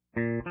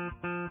It's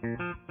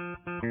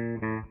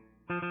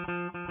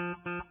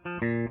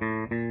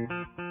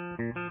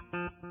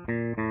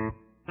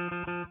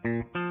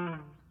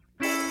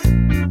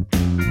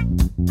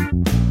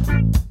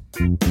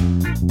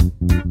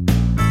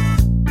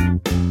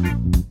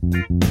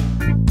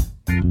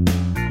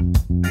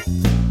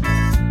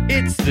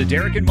the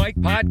Derek and Mike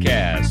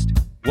Podcast.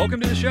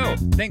 Welcome to the show.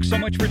 Thanks so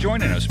much for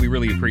joining us. We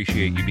really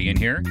appreciate you being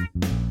here.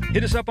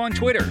 Hit us up on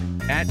Twitter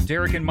at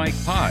Derek and Mike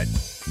Pod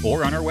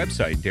or on our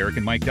website,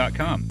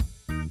 derekandmike.com.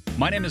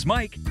 My name is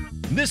Mike.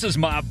 This is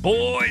my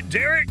boy,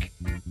 Derek.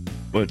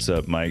 What's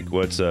up, Mike?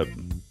 What's up,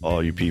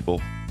 all you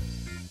people?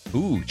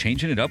 Ooh,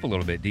 changing it up a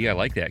little bit, D. I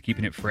like that.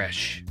 Keeping it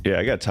fresh. Yeah,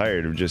 I got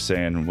tired of just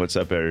saying, what's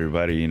up,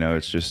 everybody? You know,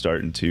 it's just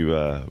starting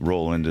to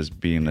roll into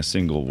being a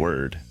single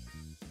word.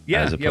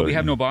 Yeah, we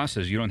have no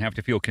bosses. You don't have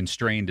to feel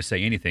constrained to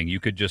say anything. You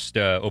could just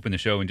open the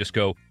show and just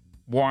go,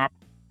 whop.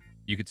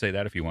 You could say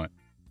that if you want.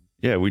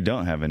 Yeah, we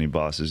don't have any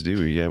bosses, do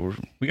we? Yeah,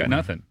 we got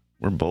nothing.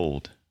 We're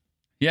bold.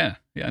 Yeah,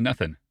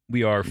 nothing.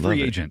 We are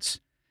free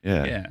agents.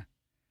 Yeah.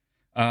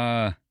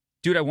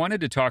 Dude, I wanted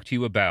to talk to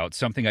you about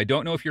something I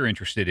don't know if you're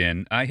interested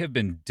in. I have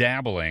been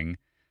dabbling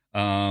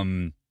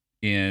in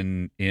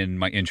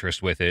my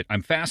interest with it.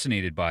 I'm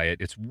fascinated by it.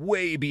 It's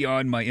way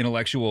beyond my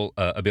intellectual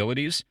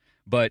abilities,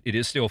 but it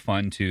is still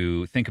fun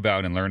to think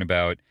about and learn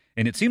about.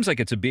 And it seems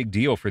like it's a big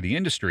deal for the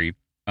industry,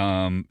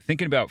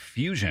 thinking about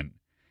fusion.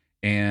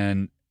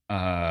 And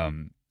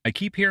I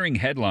keep hearing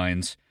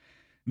headlines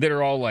that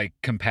are all like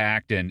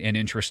compact and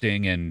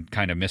interesting and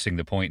kind of missing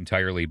the point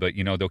entirely. But,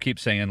 you know, they'll keep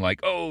saying like,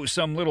 oh,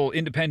 some little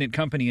independent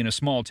company in a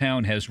small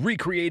town has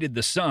recreated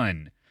the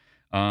sun.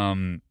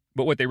 But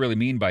what they really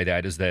mean by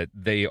that is that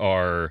they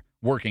are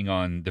working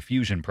on the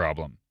fusion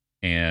problem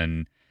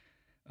and,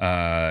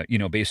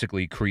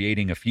 basically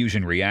creating a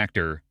fusion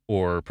reactor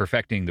or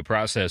perfecting the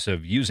process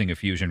of using a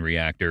fusion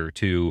reactor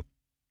to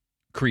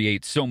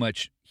create so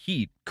much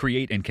heat,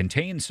 create and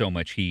contain so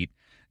much heat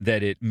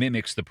that it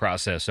mimics the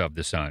process of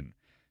the sun.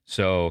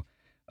 So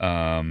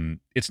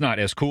it's not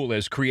as cool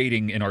as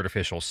creating an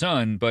artificial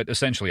sun, but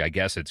essentially I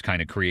guess it's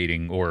kind of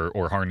creating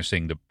or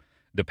harnessing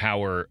the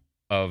power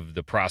of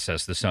the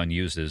process the sun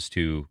uses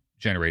to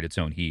generate its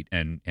own heat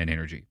and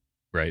energy,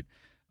 right?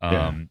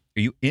 Yeah. Are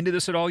you into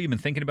this at all? You've been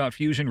thinking about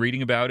fusion,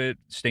 reading about it,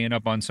 staying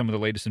up on some of the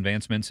latest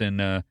advancements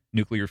in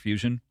nuclear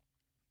fusion?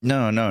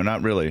 No,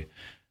 not really.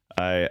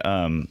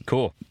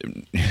 Cool.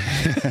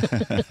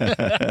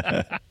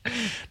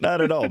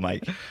 Not at all,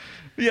 Mike.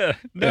 Yeah,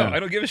 I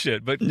don't give a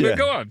shit, but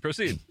go on,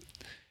 proceed.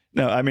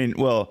 No, I mean,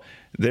 well,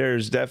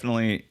 there's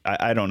definitely,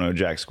 I don't know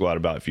jack squat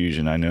about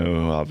fusion. I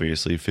know,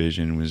 obviously,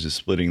 fission was just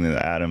splitting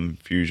the atom.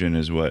 Fusion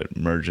is what,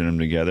 merging them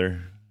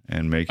together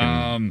and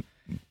making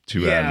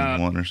two atoms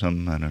in one or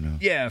something? I don't know.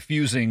 Yeah,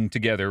 fusing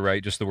together,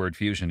 right? Just the word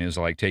fusion is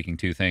like taking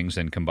two things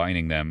and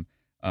combining them.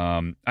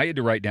 I had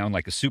to write down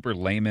like a super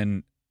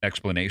layman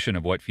explanation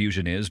of what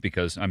fusion is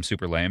because I'm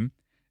super lame.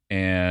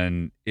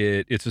 And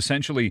it's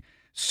essentially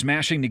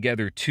smashing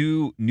together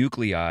two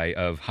nuclei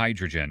of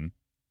hydrogen,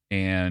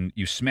 and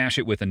you smash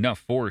it with enough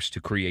force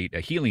to create a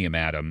helium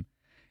atom,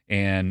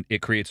 and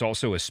it creates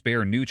also a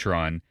spare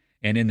neutron,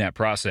 and in that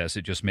process,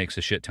 it just makes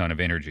a shit ton of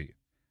energy.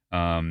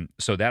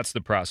 So that's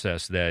the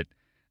process that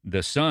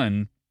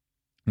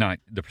not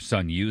the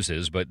sun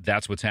uses, but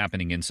that's what's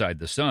happening inside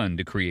the sun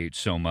to create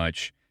so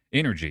much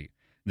energy.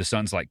 The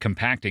sun's like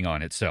compacting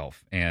on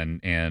itself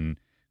and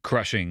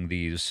crushing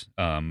these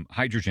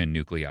hydrogen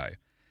nuclei.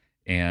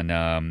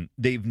 And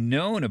they've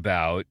known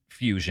about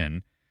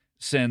fusion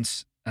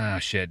since, I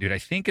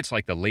think it's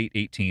like the late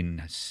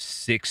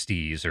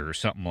 1860s or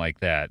something like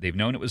that. They've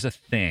known it was a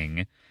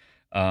thing.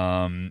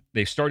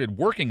 They started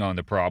working on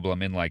the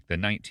problem in like the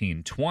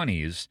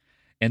 1920s.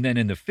 And then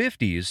in the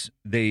 50s,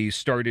 they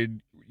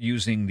started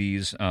using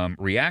these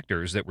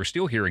reactors that we're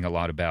still hearing a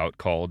lot about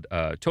called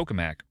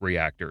tokamak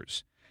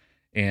reactors.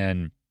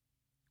 And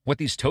what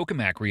these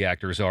tokamak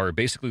reactors are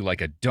basically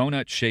like a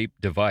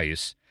donut-shaped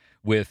device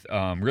with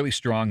really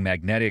strong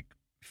magnetic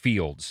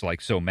fields.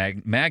 Like so,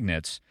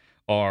 magnets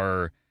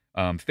are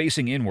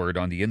facing inward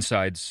on the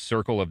inside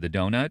circle of the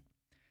donut,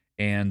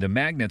 and the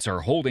magnets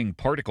are holding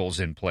particles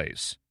in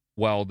place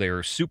while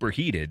they're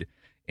superheated.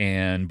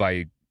 And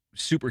by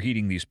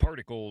superheating these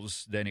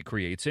particles, then it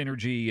creates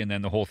energy, and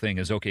then the whole thing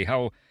is, okay,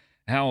 how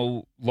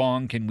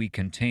long can we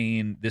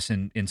contain this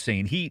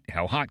insane heat?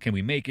 How hot can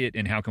we make it?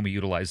 And how can we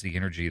utilize the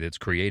energy that's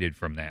created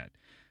from that?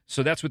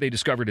 So that's what they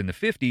discovered in the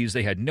 50s.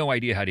 They had no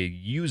idea how to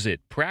use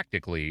it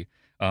practically.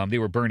 They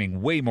were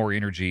burning way more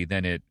energy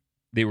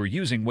they were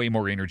using way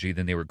more energy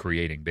than they were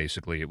creating,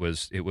 basically. It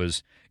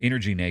was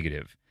energy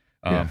negative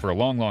for a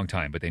long, long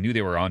time, but they knew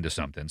they were onto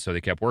something, so they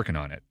kept working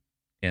on it.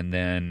 And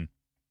then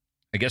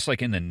I guess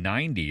like in the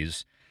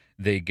 90s,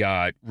 they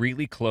got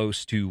really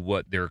close to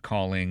what they're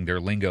calling, their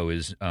lingo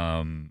is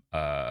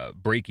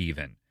break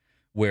even,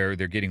 where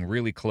they're getting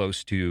really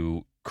close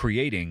to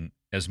creating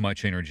as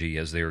much energy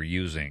as they're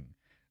using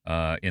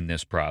in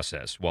this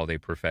process while they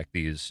perfect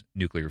these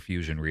nuclear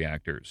fusion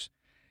reactors.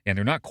 And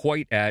they're not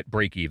quite at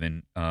break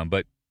even,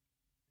 but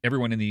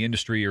everyone in the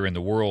industry or in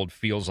the world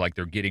feels like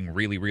they're getting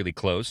really, really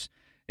close.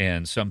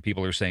 And some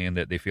people are saying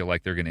that they feel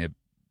like they're going to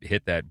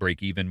hit that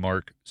break-even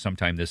mark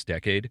sometime this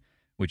decade,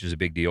 which is a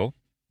big deal.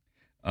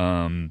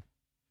 And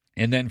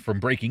then from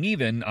breaking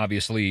even,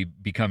 obviously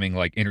becoming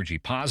like energy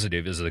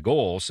positive is the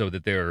goal, so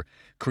that they're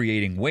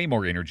creating way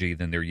more energy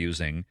than they're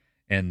using.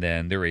 And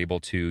then they're able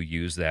to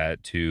use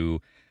that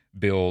to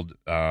build,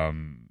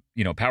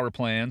 power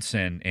plants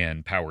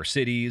and power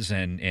cities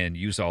and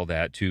use all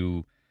that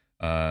to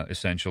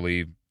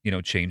essentially,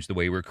 change the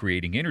way we're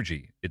creating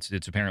energy.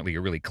 It's apparently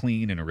a really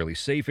clean and a really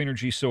safe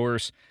energy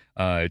source.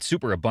 It's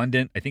super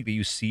abundant. I think they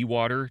use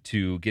seawater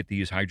to get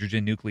these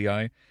hydrogen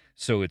nuclei.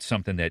 So it's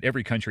something that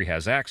every country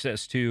has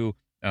access to.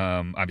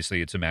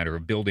 Obviously, it's a matter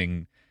of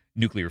building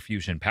nuclear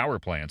fusion power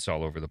plants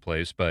all over the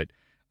place, but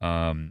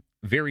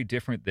very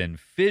different than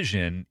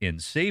fission in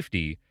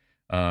safety,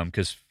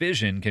 because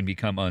fission can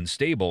become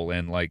unstable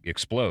and like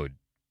explode,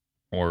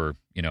 or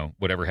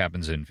whatever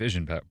happens in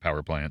fission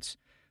power plants.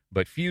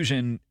 But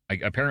fusion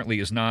apparently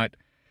is not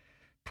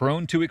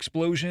prone to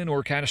explosion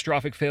or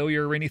catastrophic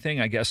failure or anything.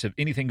 I guess if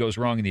anything goes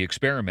wrong in the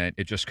experiment,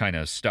 it just kind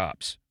of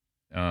stops.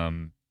 I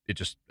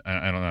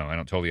don't know. I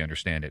don't totally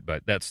understand it,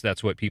 but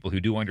that's what people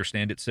who do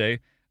understand it say,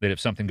 that if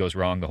something goes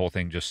wrong, the whole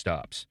thing just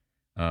stops.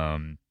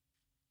 So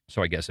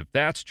I guess if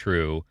that's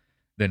true,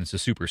 then it's a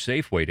super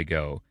safe way to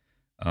go,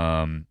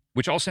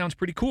 which all sounds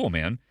pretty cool,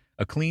 man.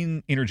 A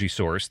clean energy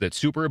source that's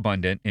super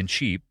abundant and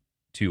cheap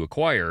to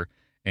acquire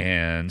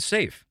and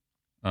safe.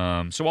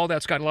 So all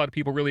that's got a lot of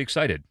people really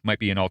excited. Might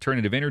be an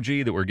alternative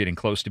energy that we're getting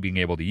close to being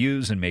able to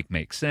use and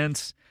make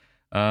sense.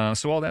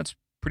 So all that's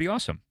pretty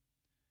awesome.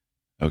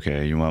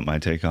 Okay, you want my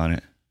take on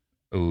it?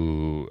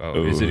 Ooh,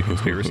 is it a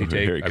conspiracy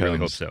take? I really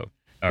hope so.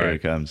 All right, here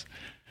it comes.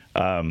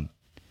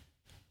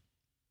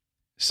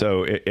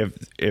 So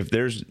if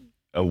there's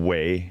a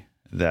way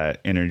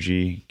that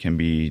energy can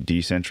be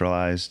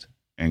decentralized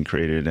and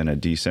created in a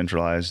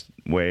decentralized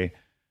way,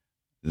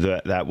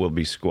 that will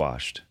be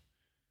squashed.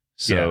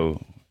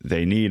 So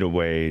they need a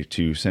way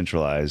to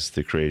centralize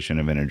the creation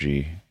of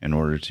energy in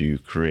order to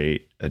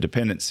create a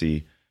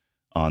dependency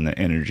on the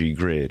energy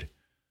grid.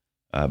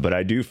 But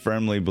I do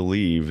firmly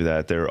believe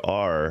that there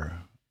are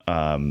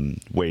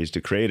ways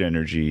to create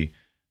energy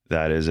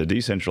that is a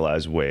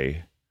decentralized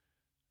way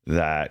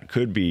that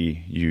could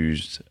be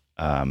used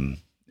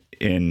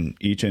in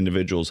each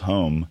individual's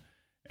home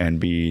and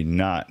be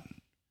not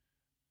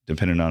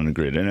dependent on the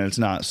grid. And it's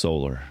not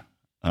solar.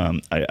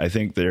 I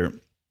think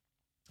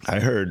I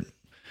heard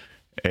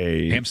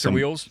hamster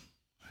wheels.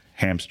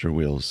 Hamster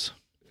wheels.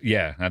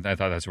 Yeah, I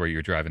thought that's where you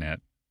were driving at.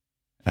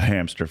 A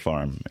hamster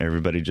farm.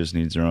 Everybody just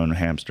needs their own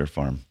hamster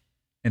farm.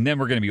 And then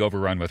we're going to be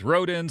overrun with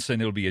rodents,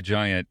 and it'll be a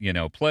giant,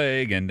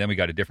 plague, and then we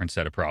got a different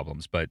set of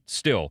problems. But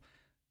still,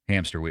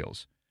 hamster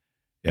wheels.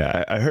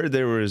 Yeah, I heard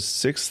there was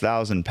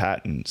 6,000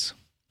 patents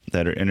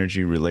that are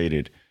energy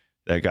related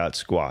that got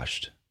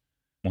squashed.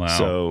 Wow.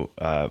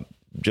 So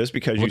just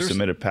because you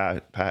submit a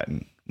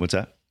patent, what's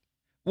that?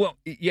 Well,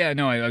 yeah,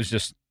 no, I was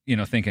just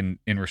thinking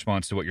in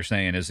response to what you're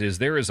saying is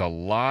there is a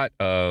lot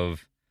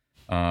of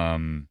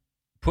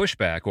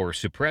pushback or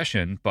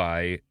suppression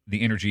by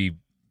the energy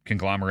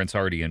conglomerates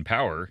already in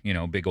power,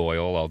 big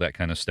oil, all that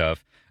kind of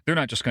stuff. They're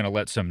not just going to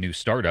let some new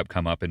startup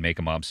come up and make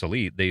them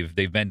obsolete.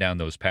 They've been down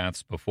those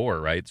paths before,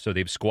 right? So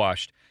they've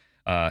squashed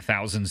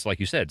thousands, like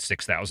you said,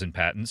 6,000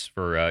 patents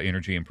for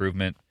energy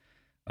improvement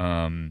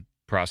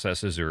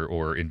processes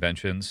or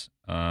inventions.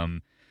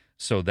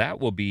 So that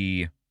will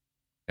be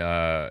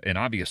an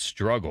obvious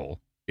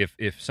struggle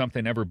if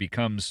something ever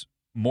becomes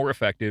more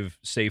effective,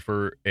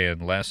 safer,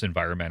 and less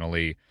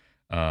environmentally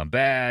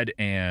bad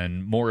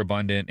and more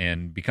abundant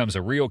and becomes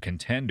a real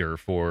contender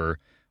for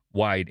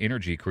wide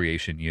energy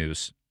creation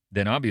use.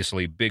 Then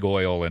obviously big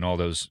oil and all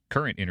those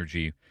current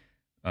energy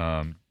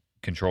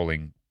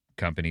controlling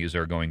companies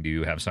are going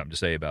to have something to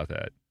say about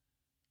that.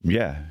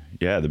 Yeah.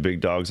 The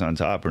big dogs on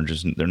top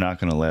they're not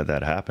going to let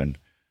that happen.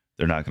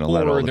 They're not going to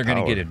let all the power. Or they're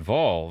going to get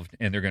involved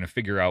and they're going to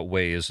figure out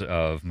ways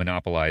of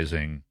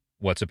monopolizing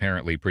what's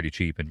apparently pretty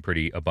cheap and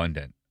pretty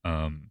abundant.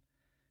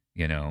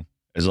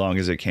 As long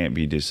as it can't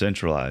be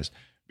decentralized.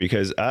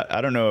 Because I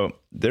don't know,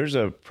 there's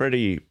a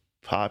pretty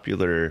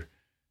popular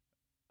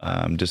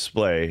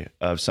display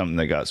of something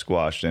that got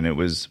squashed, and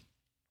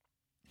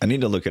I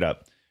need to look it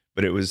up,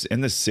 but it was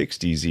in the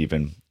 60s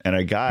even, and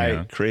a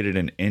guy created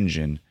an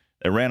engine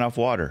that ran off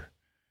water.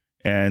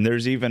 And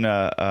there's even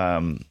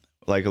a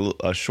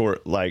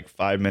short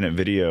 5-minute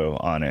video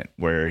on it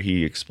where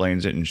he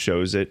explains it and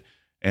shows it,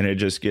 and it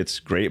just gets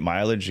great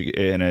mileage,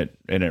 and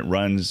it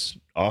runs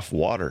off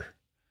water.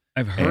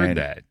 I've heard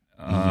that.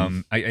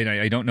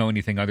 I don't know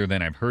anything other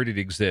than I've heard it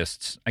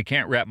exists. I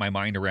can't wrap my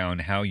mind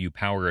around how you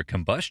power a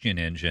combustion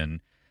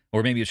engine,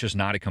 or maybe it's just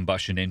not a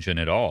combustion engine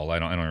at all. I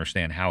don't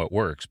understand how it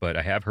works, but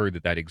I have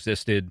heard that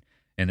existed,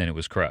 and then it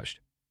was crushed.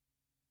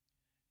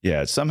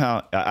 Yeah,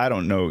 somehow, I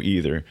don't know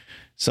either.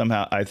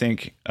 Somehow, I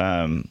think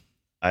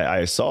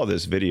I saw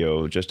this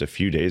video just a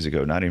few days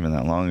ago, not even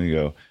that long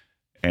ago,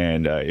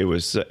 and it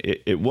was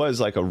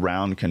like a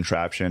round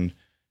contraption,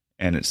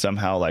 and it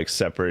somehow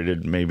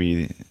separated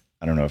maybe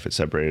I don't know if it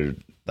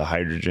separated the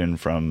hydrogen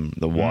from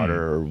the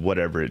water or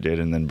whatever it did,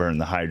 and then burned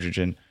the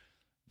hydrogen.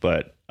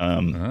 But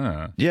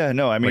yeah,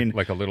 no, I mean,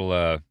 like a little.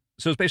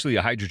 So it's basically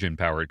a hydrogen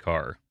powered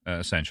car,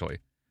 essentially.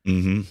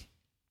 Mm-hmm.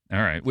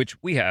 All right,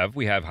 which we have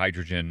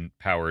hydrogen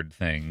powered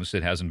things.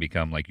 It hasn't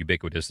become like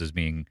ubiquitous as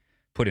being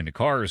put into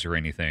cars or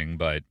anything,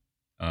 but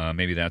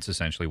maybe that's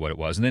essentially what it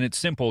was. And then it's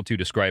simple to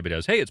describe it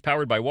as, hey, it's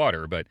powered by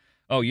water, but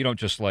you don't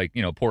just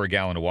pour a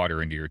gallon of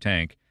water into your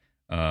tank.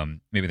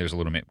 Maybe there's a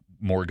little bit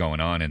more going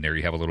on in there.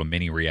 You have a little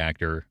mini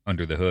reactor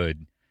under the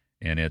hood,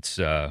 and it's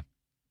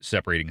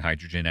separating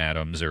hydrogen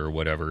atoms or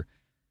whatever.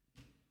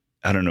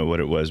 I don't know what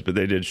it was, but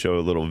they did show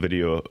a little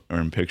video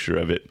or picture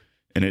of it.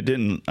 And it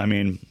didn't, I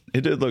mean,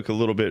 it did look a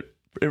little bit,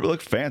 it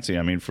looked fancy.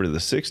 I mean, for the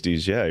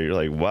 60s, yeah, you're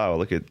like, wow,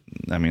 look at,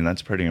 I mean,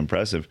 that's pretty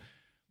impressive.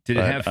 Did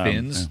it have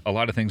fins? A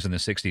lot of things in the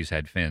 60s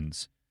had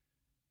fins.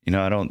 You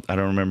know, I don't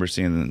remember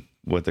seeing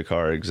what the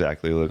car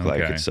exactly looked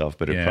like itself,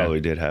 but it probably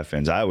did have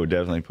fins. I would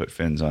definitely put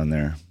fins on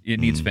there.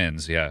 It needs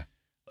fins, yeah.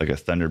 Like a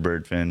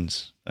Thunderbird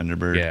fins,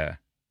 Thunderbird. Yeah.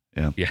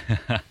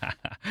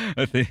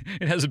 It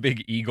has a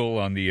big eagle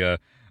on the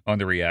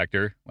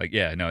reactor. Like,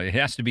 yeah, no, it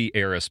has to be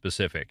era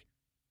specific.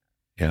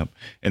 Yep.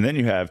 And then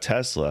you have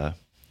Tesla,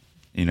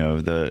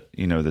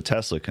 the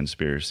Tesla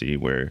conspiracy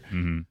where,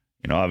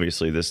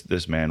 obviously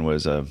this man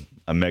was a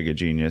mega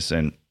genius.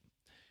 And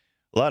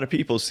a lot of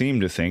people seem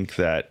to think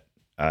that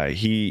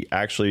he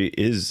actually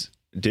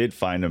did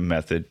find a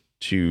method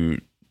to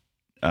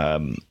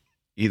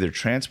either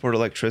transport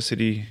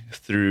electricity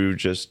through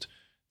just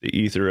the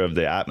ether of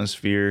the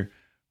atmosphere,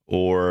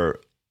 or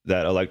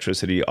that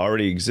electricity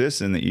already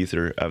exists in the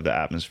ether of the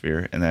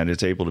atmosphere and that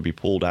it's able to be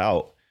pulled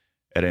out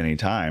at any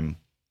time.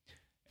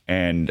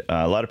 And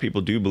a lot of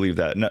people do believe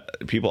that.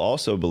 People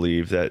also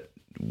believe that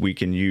we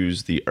can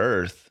use the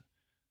earth.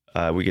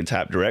 We can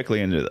tap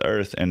directly into the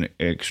earth and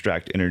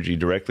extract energy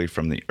directly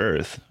from the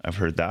earth. I've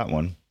heard that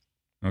one.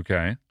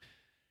 Okay.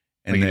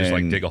 And you then,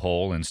 just dig a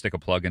hole and stick a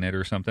plug in it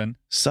or something?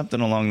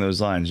 Something along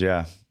those lines,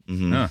 yeah.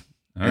 Mm-hmm. Huh.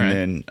 All right.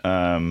 And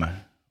then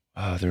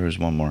there was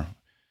one more.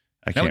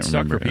 I can't remember. That would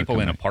suck for people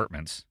in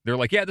apartments. They're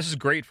like, yeah, this is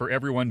great for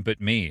everyone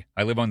but me.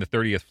 I live on the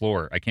 30th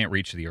floor. I can't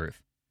reach the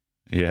earth.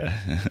 Yeah.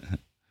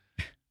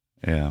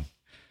 Yeah.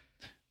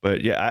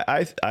 But yeah,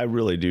 I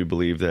really do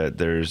believe that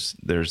there's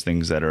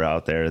things that are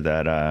out there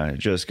that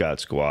just got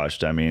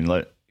squashed. I mean,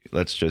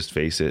 let's just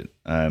face it.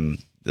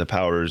 The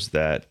powers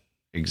that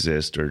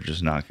exist are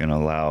just not going to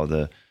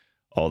allow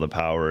all the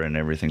power and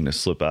everything to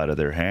slip out of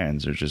their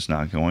hands. They're just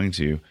not going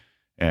to.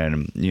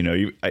 And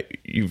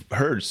you've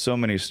heard so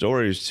many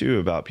stories too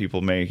about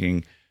people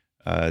making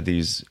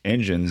these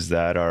engines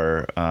that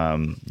are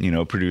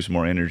produce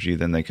more energy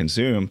than they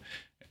consume.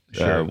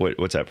 Sure.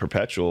 What's that?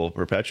 Perpetual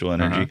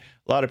energy.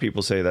 A lot of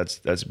people say that's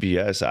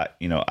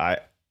BS.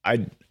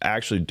 I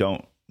actually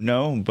don't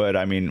know, but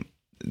I mean,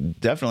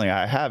 definitely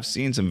I have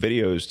seen some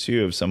videos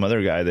too of some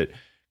other guy that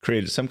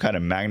created some kind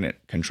of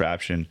magnet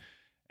contraption,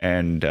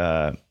 and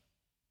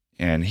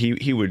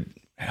he would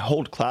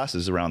hold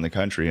classes around the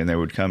country, and they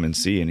would come and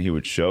see, and he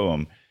would show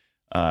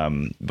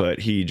them, but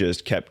he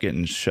just kept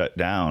getting shut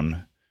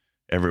down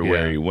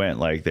everywhere he went.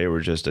 Like they were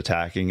just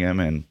attacking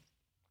him, and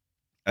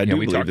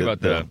we talked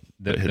about the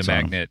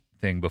magnet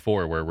thing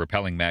before, where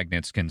repelling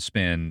magnets can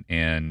spin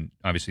and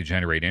obviously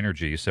generate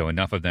energy. So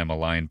enough of them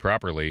aligned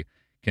properly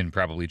can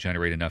probably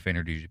generate enough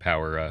energy to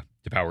power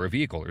a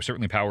vehicle, or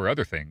certainly power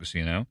other things.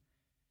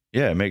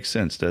 Yeah, it makes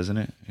sense, doesn't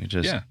it? It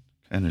just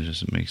kind of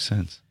just makes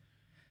sense.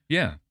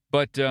 Yeah,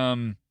 but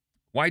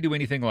why do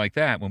anything like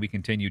that when we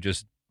can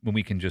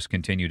just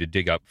continue to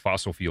dig up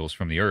fossil fuels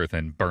from the earth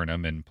and burn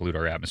them and pollute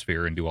our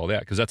atmosphere and do all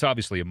that? Because that's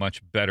obviously a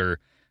much better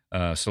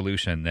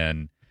solution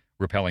than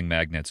repelling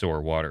magnets or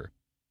water.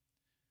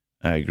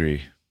 I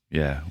agree.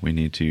 Yeah, we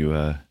need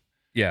to.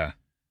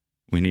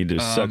 We need to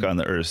suck on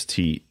the Earth's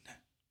teat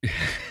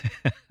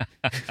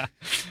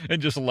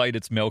and just light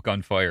its milk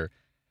on fire.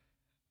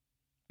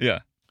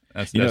 Yeah,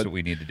 that's what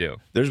we need to do.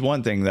 There's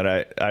one thing that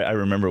I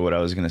remember what I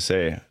was going to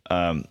say,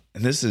 and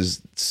this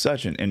is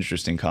such an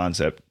interesting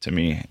concept to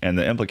me, and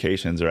the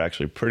implications are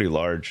actually pretty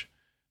large.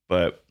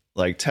 But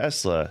like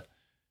Tesla,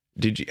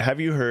 have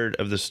you heard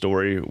of the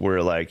story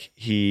where like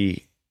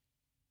he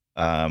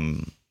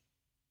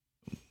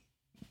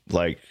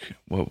like,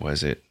 what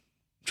was it?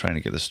 I'm trying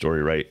to get the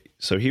story right.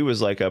 So he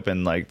was like up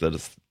in like the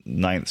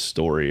 9th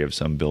story of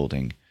some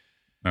building.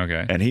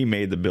 Okay. And he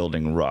made the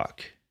building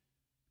rock.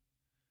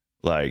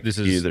 Like this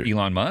is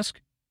Elon Musk?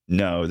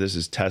 No, this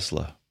is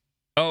Tesla.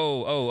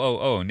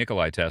 Oh,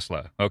 Nikolai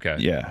Tesla. Okay.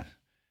 Yeah.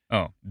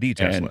 Oh, the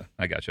Tesla.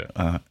 I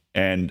gotcha.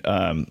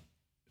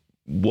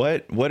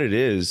 What it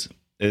is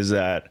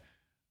that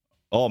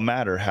all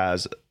matter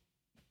has,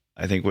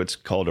 I think, what's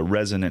called a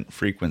resonant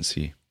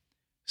frequency.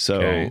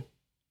 So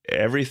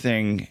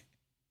everything,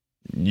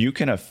 you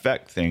can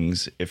affect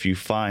things if you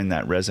find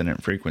that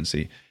resonant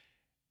frequency.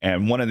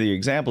 And one of the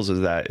examples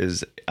of that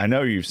is, I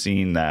know you've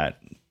seen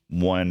that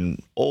one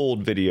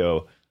old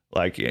video,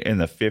 like in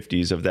the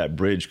 50s, of that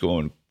bridge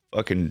going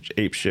fucking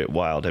apeshit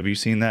wild. Have you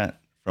seen that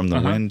from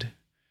the wind?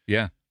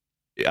 Yeah.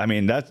 I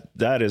mean,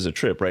 that is a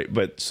trip, right?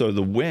 But so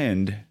the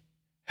wind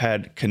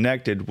had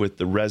connected with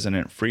the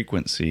resonant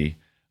frequency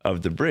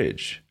of the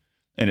bridge.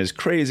 And as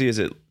crazy as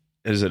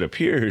it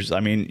appears, I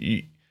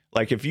mean,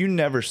 like if you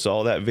never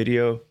saw that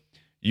video,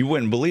 you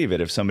wouldn't believe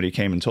it if somebody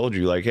came and told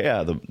you, like,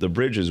 yeah, the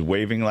bridge is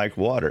waving like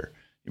water.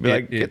 You'd be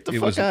like, get the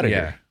fuck out of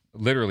here.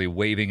 Literally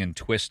waving and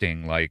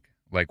twisting like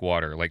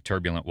water, like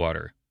turbulent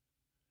water.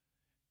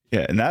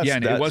 Yeah,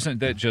 and it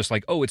wasn't that just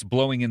like, oh, it's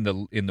blowing in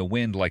the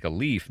wind like a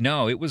leaf.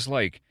 No, it was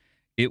like,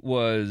 it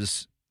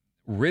was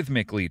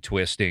rhythmically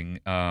twisting.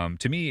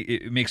 To me,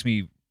 it makes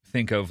me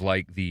think of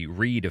like the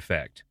reed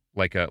effect,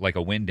 like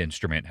a wind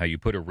instrument. How you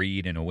put a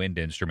reed in a wind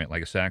instrument,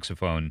 like a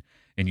saxophone,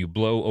 and you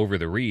blow over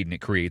the reed, and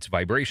it creates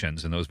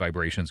vibrations, and those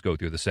vibrations go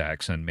through the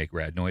sax and make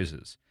rad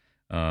noises.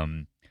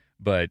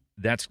 But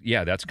that's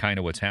kind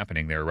of what's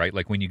happening there, right?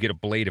 Like when you get a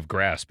blade of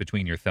grass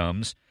between your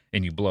thumbs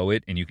and you blow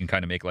it, and you can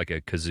kind of make like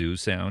a kazoo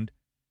sound.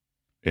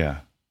 Yeah.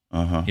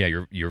 Uh-huh.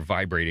 Yeah, you're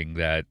vibrating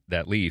that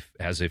leaf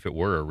as if it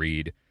were a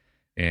reed.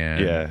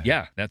 And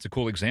that's a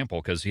cool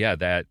example because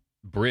that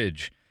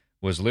bridge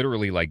was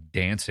literally like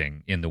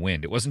dancing in the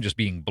wind. It wasn't just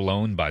being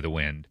blown by the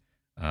wind.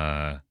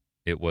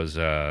 It was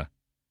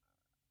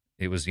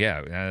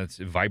it's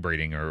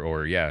vibrating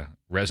or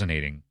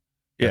resonating.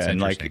 That's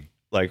and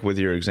like with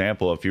your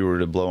example, if you were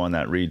to blow on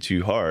that reed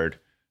too hard,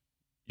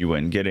 you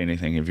wouldn't get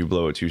anything. If you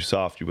blow it too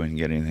soft, you wouldn't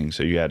get anything.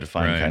 So you had to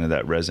find kind of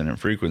that resonant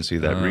frequency,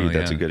 that reed.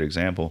 That's a good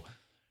example.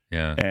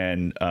 Yeah.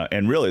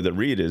 And really the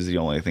reed is the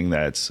only thing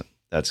that's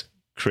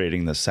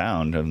creating the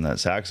sound of that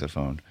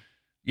saxophone.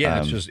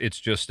 Yeah, it's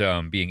just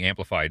being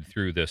amplified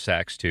through the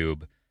sax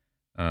tube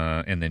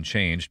and then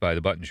changed by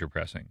the buttons you're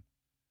pressing.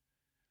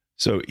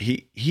 So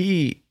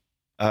he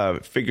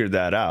figured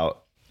that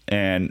out,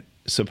 and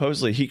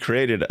supposedly he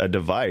created a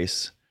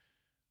device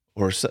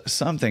or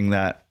something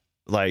that,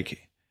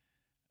 like,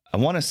 I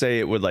want to say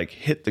it would like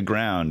hit the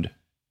ground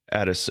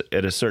at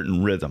a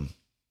certain rhythm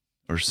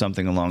or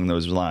something along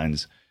those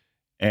lines.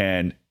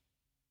 And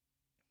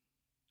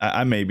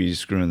I may be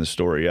screwing the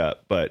story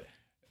up, but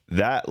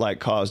that like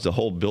caused the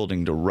whole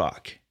building to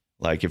rock.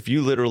 Like if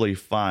you literally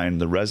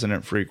find the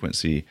resonant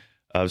frequency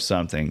of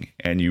something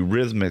and you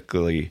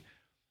rhythmically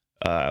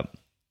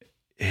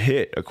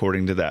hit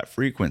according to that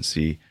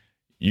frequency,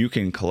 you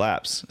can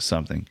collapse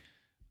something.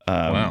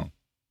 Wow.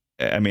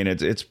 I mean,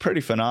 it's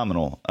pretty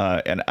phenomenal.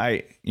 And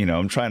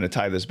I'm trying to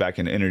tie this back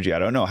into energy. I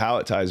don't know how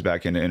it ties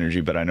back into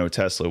energy, but I know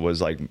Tesla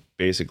was like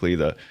basically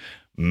a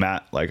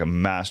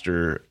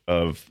master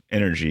of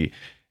energy.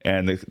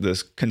 And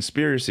this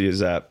conspiracy is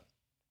that,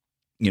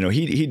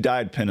 he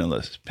died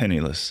penniless.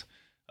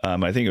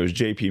 I think it was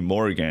J.P.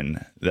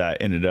 Morgan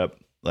that ended up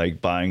like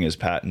buying his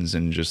patents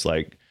and just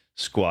like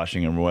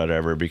squashing him or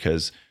whatever,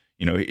 because,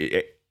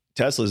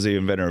 Tesla's the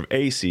inventor of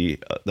AC,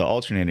 the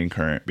alternating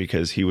current,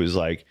 because he was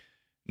like,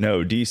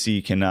 no,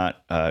 DC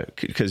cannot,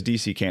 because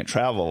DC can't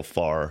travel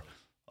far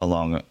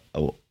along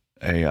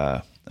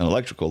an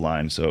electrical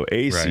line. So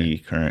AC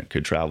current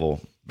could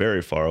travel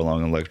very far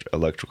along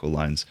electrical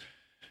lines.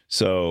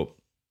 So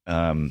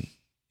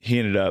he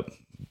ended up,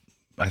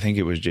 I think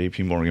it was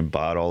JP Morgan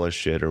bought all his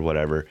shit or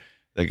whatever.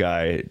 The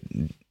guy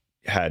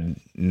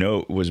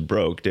was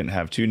broke, didn't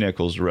have two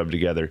nickels to rub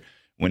together.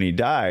 When he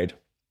died,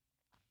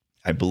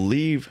 I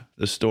believe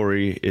the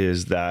story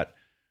is that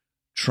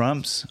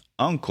Donald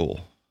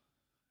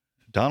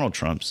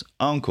Trump's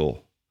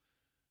uncle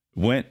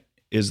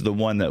is the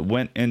one that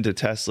went into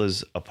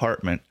Tesla's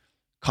apartment,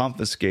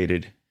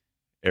 confiscated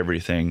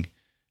everything,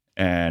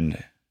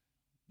 and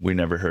we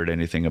never heard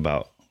anything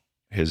about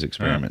his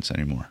experiments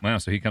anymore. Wow,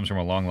 so he comes from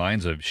a long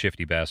lines of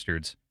shifty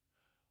bastards.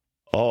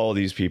 All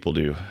these people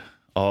do.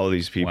 All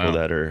these people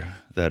that are.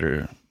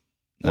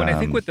 Well, I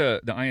think with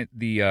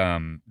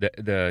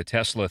the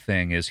Tesla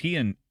thing is he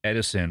and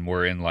Edison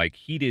were in like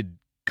heated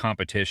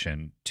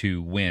competition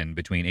to win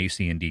between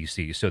AC and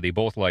DC. So they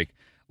both like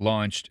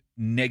launched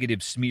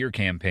negative smear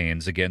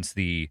campaigns against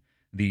the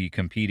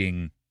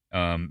competing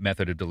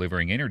method of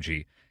delivering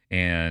energy.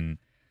 And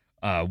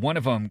one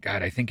of them,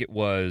 God, I think it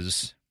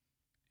was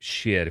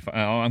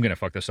I'm going to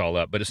fuck this all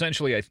up. But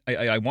essentially,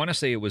 I want to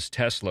say it was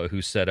Tesla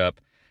who set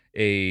up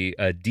a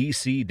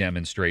DC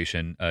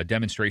demonstration, a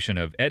demonstration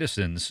of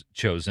Edison's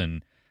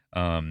chosen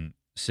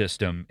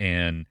system,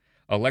 and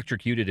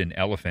electrocuted an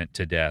elephant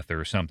to death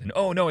or something.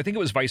 Oh, no, I think it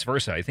was vice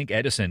versa. I think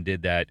Edison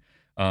did that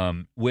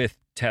with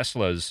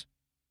Tesla's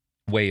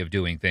way of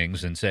doing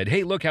things and said,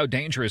 hey, look how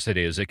dangerous it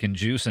is. It can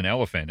juice an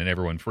elephant. And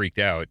everyone freaked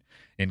out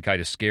and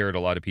kind of scared a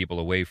lot of people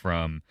away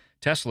from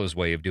Tesla's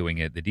way of doing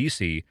it, the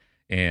DC,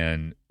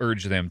 and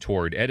urged them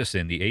toward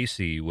Edison, the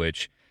AC,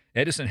 which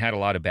Edison had a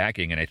lot of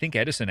backing. And I think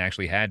Edison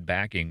actually had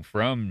backing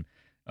from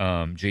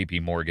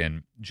J.P.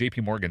 Morgan.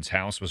 J.P. Morgan's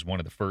house was one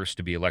of the first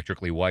to be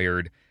electrically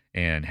wired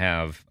and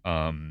have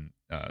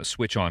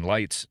switch-on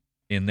lights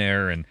in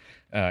there. And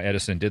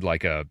Edison did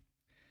like a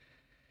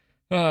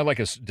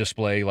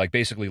display, like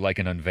basically like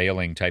an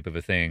unveiling type of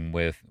a thing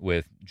with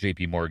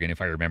J.P. Morgan,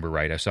 if I remember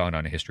right. I saw it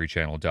on a History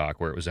Channel doc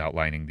where it was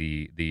outlining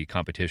the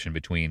competition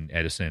between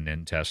Edison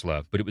and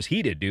Tesla. But it was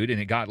heated, dude, and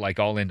it got like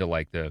all into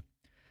like the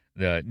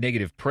the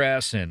negative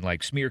press and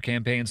like smear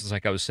campaigns. It's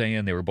like I was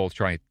saying, they were both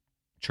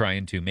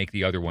trying to make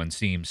the other one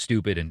seem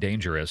stupid and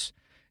dangerous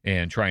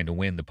and trying to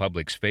win the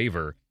public's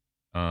favor.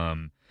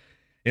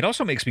 It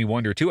also makes me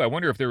wonder, too, I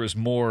wonder if there was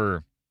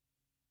more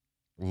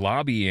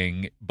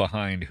lobbying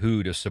behind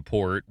who to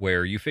support,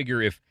 where you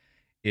figure if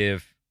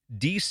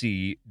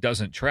DC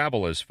doesn't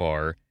travel as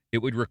far, it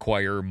would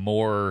require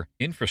more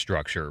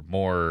infrastructure,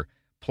 more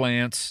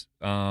plants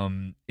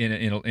in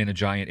a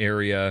giant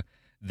area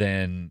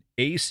than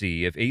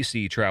AC. If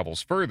AC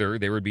travels further,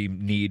 there would be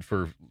need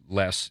for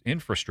less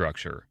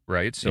infrastructure,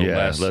 right? So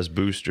less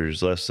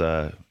boosters, less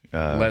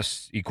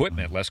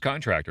equipment, less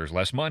contractors,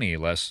 less money,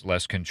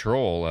 less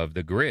control of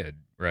the grid,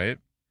 right?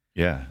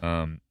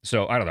 Yeah.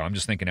 So I don't know. I'm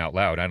just thinking out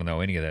loud. I don't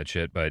know any of that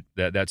shit, but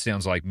that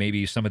sounds like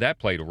maybe some of that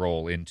played a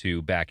role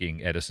into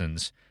backing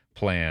Edison's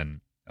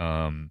plan.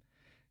 So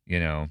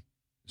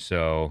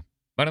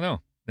I don't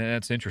know.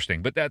 That's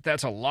interesting, but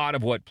that's a lot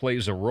of what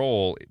plays a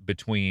role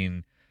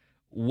between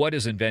what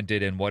is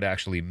invented and what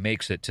actually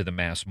makes it to the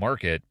mass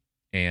market.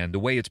 And the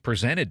way it's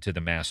presented to the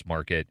mass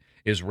market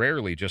is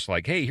rarely just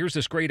like, hey, here's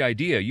this great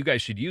idea. You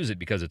guys should use it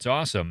because it's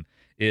awesome.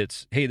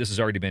 It's, hey, this has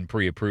already been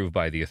pre-approved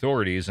by the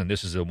authorities, and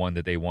this is the one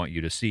that they want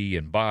you to see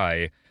and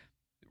buy,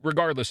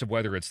 regardless of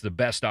whether it's the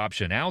best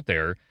option out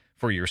there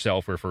for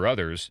yourself or for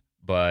others.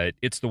 But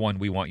it's the one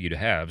we want you to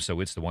have,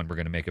 so it's the one we're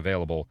going to make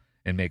available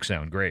and make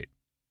sound great.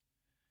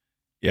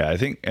 Yeah, I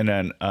think, and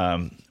then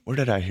where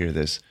did I hear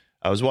this?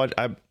 I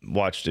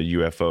watched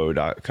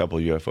a couple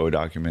of UFO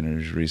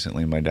documentaries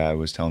recently. My dad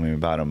was telling me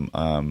about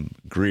him.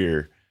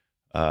 Greer,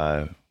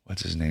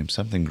 what's his name?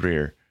 Something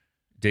Greer.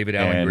 David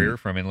Allen Greer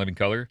from In Living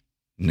Color.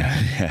 No,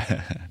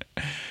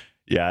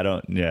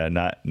 not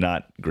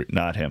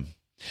him.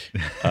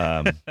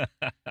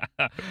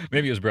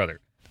 Maybe his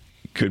brother.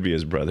 Could be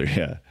his brother.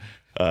 Yeah,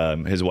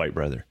 his white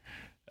brother.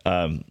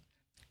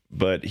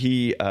 But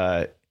he,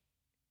 I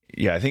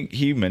think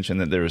he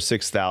mentioned that there were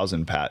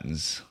 6,000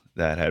 patents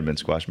that had been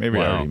squashed. Maybe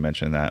I already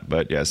mentioned that,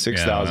 but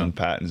 6,000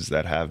 patents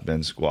that have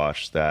been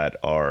squashed that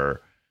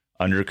are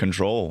under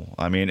control.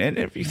 I mean, and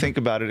if you think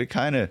about it, it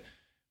kind of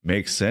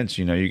makes sense.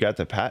 You got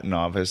the patent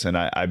office, and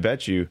I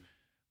bet you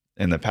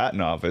in the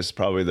patent office,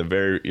 probably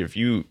if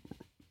you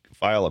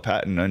file a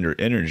patent under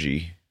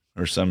energy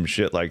or some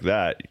shit like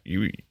that,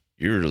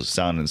 you're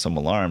sounding some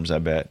alarms, I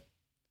bet.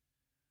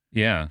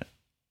 Yeah.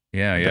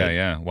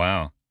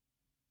 Wow.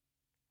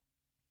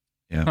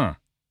 Yeah. Huh.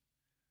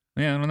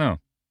 Yeah, I don't know.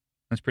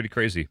 That's pretty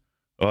crazy.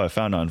 Oh, I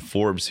found on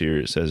Forbes here,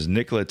 it says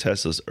Nikola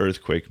Tesla's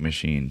earthquake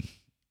machine.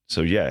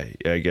 So yeah,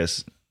 I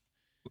guess.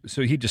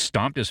 So he just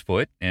stomped his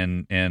foot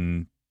and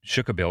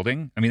shook a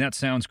building? I mean, that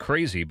sounds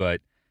crazy,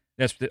 but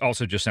that's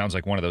also just sounds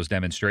like one of those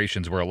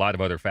demonstrations where a lot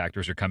of other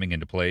factors are coming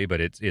into play,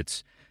 but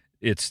it's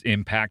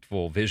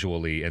impactful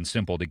visually and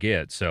simple to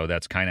get. So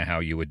that's kind of how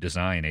you would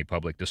design a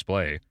public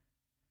display.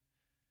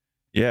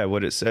 Yeah,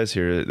 what it says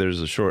here,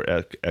 there's a short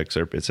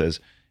excerpt. It says,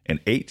 in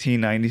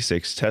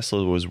 1896,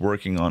 Tesla was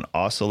working on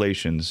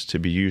oscillations to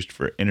be used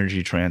for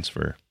energy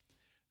transfer.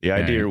 The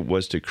idea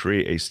was to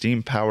create a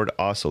steam-powered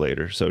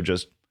oscillator, so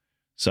just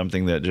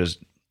something that just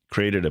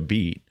created a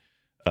beat,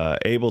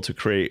 able to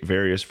create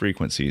various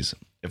frequencies.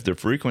 If the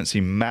frequency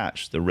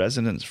matched the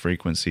resonance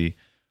frequency,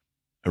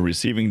 a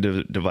receiving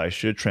device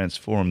should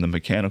transform the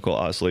mechanical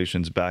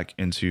oscillations back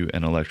into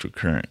an electric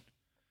current.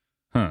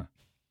 Huh.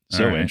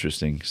 So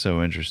interesting,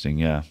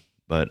 yeah.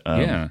 But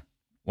yeah,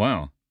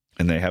 wow.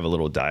 And they have a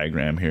little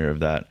diagram here of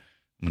that.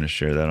 I'm going to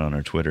share that on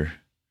our Twitter.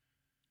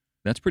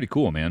 That's pretty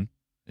cool, man.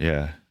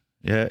 Yeah.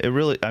 Yeah, it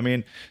really, I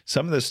mean,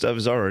 some of this stuff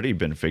has already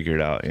been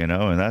figured out, and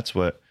that's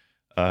what,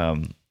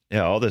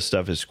 all this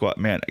stuff is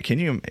man, can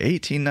you,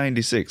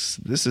 1896,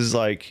 this is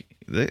like,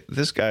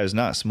 this guy is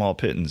not small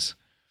pittance.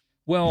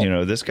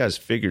 Well, this guy's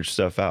figured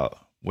stuff out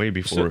way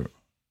before.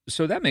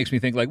 So that makes me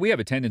think, like, we have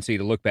a tendency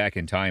to look back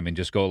in time and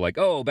just go like,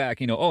 oh,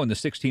 back, in the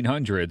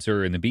 1600s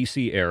or in the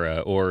BC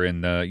era or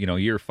in the,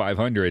 year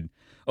 500.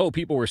 Oh,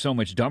 people were so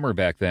much dumber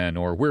back then,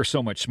 or we're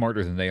so much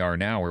smarter than they are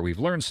now, or we've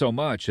learned so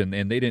much and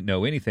they didn't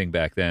know anything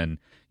back then.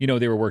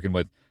 They were working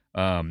with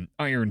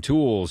iron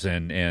tools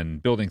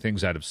and building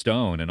things out of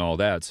stone and all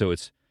that. So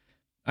it's,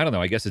 I don't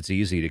know, I guess it's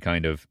easy to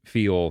kind of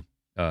feel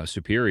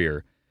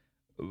superior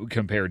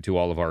compared to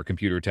all of our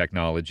computer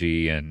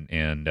technology and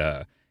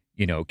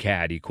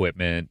CAD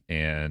equipment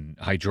and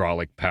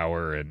hydraulic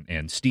power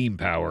and steam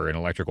power and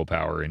electrical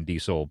power and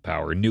diesel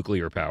power and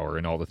nuclear power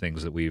and all the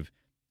things that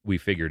we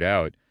figured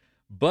out.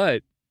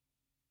 But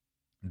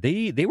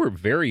they were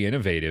very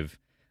innovative.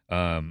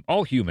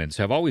 All humans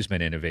have always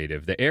been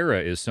innovative. The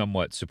era is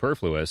somewhat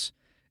superfluous.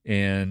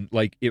 And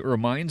like, it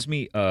reminds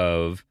me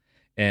of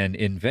an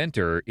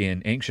inventor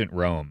in ancient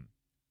Rome.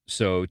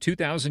 So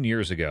 2,000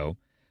 years ago,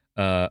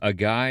 a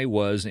guy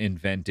was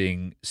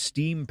inventing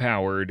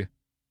steam-powered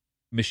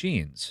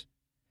machines.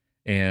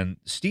 And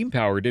steam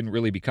power didn't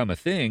really become a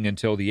thing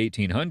until the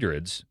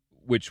 1800s,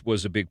 which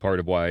was a big part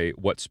of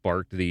what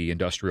sparked the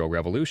Industrial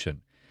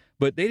Revolution.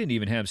 But they didn't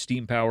even have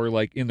steam power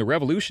like in the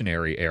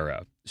Revolutionary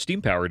era.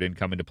 Steam power didn't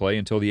come into play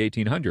until the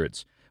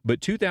 1800s.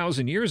 But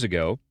 2,000 years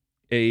ago,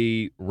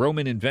 a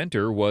Roman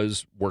inventor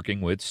was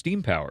working with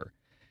steam power,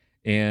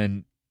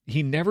 and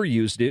he never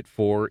used it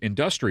for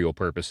industrial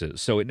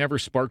purposes. So it never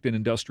sparked an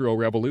industrial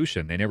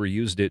revolution. They never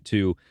used it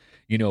to,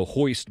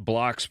 hoist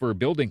blocks for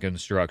building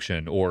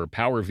construction or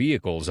power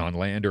vehicles on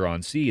land or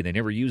on sea. They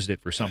never used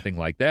it for something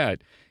like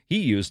that. He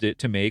used it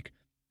to make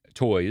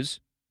toys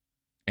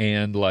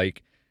and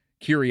like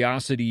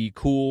curiosity,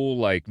 cool,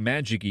 like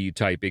magic-y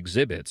type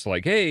exhibits.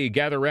 Like, hey,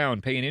 gather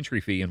around, pay an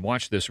entry fee, and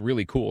watch this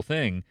really cool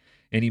thing.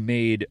 And he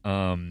made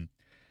something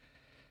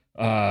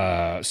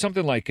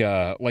like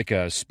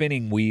a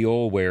spinning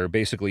wheel where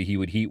basically he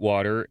would heat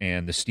water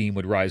and the steam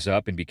would rise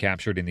up and be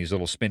captured in these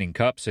little spinning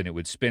cups, and it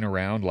would spin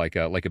around like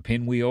a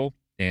pinwheel.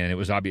 And it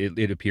was obvious.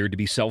 It appeared to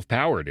be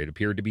self-powered. It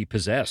appeared to be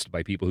possessed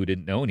by people who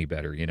didn't know any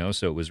better.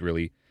 So it was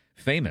really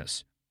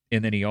famous.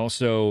 And then he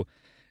also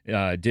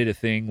did a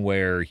thing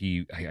where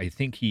I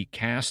think he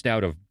cast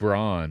out of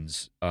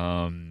bronze.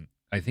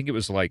 I think it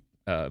was like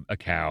a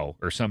cow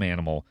or some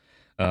animal,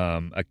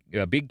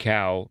 a big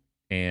cow,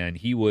 and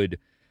he would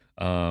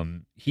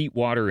heat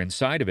water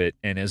inside of it.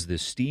 And as the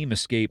steam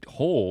escaped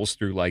holes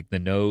through like the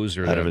nose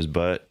or out of his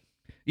butt,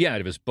 out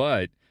of his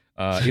butt,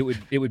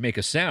 it would make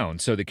a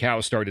sound. So the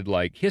cow started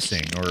like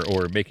hissing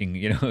or making,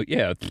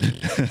 sound.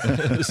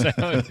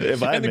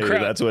 If I made it,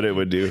 that's what it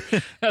would do.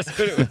 That's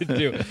what it would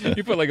do.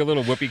 You put like a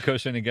little whoopee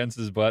cushion against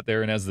his butt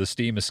there, and as the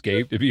steam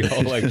escaped, it'd be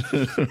all like,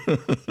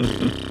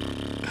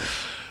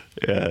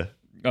 yeah.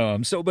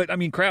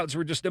 But crowds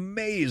were just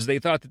amazed. They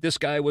thought that this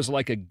guy was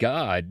like a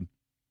god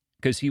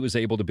because he was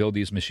able to build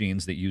these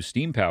machines that use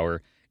steam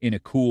power in a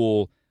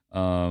cool,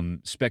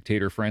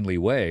 spectator-friendly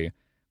way.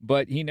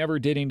 But he never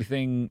did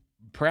anything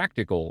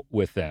practical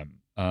with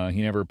them.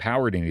 He never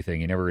powered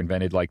anything. He never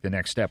invented like the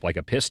next step, like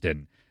a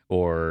piston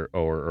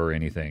or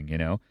anything.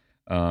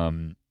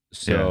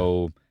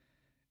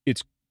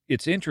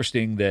 It's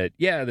interesting that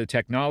the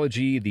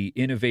technology, the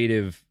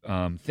innovative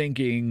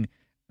thinking,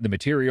 the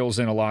materials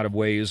in a lot of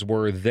ways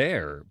were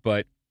there,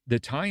 but the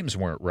times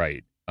weren't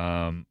right.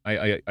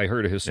 I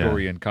heard a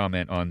historian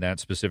comment on that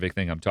specific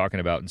thing I'm talking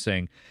about and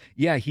saying,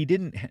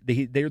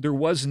 there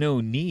was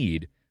no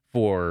need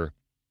for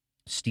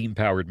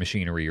steam-powered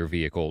machinery or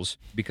vehicles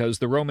because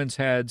the Romans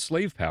had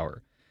slave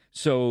power.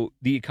 So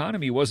the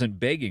economy wasn't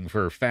begging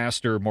for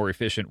faster, more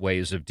efficient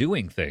ways of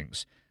doing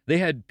things. They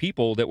had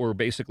people that were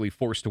basically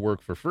forced to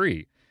work for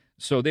free.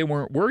 So they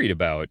weren't worried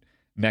about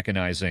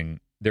mechanizing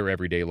their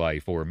everyday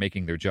life or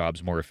making their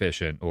jobs more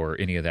efficient or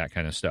any of that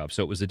kind of stuff.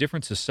 So it was a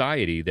different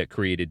society that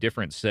created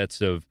different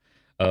sets of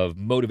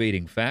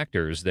motivating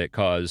factors that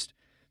caused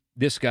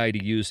this guy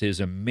to use his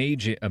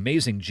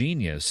amazing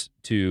genius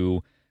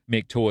to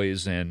make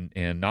toys and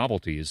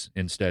novelties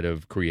instead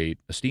of create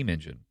a steam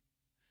engine.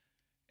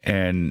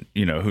 And,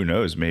 who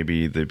knows,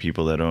 maybe the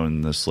people that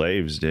owned the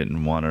slaves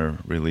didn't want to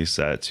release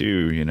that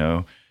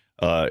too,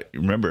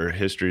 remember,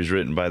 history is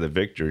written by the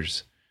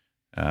victors.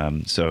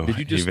 So did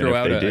you just throw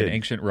out an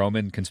ancient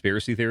Roman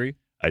conspiracy theory?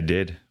 I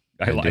did.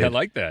 I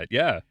like that.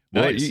 Yeah.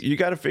 Well, nice. you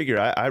got to figure,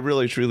 I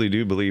really, truly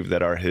do believe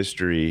that our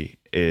history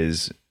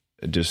is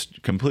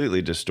just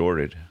completely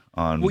distorted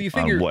on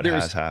what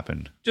has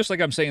happened. Just like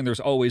I'm saying, there's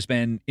always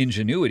been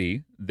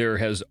ingenuity. There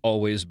has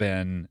always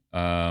been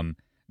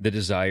the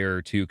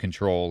desire to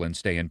control and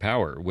stay in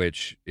power,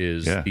 which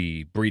is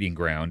the breeding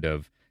ground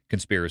of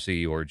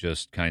conspiracy or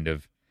just kind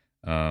of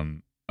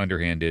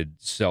underhanded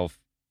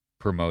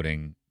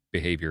self-promoting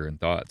behavior and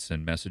thoughts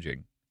and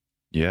messaging.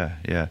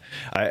 Yeah.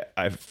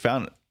 I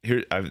found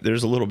here,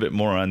 there's a little bit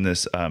more on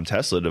this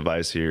Tesla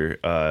device here.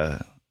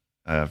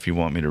 If you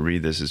want me to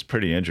read this, it's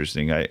pretty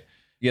interesting. This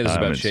is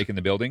about shaking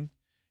the building?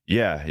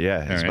 Yeah.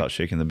 It's about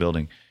shaking the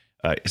building.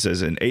 It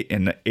says in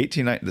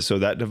 1890, so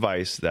that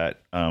device,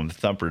 that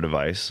thumper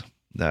device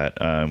that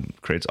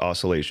creates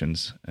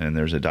oscillations, and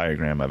there's a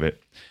diagram of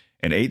it.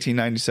 In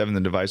 1897,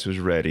 the device was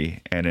ready,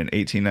 and in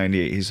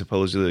 1898, he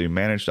supposedly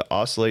managed to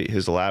oscillate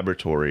his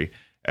laboratory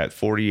at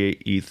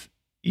 48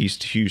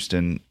 East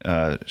Houston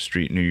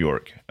Street, New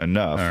York,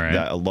 enough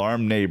that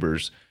alarmed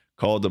neighbors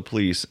called the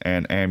police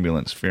and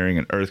ambulance, fearing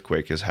an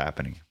earthquake is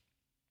happening.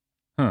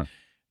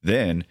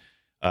 Then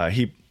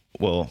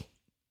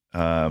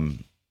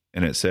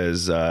and it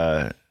says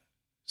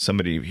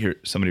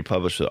somebody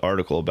published an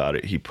article about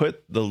it. He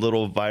put the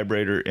little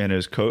vibrator in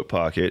his coat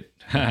pocket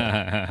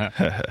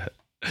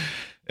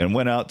and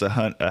went out to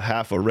hunt a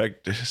half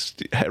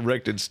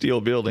erected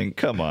steel building.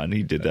 Come on,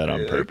 he did that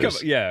on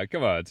purpose.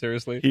 Come on,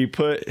 seriously. He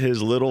put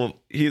his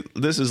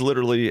this is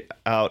literally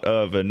out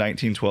of a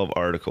 1912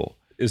 article.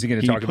 Is he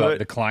going to talk about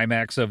the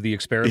climax of the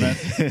experiment?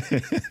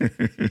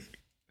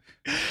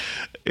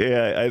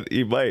 Yeah,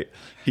 he might.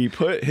 He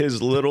put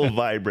his little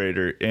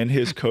vibrator in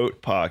his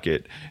coat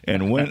pocket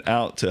and went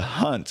out to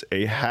hunt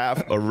a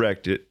half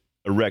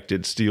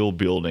erected steel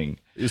building.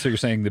 So you're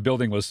saying the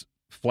building was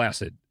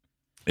flaccid?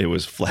 It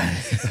was flat.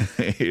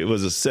 It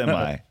was a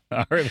semi.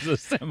 It was a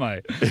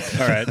semi.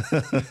 All right.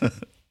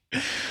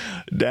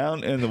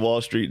 Down in the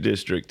Wall Street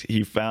district,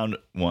 he found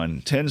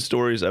 10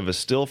 stories of a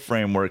steel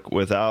framework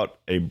without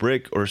a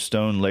brick or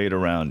stone laid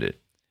around it.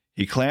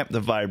 He clamped the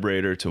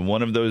vibrator to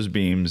one of those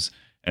beams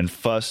and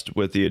fussed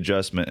with the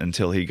adjustment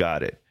until he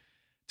got it.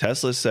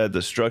 Tesla said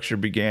the structure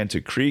began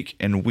to creak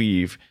and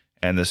weave,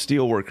 and the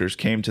steel workers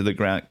came to the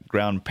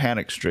ground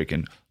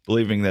panic-stricken,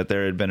 believing that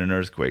there had been an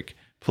earthquake.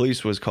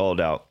 Police was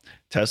called out.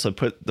 Tesla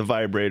put the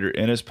vibrator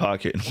in his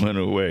pocket and went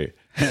away.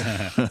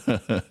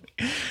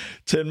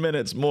 10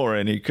 minutes more,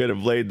 and he could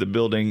have laid the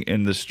building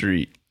in the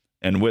street.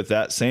 And with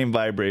that same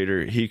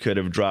vibrator, he could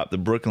have dropped the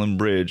Brooklyn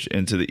Bridge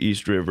into the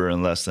East River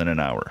in less than an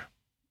hour.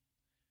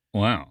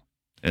 Wow.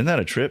 Isn't that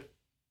a trip?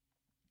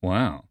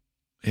 Wow.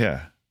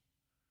 Yeah.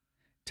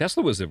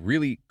 Tesla was a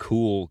really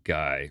cool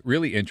guy,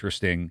 really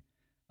interesting.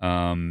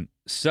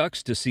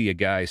 Sucks to see a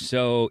guy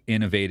so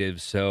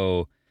innovative,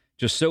 so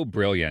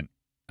brilliant,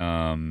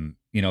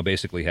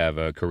 basically have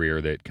a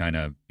career that kind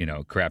of,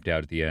 crapped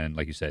out at the end.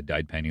 Like you said,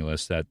 died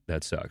penniless.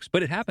 That sucks.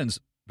 But it happens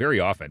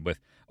very often with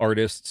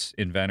artists,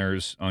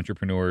 inventors,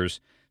 entrepreneurs.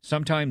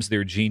 Sometimes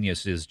their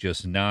genius is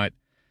just not,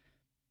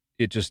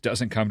 it just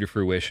doesn't come to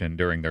fruition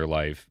during their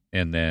life.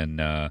 And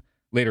then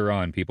later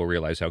on, people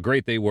realize how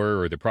great they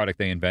were, or the product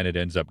they invented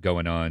ends up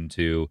going on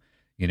to,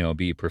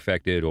 be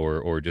perfected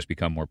or just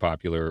become more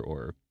popular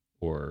or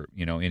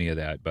any of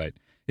that. But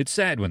it's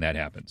sad when that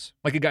happens.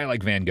 Like a guy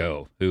like Van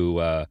Gogh, who,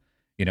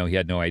 he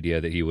had no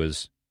idea that he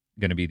was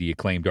going to be the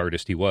acclaimed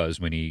artist he was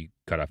when he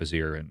cut off his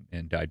ear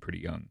and died pretty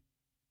young.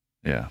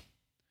 Yeah.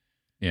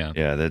 Yeah.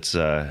 Yeah. That's,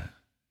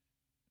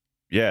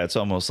 it's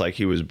almost like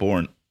he was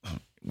born.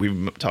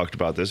 We've talked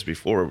about this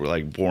before. We're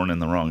like born in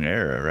the wrong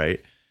era, right?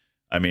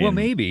 I mean, well,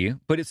 maybe,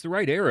 but it's the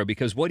right era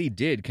because what he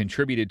did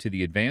contributed to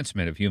the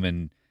advancement of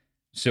human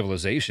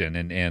civilization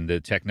and the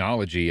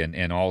technology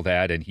and all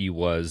that. And he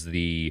was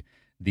the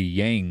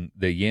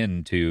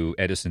yin to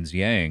Edison's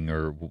yang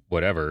or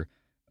whatever.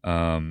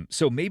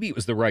 So maybe it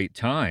was the right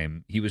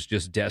time. He was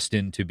just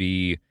destined to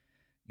be,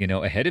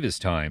 ahead of his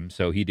time.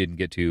 So he didn't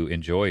get to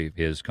enjoy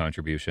his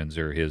contributions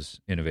or his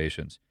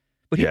innovations.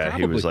 But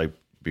he was like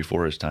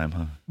before his time,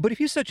 huh? But if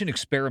he's such an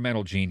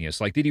experimental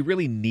genius, like, did he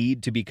really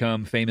need to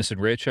become famous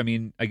and rich? I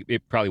mean,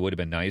 it probably would have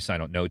been nice. I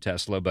don't know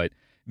Tesla, but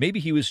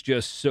maybe he was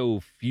just so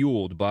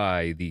fueled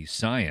by the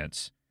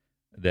science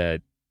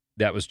that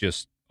was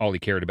just all he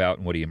cared about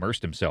and what he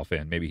immersed himself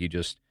in. Maybe he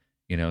just,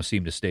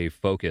 seemed to stay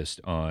focused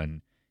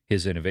on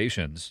his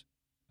innovations.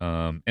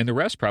 And the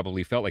rest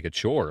probably felt like a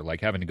chore,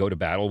 like having to go to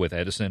battle with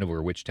Edison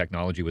over which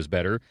technology was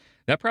better.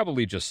 That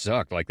probably just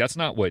sucked. Like, that's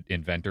not what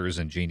inventors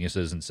and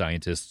geniuses and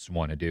scientists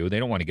want to do. They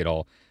don't want to get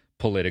all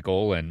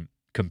political and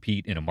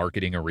compete in a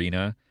marketing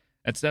arena.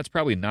 That's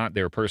probably not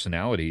their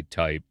personality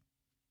type.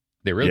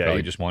 They really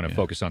probably just want to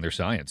focus on their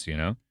science,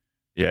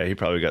 Yeah, he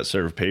probably got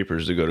served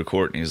papers to go to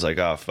court, and he's like,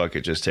 oh, fuck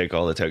it, just take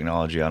all the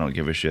technology. I don't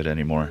give a shit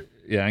anymore.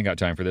 Yeah, I ain't got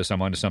time for this.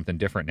 I'm on to something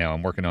different now.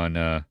 I'm working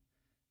on,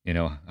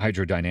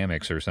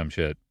 hydrodynamics or some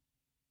shit.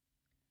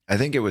 I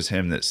think it was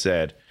him that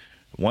said,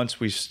 once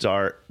we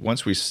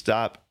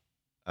stop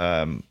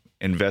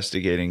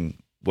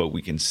investigating what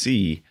we can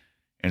see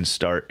and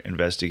start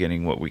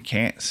investigating what we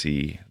can't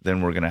see,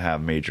 then we're going to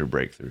have major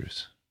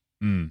breakthroughs.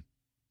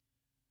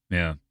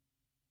 Yeah.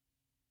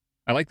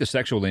 I like the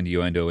sexual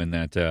innuendo in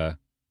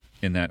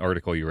that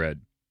article you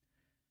read.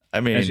 I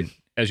mean,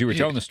 as you were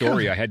telling the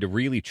story, I had to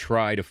really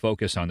try to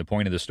focus on the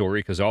point of the story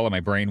because all of my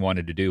brain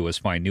wanted to do was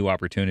find new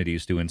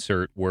opportunities to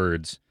insert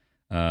words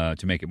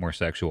to make it more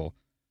sexual.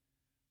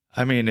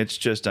 I mean, it's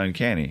just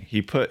uncanny.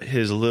 He put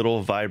his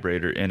little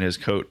vibrator in his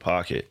coat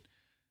pocket.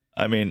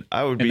 I mean,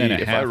 I would be,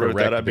 if I wrote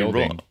that, I'd be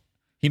wrong.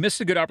 He missed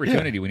a good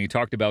opportunity when he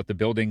talked about the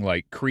building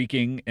like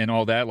creaking and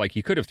all that. Like,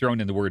 he could have thrown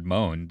in the word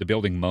moan. The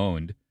building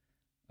moaned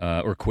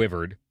or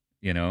quivered,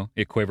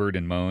 it quivered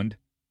and moaned.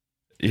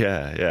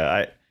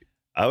 Yeah.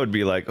 I would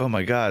be like, oh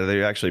my God,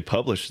 they actually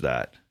published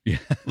that. Yeah.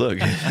 Look,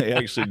 they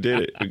actually did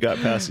it. We got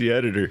past the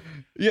editor.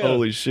 Yeah.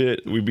 Holy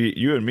shit.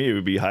 You and me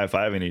would be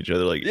high-fiving each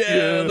other like,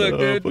 look,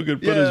 dude. Fucking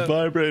put his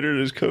vibrator in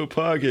his coat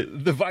pocket.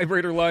 The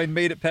vibrator line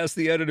made it past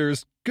the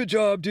editors. Good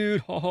job,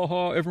 dude. Ha, ha,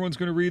 ha. Everyone's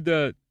going to read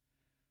that.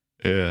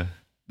 Yeah.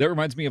 That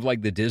reminds me of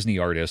like the Disney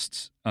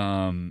artists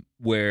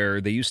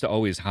where they used to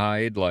always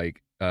hide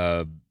like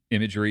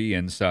imagery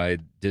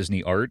inside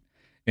Disney art.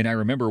 And I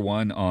remember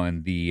one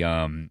on the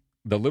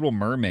Little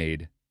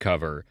Mermaid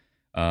cover.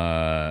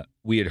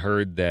 We had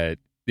heard that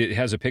it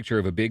has a picture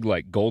of a big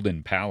like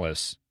golden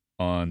palace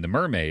on the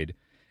mermaid,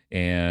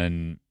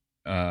 and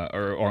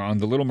or on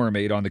the Little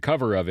Mermaid, on the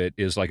cover of it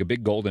is like a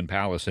big golden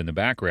palace in the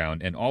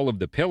background, and all of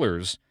the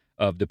pillars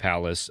of the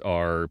palace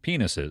are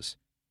penises.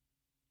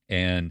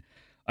 And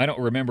I don't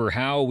remember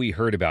how we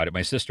heard about it.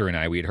 My sister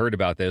and we had heard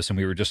about this, and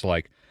we were just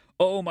like,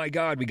 oh my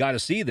God, we got to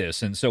see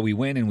this. And so we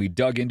went and we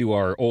dug into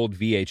our old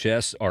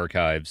VHS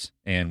archives,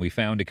 and we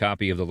found a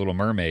copy of The Little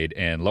Mermaid,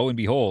 and lo and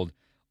behold,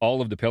 all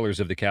of the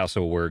pillars of the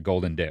castle were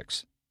golden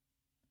dicks.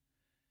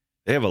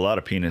 They have a lot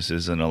of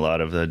penises in a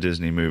lot of the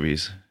Disney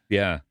movies.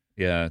 Yeah.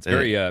 It's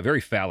very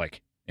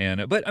phallic.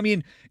 And but I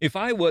mean, if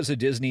I was a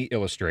Disney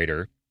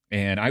illustrator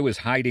and I was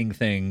hiding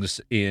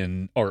things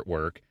in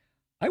artwork,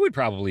 I would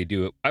probably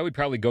do it. I would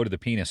probably go to the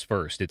penis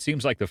first. It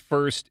seems like the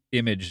first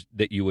image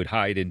that you would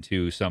hide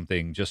into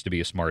something just to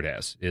be a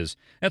smartass is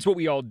that's what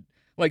we all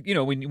Like,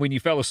 when you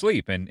fell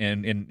asleep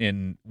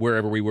and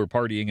wherever we were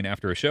partying and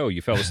after a show,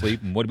 you fell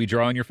asleep, and what did we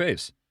draw on your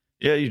face?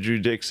 Yeah, you drew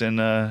dicks and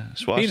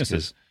swastikas.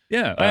 Penises.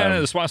 Yeah,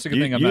 the swastika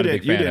thing I'm not a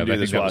big fan of. You I didn't do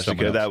think the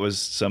swastika. that was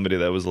somebody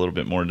that was a little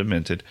bit more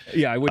demented.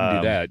 Yeah, I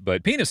wouldn't do that.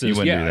 But penises,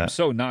 do I'm that.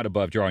 so not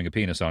above drawing a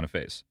penis on a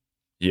face.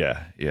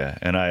 Yeah.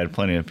 And I had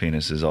plenty of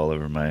penises all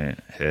over my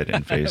head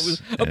and face.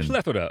 It was a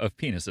plethora of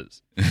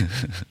penises.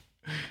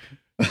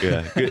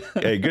 Yeah.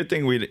 Good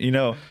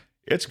thing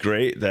it's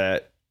great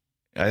that,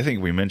 I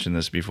think we mentioned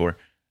this before,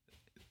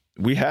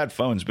 we had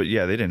phones, but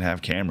yeah, they didn't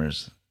have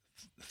cameras.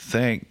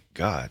 Thank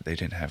God they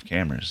didn't have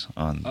cameras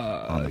on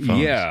the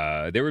phones.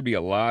 Yeah, there would be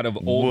a lot of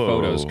old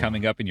photos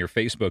coming up in your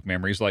Facebook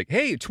memories like,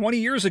 hey, 20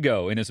 years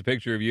ago, and it's a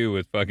picture of you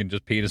with fucking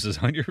just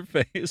penises on your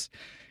face.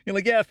 You're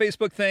like, yeah,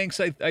 Facebook, thanks.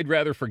 I'd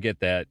rather forget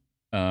that,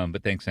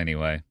 but thanks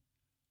anyway.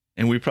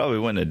 And we probably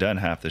wouldn't have done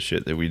half the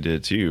shit that we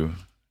did too,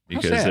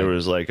 because there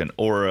was like an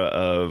aura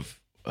of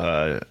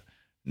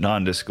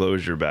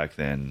non-disclosure back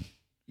then.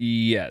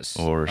 Yes.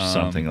 Or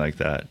something like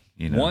that.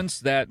 Once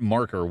that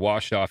marker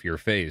washed off your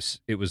face,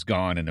 it was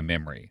gone in a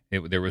memory.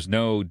 There was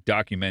no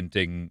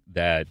documenting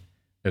that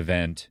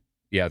event.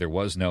 Yeah, there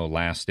was no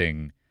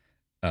lasting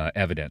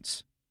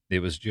evidence. It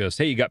was just,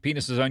 hey, you got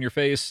penises on your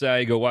face,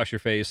 you go wash your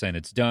face, and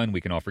it's done.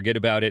 We can all forget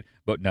about it,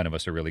 but none of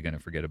us are really going to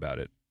forget about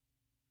it.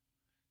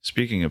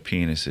 Speaking of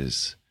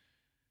penises,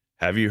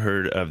 have you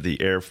heard of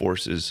the Air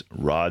Force's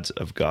Rods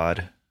of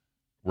God?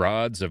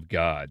 Rods of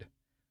God.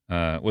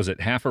 Was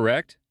it half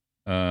erect?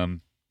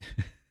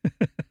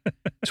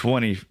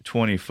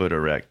 20 foot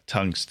erect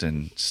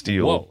tungsten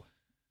steel. Whoa.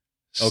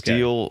 Okay.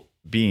 Steel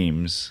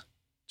beams,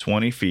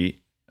 20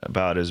 feet,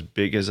 about as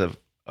big as a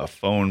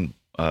phone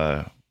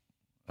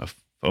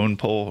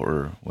pole,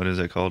 or what is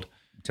it called?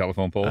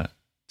 Telephone pole.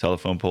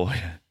 Telephone pole.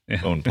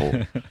 Phone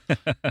pole.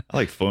 I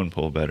like phone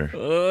pole better.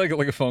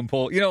 Like a phone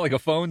pole. Like a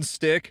phone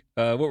stick.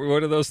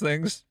 What are those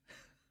things?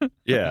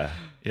 Yeah,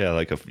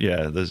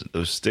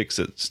 those sticks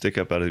that stick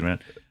up out of the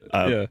ground.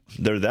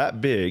 They're that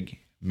big,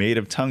 made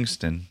of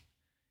tungsten,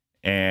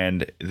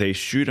 and they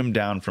shoot them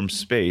down from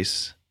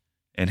space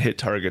and hit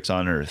targets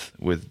on Earth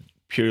with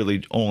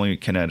purely only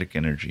kinetic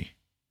energy.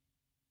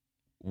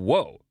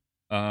 Whoa.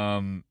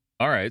 All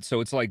right,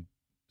 so it's like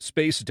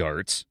space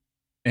darts,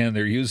 and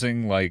they're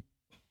using like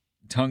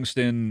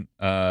tungsten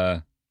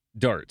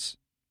darts.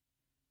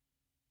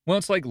 Well,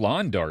 it's like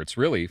lawn darts,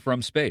 really,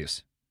 from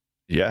space.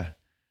 Yeah.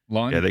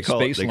 They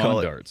call it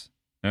lawn darts.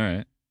 All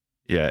right.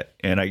 Yeah,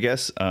 and I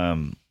guess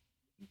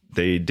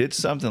they did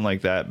something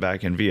like that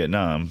back in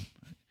Vietnam.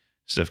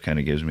 Stuff kind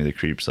of gives me the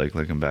creeps, like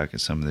looking back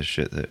at some of the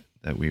shit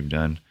that we've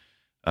done.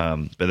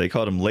 But they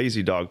called them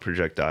lazy dog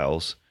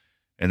projectiles,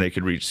 and they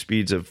could reach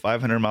speeds of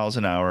 500 miles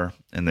an hour,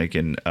 and they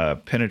can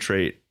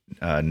penetrate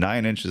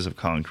 9 inches of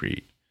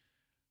concrete.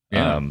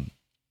 Yeah.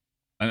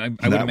 I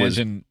would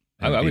imagine,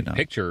 I would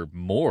picture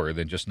more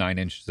than just 9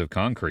 inches of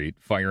concrete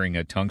firing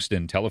a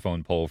tungsten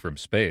telephone pole from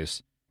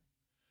space.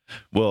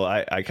 Well,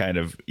 I kind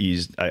of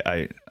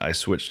I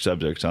switched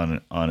subjects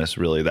on us,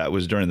 really. That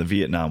was during the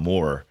Vietnam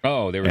War.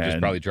 Oh, they were just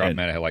probably dropping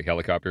out of like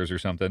helicopters or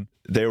something?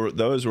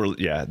 Those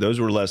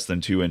were less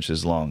than 2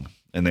 inches long,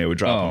 and they would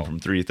drop them from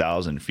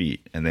 3,000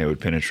 feet, and they would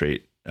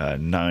penetrate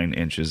 9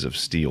 inches of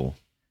steel.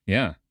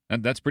 Yeah,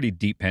 that's pretty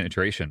deep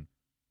penetration.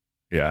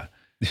 Yeah.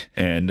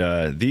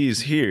 And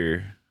these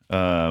here,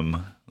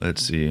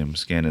 let's see, I'm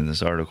scanning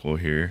this article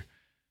here.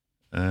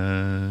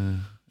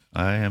 I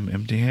am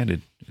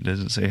empty-handed. It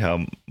doesn't say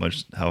how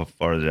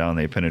far down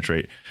they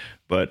penetrate,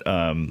 but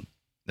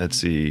let's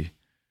see.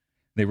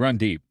 They run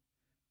deep.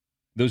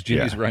 Those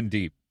jimmies run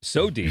deep,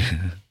 so deep.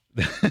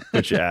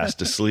 Put your ass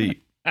to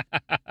sleep.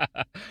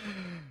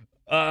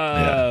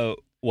 Wow,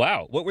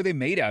 what were they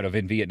made out of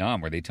in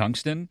Vietnam? Were they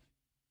tungsten?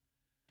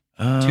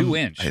 2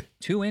 inch.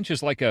 2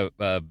 inches, like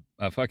a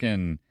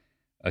fucking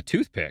a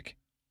toothpick.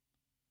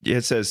 Yeah,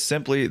 it says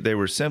they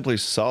were simply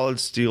solid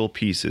steel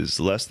pieces,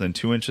 less than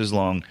 2 inches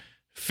long,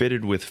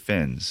 fitted with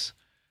fins.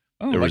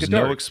 Oh, there like was a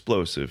dart. no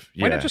explosive.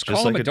 Why not just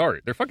call them a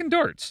dart? They're fucking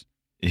darts.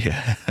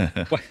 Yeah.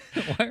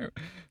 why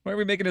are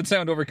we making it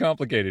sound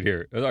overcomplicated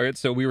here? All right,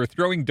 so we were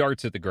throwing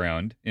darts at the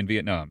ground in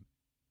Vietnam.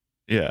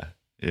 Yeah.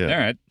 All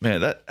right.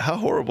 Man, how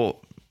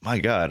horrible. My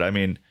God. I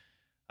mean,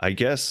 I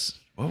guess,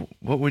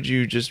 what would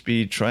you just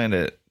be trying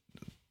to,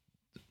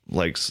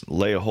 like,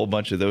 lay a whole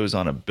bunch of those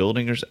on a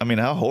building or something? I mean,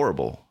 how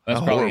horrible. That's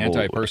probably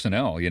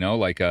anti-personnel,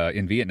 like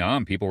in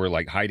Vietnam, people were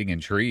like hiding in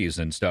trees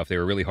and stuff. They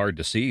were really hard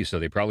to see. So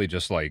they probably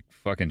just like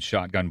fucking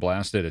shotgun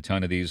blasted a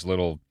ton of these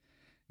little,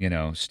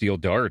 steel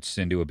darts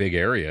into a big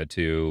area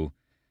to,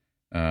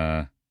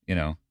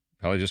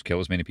 probably just kill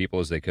as many people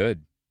as they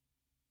could.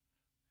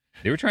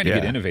 They were trying to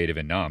get innovative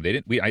in Nam. They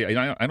didn't.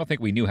 I don't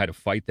think we knew how to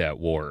fight that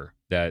war,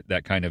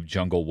 that kind of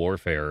jungle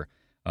warfare.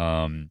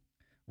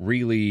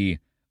 Really,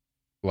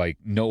 like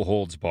no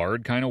holds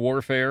barred kind of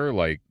warfare.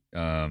 Like,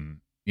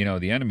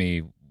 the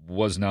enemy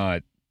was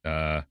not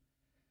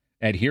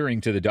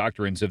adhering to the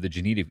doctrines of the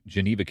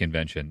Geneva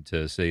Convention,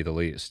 to say the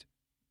least.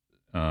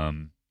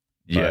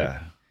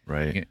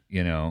 Right.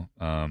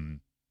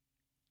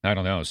 I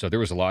don't know. So there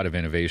was a lot of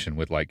innovation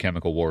with like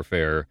chemical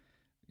warfare,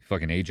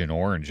 fucking Agent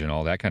Orange and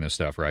all that kind of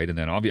stuff, right? And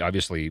then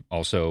obviously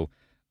also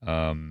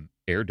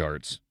air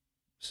darts.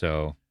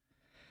 So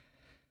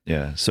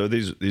yeah. So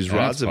these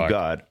rods of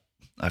God,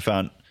 I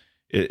found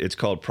it's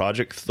called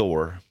Project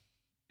Thor.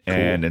 Cool.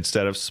 And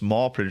instead of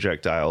small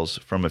projectiles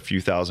from a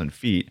few thousand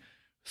feet,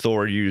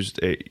 Thor used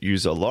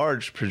a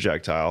large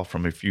projectile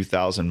from a few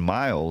thousand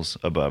miles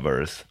above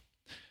Earth.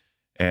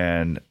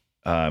 And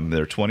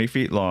they're 20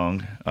 feet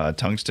long.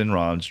 Tungsten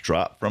rods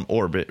drop from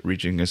orbit,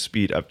 reaching a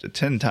speed up to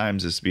 10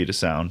 times the speed of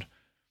sound.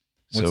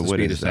 What's the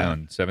speed of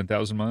sound?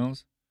 7,000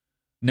 miles?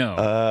 No.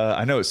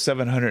 I know it's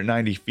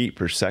 790 feet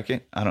per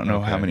second. I don't know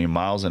how many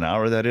miles an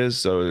hour that is.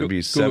 So it would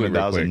be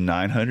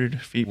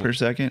 7,900 feet per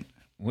second.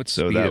 What's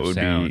the speed of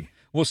sound?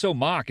 Well, so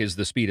Mach is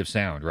the speed of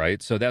sound,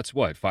 right? So that's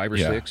what, 5 or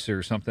 6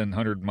 or something,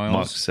 100 miles?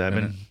 Mach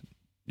 7.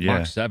 Yeah.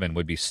 Mach 7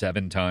 would be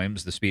 7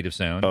 times the speed of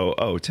sound.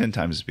 10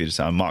 times the speed of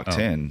sound. Mach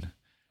 10.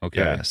 Okay.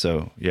 Yeah,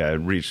 so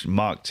it reached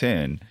Mach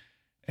 10.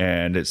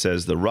 And it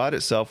says the rod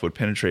itself would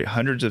penetrate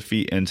hundreds of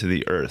feet into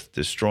the earth,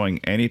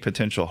 destroying any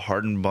potential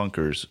hardened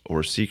bunkers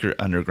or secret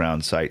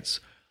underground sites.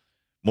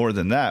 More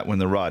than that, when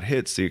the rod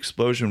hits, the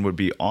explosion would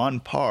be on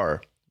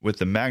par with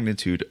the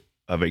magnitude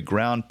of a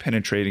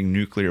ground-penetrating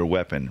nuclear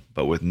weapon,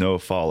 but with no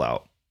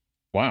fallout.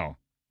 Wow.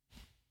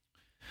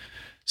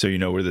 So you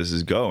know where this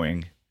is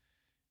going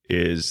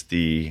is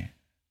the,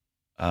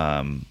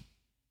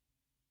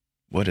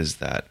 what is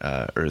that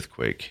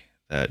earthquake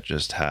that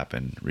just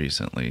happened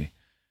recently?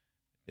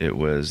 It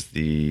was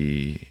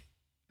the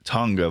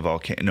Tonga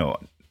volcano. No,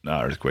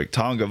 not earthquake.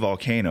 Tonga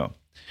volcano.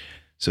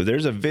 So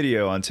there's a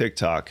video on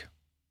TikTok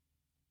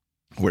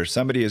where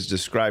somebody is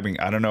describing,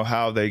 I don't know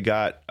how they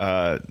got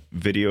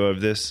video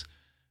of this,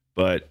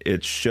 but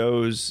it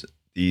shows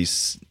the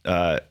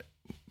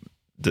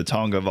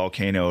Tonga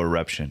volcano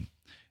eruption.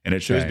 And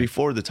it shows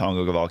before the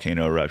Tonga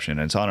volcano eruption.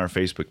 And it's on our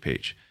Facebook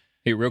page.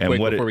 Hey, real quick,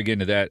 before we get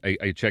into that,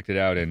 I checked it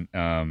out, and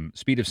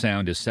speed of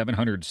sound is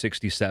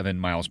 767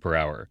 miles per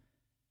hour.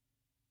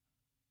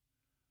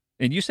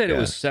 And you said it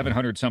was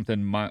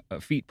 700-something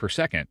feet per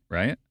second,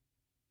 right?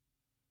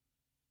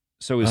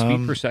 So is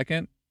feet per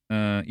second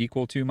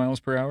equal to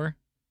miles per hour?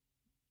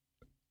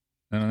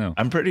 I don't know.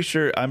 I'm pretty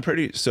sure.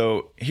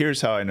 So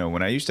here's how I know.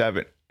 When I used to have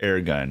an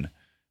air gun,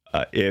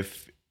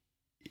 if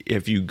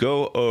you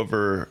go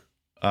over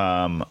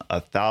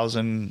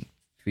 1,000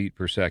 feet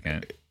per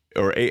second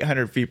or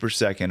 800 feet per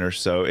second or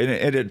so,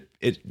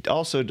 it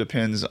also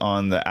depends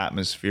on the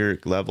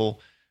atmospheric level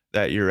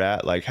that you're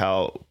at, like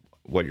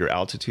what your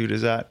altitude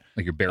is at,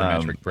 like your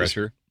barometric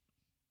pressure,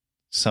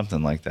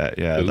 something like that.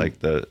 Yeah, Ooh. Like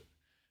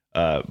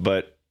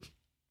but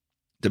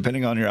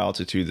depending on your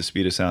altitude, the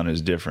speed of sound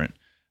is different.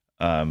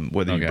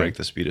 Whether you break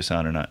the speed of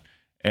sound or not.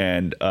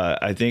 And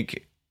I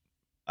think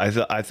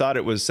I thought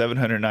it was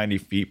 790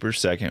 feet per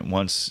second.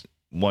 Once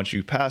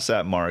you pass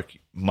that mark,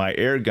 my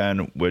air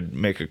gun would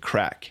make a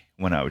crack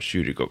when I would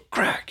shoot it. Go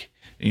crack,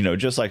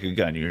 just like a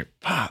gun. You're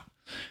pop.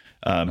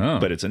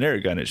 But it's an air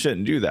gun. It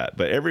shouldn't do that.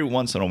 But every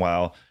once in a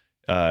while,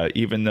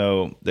 even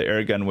though the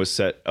air gun was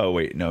set,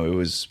 it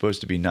was supposed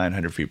to be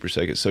 900 feet per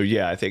second. So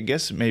yeah, I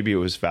guess maybe it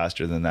was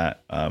faster than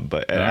that.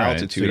 But at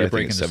altitude, so you're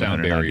breaking the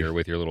sound barrier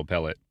with your little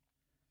pellet.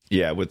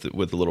 Yeah, with the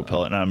little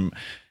pellet, and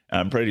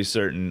I'm pretty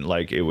certain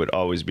like it would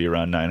always be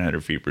around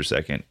 900 feet per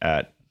second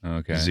at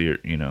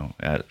zero,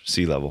 at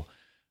sea level.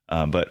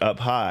 But up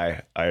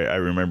high, I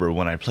remember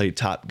when I played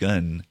Top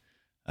Gun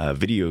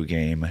video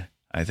game,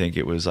 I think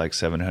it was like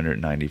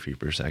 790 feet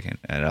per second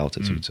at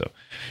altitude. So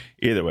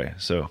either way,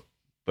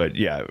 but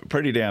yeah,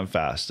 pretty damn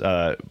fast.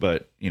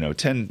 But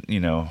 10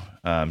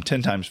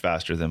 times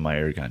faster than my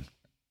air gun.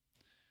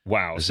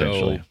 Wow.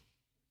 Essentially. So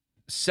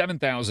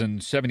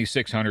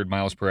 7,600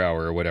 miles per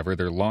hour or whatever,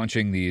 they're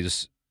launching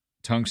these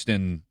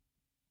tungsten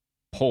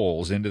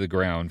poles into the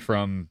ground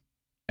from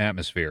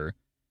atmosphere,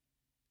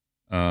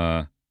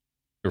 or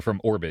from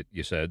orbit,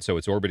 you said. So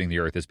it's orbiting the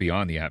Earth. It's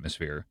beyond the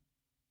atmosphere.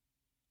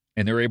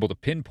 And they're able to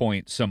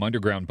pinpoint some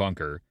underground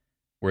bunker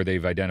where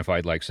they've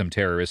identified like some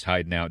terrorist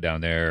hiding out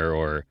down there,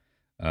 or,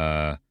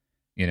 some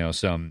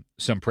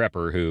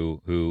prepper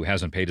who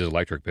hasn't paid his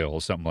electric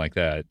bill, something like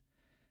that.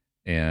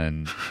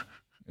 And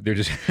they're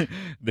just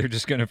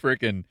going to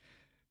frickin'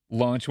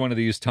 launch one of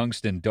these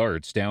tungsten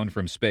darts down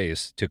from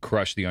space to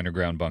crush the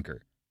underground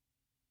bunker.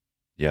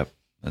 Yep,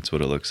 that's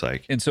what it looks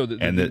like. And so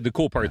the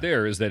cool part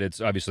there is that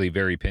it's obviously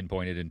very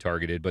pinpointed and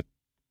targeted, but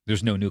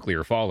there's no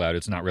nuclear fallout.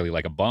 It's not really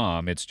like a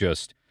bomb. It's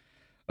just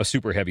a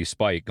super heavy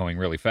spike going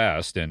really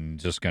fast and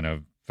just going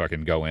to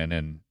fucking go in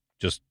and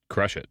just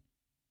crush it.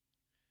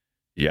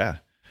 Yeah.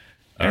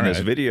 And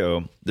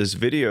this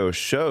video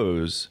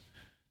shows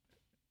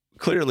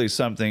clearly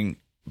something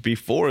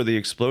before the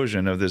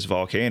explosion of this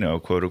volcano,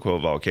 quote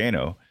unquote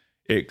volcano.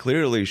 It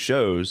clearly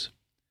shows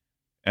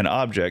an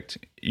object.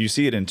 You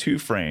see it in 2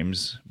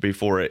 frames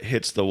before it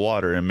hits the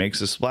water and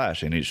makes a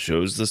splash, and it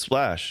shows the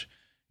splash.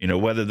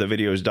 Whether the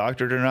video is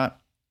doctored or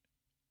not,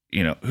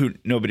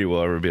 nobody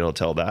will ever be able to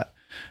tell that.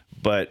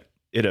 But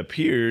it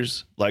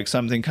appears like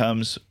something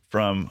comes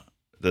from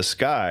the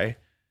sky,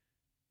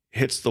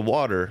 hits the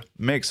water,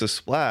 makes a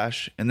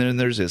splash, and then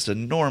there's this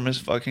enormous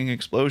fucking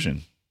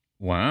explosion.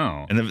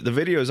 Wow. And the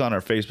video is on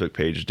our Facebook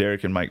page,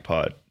 Derek and Mike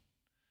Pod.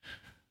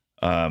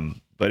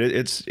 But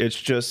it's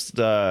just,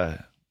 I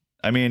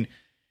mean,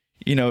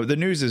 you know, the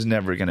news is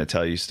never going to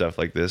tell you stuff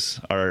like this.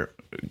 Our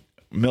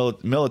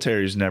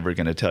military is never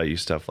going to tell you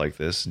stuff like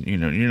this. You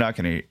know, you're not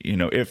going to, you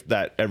know, if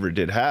that ever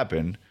did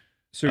happen.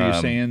 So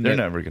you're saying they're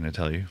never going to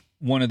tell you.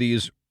 One of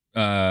these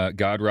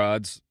God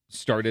rods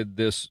started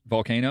this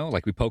volcano?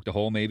 Like we poked a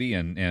hole maybe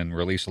and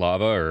released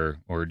lava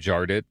or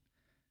jarred it?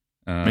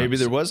 Maybe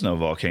there was no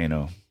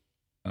volcano.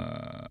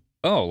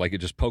 Like it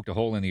just poked a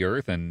hole in the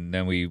earth and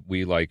then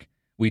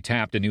we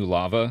tapped a new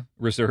lava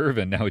reserve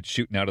and now it's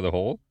shooting out of the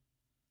hole?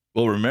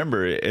 Well,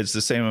 remember, it's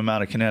the same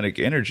amount of kinetic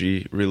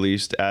energy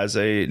released as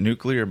a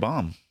nuclear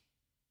bomb.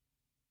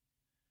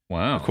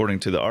 Wow. According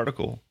to the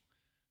article.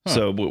 Huh.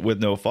 So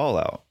with no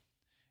fallout.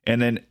 And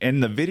then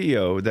in the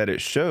video that it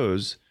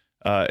shows,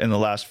 in the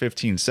last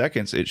 15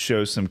 seconds, it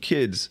shows some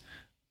kids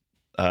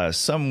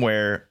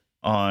somewhere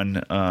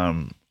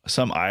on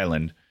some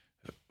island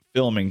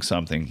filming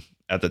something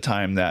at the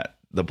time that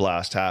the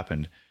blast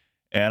happened.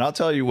 And I'll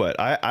tell you what,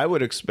 I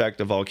would expect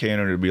a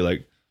volcano to be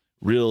like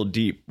real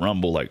deep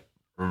rumble, like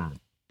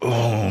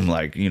boom,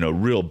 like, you know,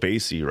 real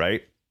bassy,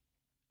 right?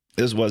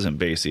 This wasn't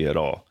bassy at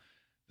all.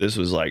 This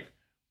was like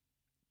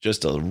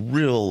just a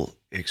real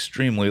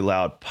extremely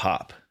loud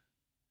pop.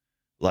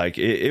 Like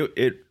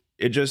it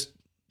just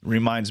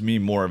reminds me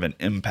more of an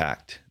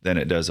impact than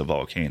it does a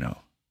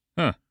volcano.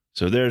 Huh.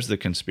 So there's the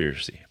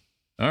conspiracy.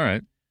 All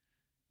right.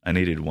 I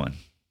needed one,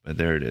 but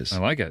there it is. I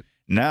like it.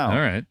 Now, all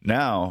right.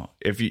 Now,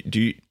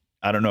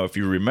 I don't know if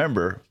you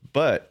remember,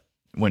 but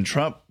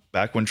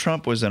back when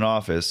Trump was in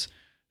office,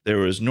 there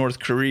was North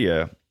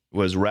Korea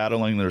was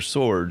rattling their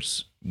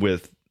swords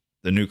with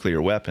the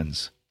nuclear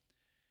weapons.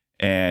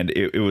 And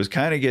it was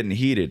kind of getting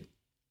heated.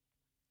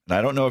 And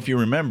I don't know if you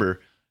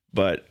remember,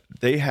 but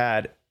they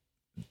have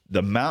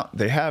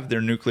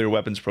their nuclear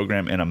weapons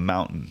program in a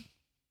mountain,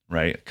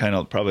 right? Kind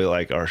of probably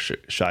like our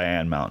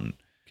Cheyenne Mountain.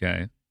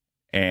 Okay.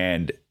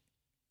 And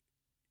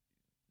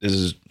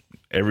this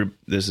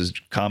is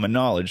common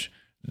knowledge.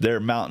 Their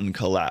mountain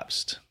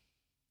collapsed.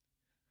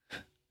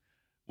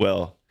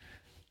 Well,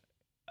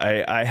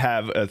 I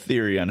have a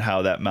theory on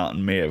how that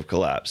mountain may have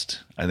collapsed.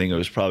 I think it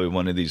was probably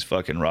one of these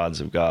fucking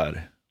rods of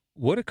God.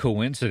 What a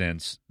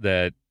coincidence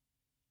that,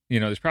 you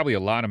know, there's probably a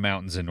lot of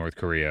mountains in North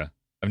Korea.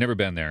 I've never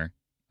been there.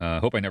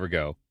 Hope I never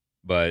go.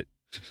 But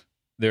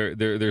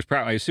there's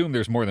probably, I assume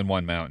there's more than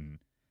one mountain.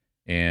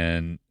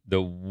 And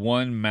the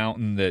one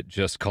mountain that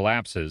just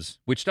collapses,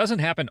 which doesn't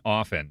happen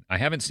often. I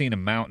haven't seen a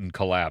mountain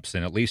collapse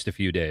in at least a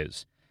few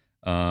days.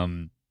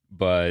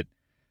 But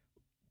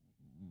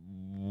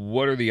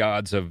what are the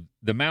odds of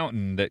the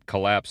mountain that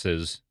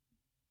collapses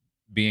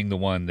being the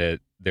one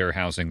that they're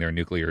housing their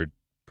nuclear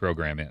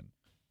program in?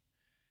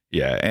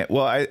 Yeah,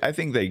 well, I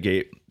think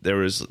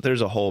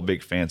there's a whole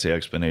big fancy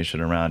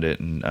explanation around it,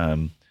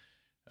 and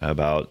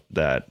about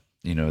that,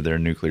 you know, their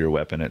nuclear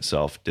weapon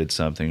itself did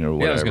something or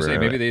whatever. Yeah, I was gonna say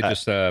maybe they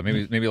just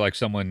maybe like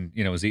someone,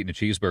 you know, was eating a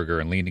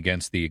cheeseburger and leaned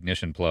against the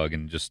ignition plug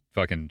and just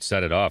fucking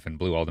set it off and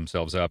blew all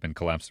themselves up and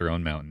collapsed their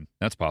own mountain.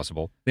 That's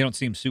possible. They don't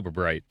seem super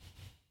bright.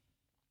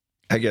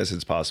 I guess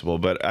it's possible,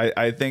 but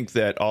I think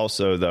that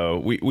also though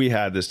we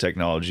had this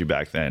technology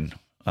back then,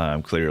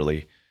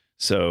 clearly.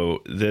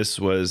 So this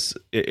was,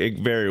 it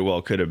very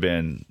well could have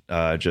been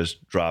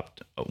just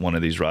dropped one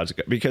of these rods,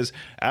 because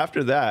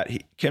after that,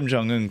 Kim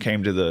Jong-un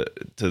came to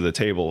the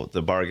table,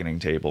 the bargaining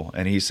table,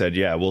 and he said,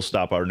 yeah, we'll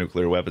stop our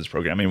nuclear weapons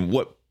program. I mean,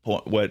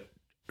 what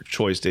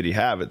choice did he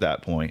have at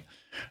that point?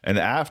 And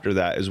after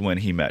that is when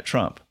he met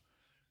Trump.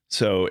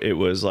 So it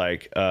was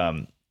like,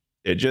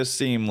 it just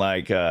seemed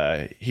like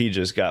he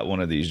just got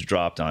one of these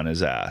dropped on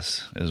his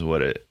ass is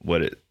what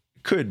it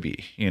could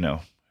be, you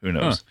know. Who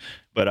knows? Huh.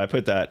 But I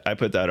put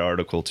that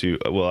article too.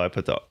 Well, I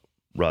put the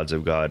Rods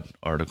of God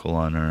article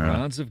on our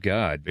Rods of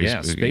God. Facebook,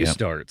 yeah, space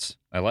darts.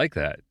 I like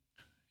that.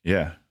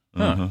 Yeah.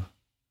 Uh-huh.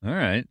 All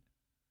right,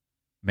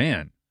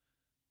 man.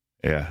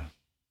 Yeah.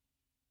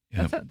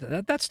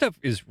 That stuff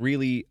is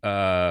really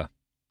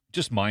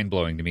just mind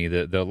blowing to me.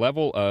 The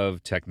level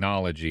of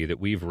technology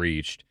that we've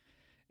reached,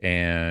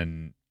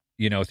 and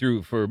you know,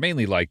 for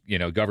mainly like, you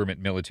know, government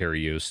military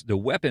use, the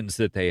weapons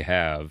that they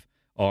have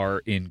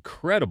are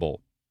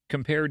incredible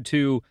compared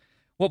to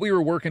what we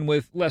were working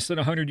with less than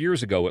 100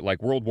 years ago at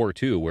like World War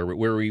II,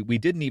 where we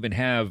didn't even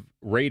have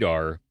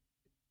radar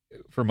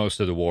for most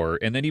of the war.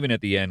 And then even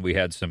at the end, we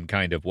had some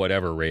kind of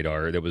whatever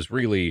radar that was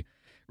really,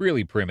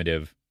 really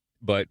primitive.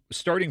 But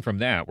starting from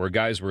that, where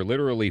guys were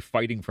literally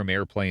fighting from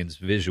airplanes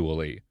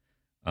visually,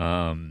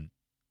 and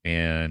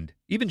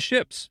even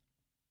ships.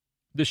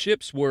 The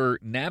ships were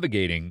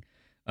navigating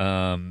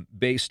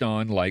based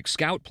on like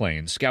scout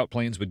planes. Scout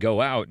planes would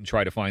go out and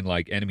try to find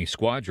like enemy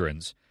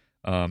squadrons.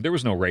 There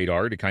was no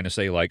radar to kind of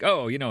say like,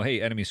 oh, you know,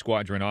 hey, enemy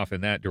squadron off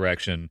in that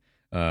direction,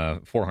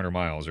 400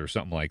 miles or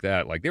something like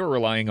that. Like they were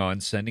relying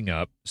on sending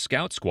up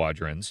scout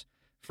squadrons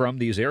from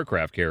these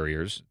aircraft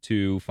carriers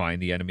to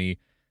find the enemy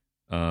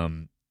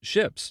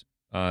ships,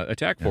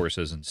 attack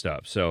forces and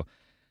stuff. So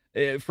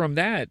from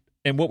that,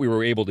 And what we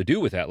were able to do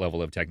with that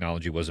level of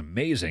technology was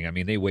amazing. I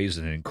mean, they waged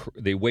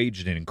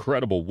an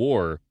incredible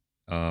war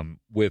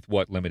with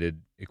what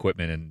limited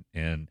equipment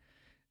and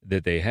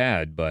that they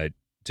had. But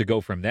to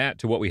go from that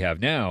to what we have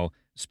now,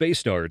 space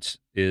starts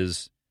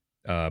is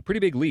a pretty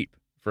big leap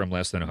from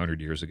less than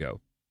 100 years ago.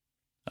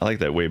 I like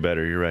that way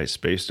better. You're right.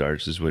 Space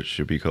starts is what it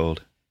should be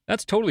called.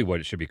 That's totally what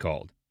it should be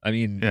called. I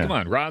mean, come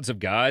on, rods of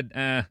God,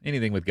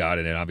 anything with God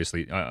in it,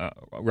 obviously,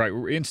 right,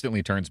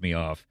 instantly turns me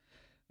off.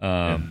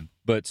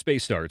 But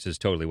space starts is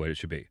totally what it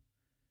should be.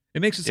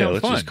 It makes it sound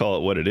let's fun. Just call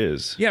it what it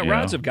is. Yeah,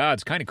 rods of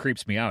Gods kind of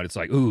creeps me out. It's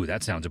like, ooh,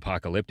 that sounds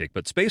apocalyptic.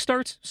 But space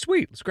starts,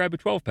 sweet. Let's grab a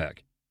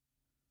 12-pack.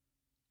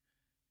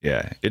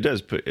 Yeah, it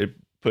does. It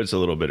puts a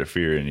little bit of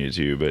fear in you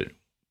too. But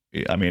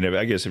I mean,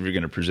 I guess if you're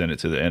going to present it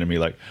to the enemy,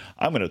 like,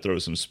 I'm going to throw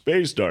some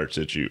space darts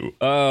at you.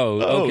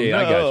 Oh, okay,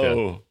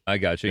 no. I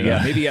gotcha.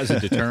 Yeah, maybe as a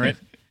deterrent.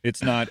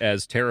 It's not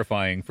as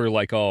terrifying for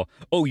like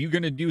you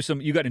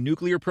got a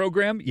nuclear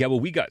program? Yeah,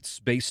 well, we got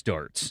space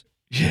darts.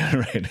 Yeah,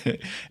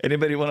 right.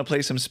 Anybody want to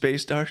play some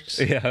space darts?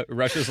 Yeah,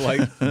 Russia's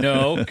like,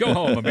 no, go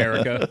home,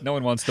 America. No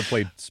one wants to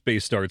play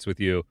space darts with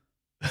you.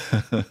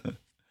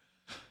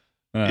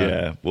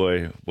 Yeah,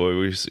 boy,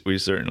 we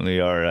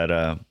certainly are at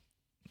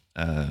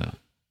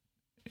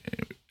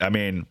I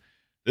mean,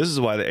 this is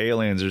why the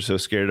aliens are so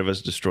scared of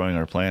us destroying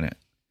our planet.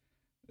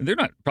 They're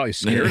not probably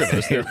scared of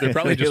us. They're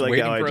probably just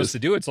waiting for us to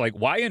do it. It's like,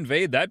 why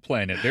invade that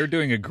planet? They're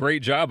doing a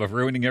great job of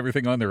ruining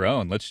everything on their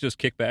own. Let's just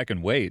kick back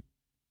and wait.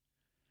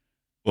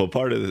 Well,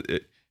 part of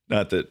it,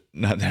 not that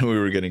we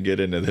were going to get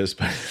into this,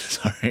 but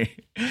sorry,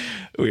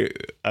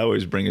 I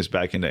always bring us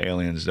back into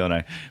aliens, don't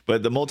I?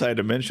 But the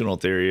multidimensional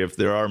theory, if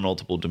there are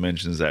multiple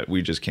dimensions that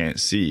we just can't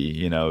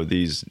see,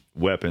 these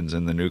weapons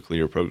and the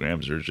nuclear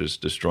programs are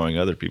just destroying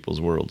other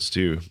people's worlds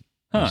too,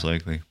 most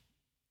likely.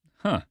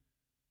 Huh?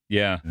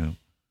 Yeah.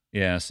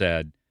 Yeah.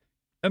 Sad.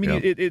 I mean,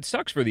 it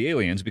sucks for the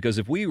aliens because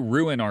if we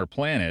ruin our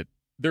planet,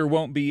 there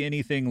won't be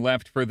anything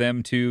left for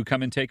them to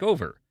come and take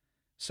over.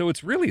 So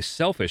it's really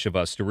selfish of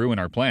us to ruin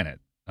our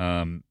planet,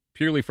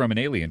 purely from an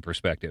alien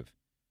perspective.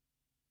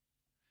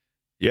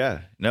 Yeah,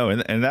 no,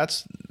 and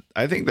that's,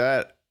 I think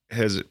that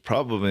has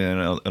probably in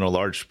a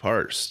large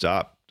part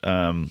stopped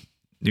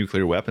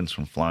nuclear weapons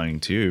from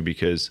flying too,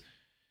 because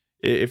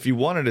if you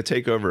wanted to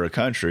take over a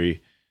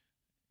country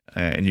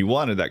and you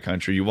wanted that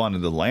country, you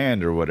wanted the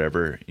land or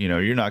whatever,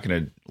 you're not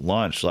going to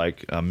launch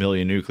like 1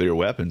 million nuclear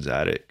weapons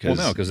at it. Well,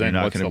 no, because then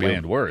what's the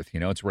land worth?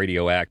 It's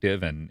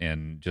radioactive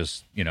and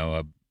just,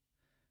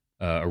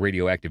 a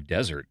radioactive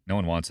desert. No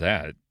one wants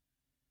that.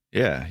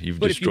 Yeah,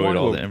 you've destroyed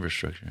all the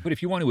infrastructure. But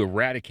if you want to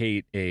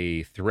eradicate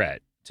a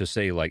threat, to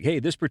say like, hey,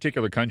 this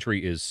particular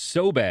country is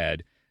so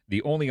bad,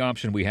 the only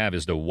option we have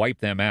is to wipe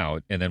them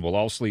out, and then we'll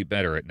all sleep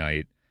better at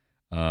night.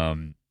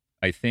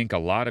 I think a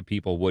lot of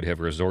people would have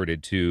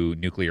resorted to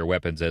nuclear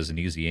weapons as an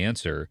easy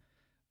answer,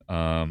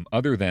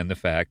 other than the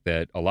fact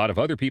that a lot of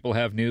other people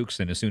have nukes,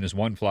 and as soon as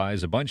one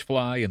flies, a bunch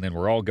fly, and then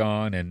we're all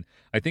gone. And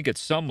I think at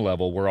some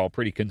level we're all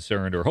pretty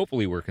concerned, or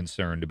hopefully we're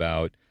concerned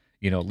about,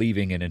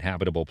 leaving an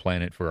inhabitable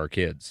planet for our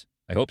kids.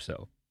 I hope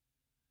so.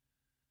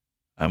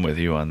 I'm with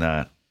you on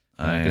that.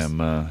 I am.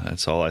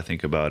 That's all I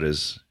think about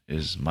is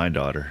my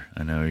daughter.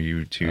 I know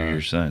you too,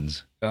 your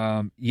sons.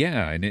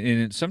 Yeah,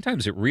 and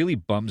sometimes it really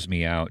bums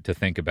me out to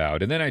think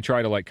about, and then I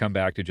try to come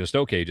back to just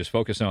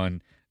focus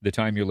on the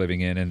time you're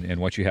living in and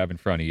what you have in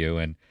front of you,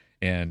 and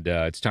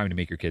it's time to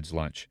make your kids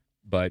lunch.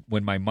 But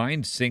when my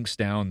mind sinks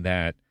down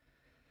that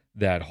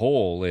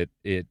hole,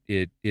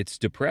 it's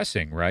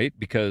depressing, right?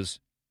 Because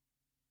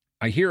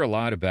I hear a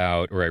lot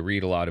about, or I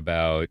read a lot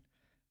about,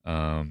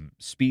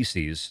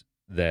 species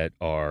that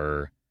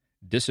are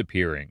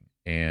disappearing,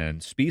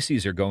 and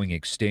species are going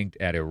extinct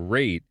at a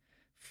rate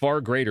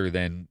far greater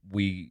than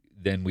we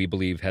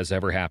believe has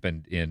ever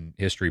happened in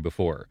history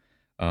before.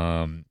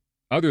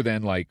 Other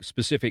than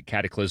specific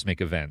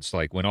cataclysmic events,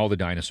 like when all the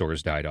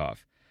dinosaurs died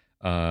off.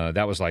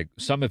 That was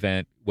some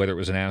event, whether it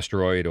was an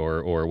asteroid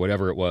or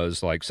whatever it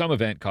was, some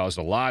event caused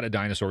a lot of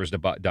dinosaurs to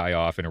die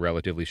off in a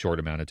relatively short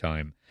amount of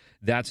time.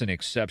 That's an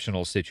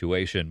exceptional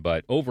situation.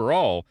 But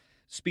overall,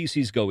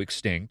 species go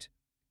extinct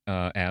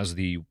as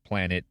the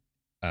planet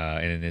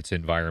and its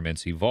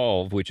environments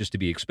evolve, which is to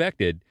be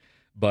expected.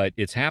 But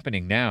it's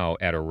happening now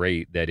at a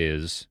rate that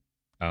is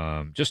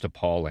just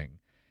appalling.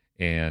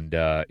 And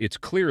it's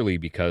clearly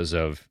because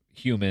of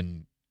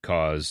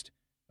human-caused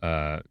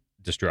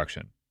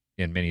destruction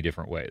in many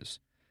different ways.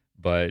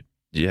 But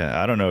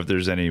yeah, I don't know if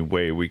there's any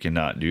way we can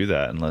not do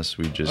that unless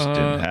we just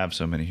didn't have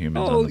so many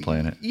humans on the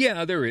planet.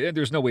 Yeah,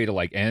 there's no way to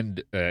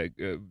end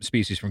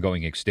species from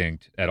going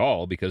extinct at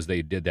all, because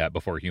they did that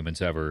before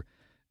humans ever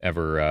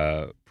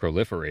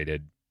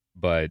proliferated.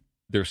 But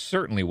there's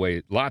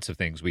certainly lots of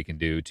things we can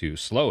do to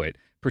slow it,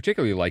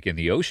 particularly in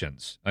the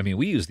oceans. I mean,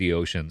 we use the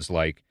oceans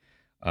like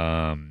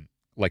a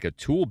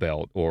tool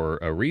belt or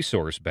a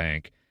resource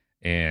bank,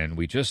 and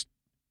we just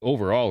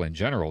overall in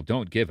general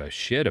don't give a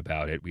shit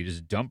about it. We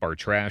just dump our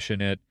trash in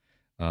it.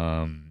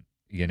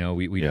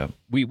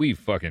 We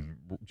fucking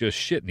just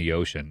shit in the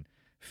ocean,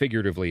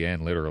 figuratively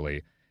and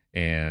literally.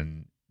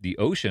 And the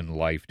ocean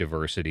life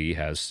diversity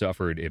has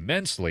suffered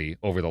immensely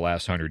over the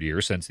last 100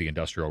 years since the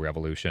Industrial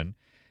Revolution.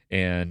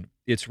 And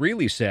it's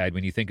really sad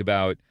when you think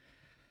about,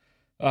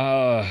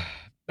 the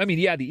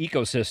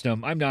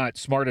ecosystem. I'm not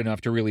smart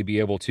enough to really be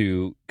able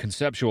to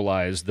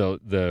conceptualize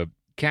the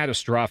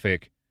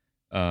catastrophic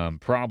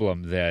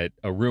problem that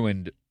a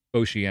ruined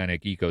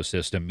oceanic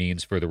ecosystem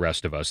means for the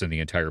rest of us and the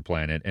entire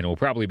planet. And it will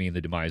probably mean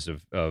the demise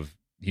of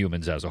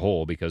humans as a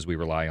whole because we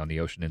rely on the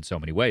ocean in so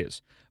many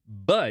ways.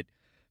 But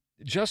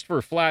just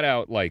for flat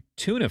out like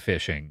tuna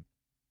fishing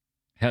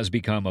has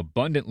become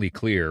abundantly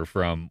clear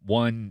from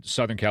one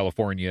Southern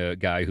California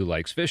guy who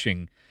likes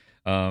fishing,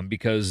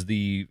 because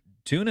the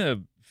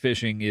tuna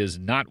fishing is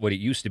not what it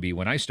used to be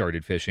when I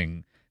started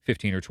fishing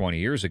 15 or 20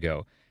 years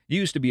ago.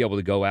 You used to be able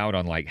to go out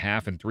on like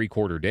 1/2 and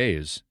 3/4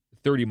 days,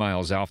 30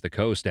 miles off the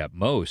coast at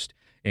most,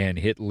 and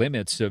hit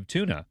limits of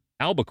tuna,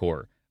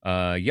 albacore,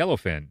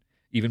 yellowfin,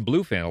 even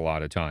bluefin a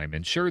lot of time.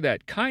 And sure,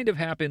 that kind of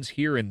happens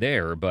here and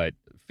there, but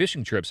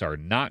fishing trips are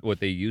not what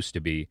they used to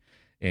be.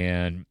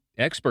 And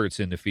experts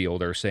in the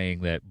field are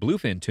saying that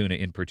bluefin tuna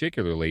in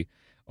particularly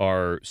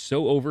are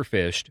so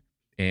overfished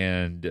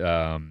and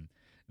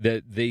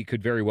that they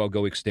could very well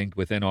go extinct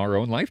within our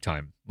own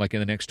lifetime, like in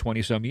the next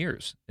 20-some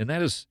years. And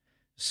that is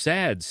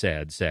sad,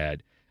 sad,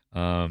 sad.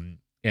 And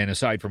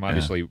aside from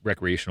obviously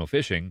recreational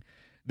fishing,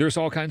 there's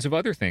all kinds of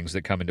other things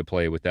that come into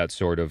play with that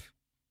sort of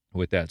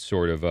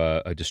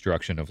a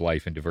destruction of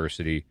life and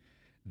diversity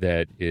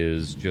that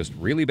is just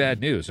really bad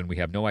news. And we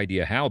have no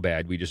idea how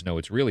bad. We just know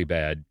it's really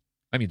bad.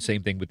 I mean,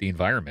 same thing with the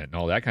environment and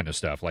all that kind of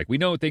stuff. Like, we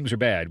know things are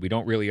bad. We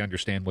don't really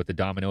understand what the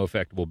domino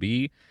effect will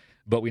be,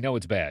 but we know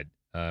it's bad.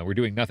 We're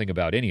doing nothing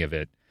about any of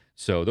it.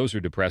 So those are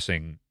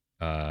depressing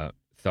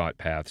thought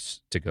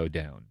paths to go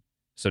down.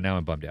 So now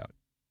I'm bummed out.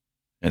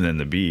 And then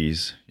the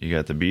bees. You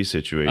got the bee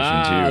situation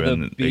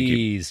too. The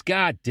bees.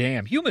 God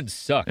damn. Humans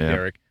suck,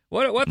 Derek.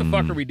 What the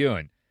fuck are we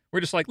doing? We're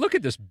just like, look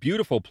at this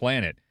beautiful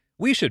planet.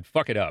 We should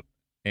fuck it up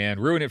and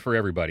ruin it for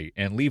everybody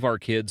and leave our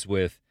kids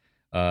with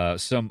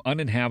some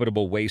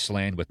uninhabitable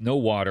wasteland with no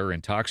water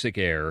and toxic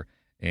air.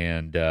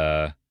 And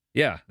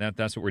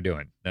that's what we're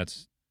doing.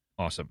 That's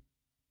awesome.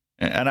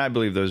 And I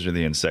believe those are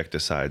the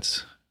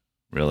insecticides,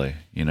 really.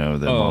 You know,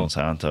 the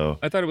Monsanto.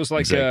 I thought it was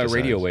like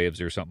radio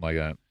waves or something like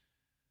that.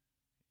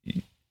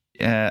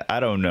 Yeah, I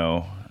don't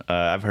know.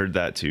 I've heard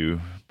that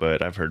too,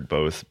 but I've heard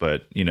both.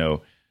 But, you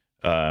know,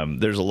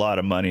 there's a lot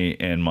of money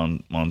in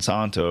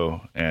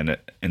Monsanto and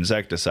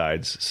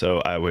insecticides.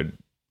 So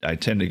I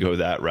tend to go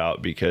that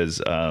route because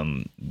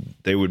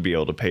they would be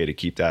able to pay to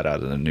keep that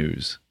out of the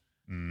news.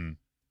 Mm.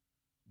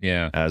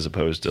 Yeah. As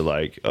opposed to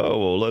like, oh,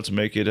 well, let's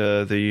make it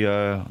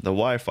the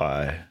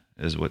Wi-Fi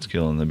is what's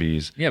killing the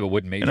bees. Yeah, but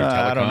wouldn't Major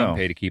Telecom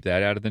pay to keep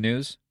that out of the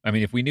news? I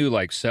mean, if we knew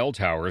like cell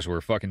towers were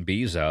fucking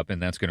bees up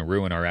and that's going to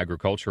ruin our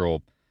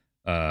agricultural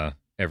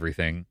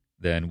everything,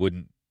 then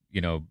wouldn't,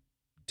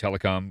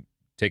 Telecom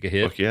take a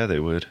hit? Look, yeah, they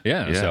would.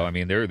 Yeah. So, I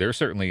mean, they're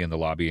certainly in the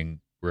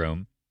lobbying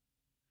room.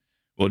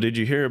 Well, did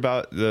you hear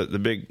about the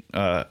big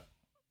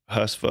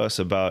huss fuss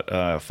about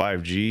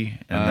 5G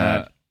and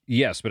that?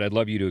 Yes, but I'd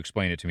love you to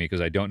explain it to me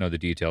because I don't know the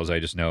details. I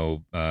just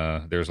know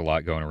there's a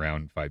lot going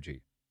around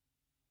 5G.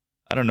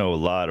 I don't know a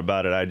lot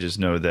about it. I just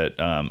know that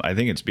I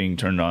think it's being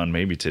turned on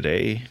maybe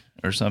today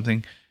or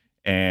something.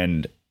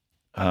 And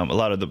a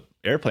lot of the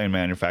airplane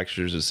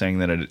manufacturers are saying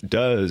that it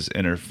does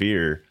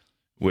interfere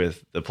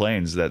with the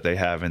planes that they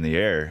have in the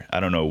air.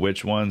 I don't know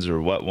which ones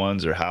or what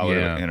ones or how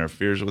it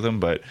interferes with them,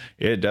 but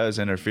it does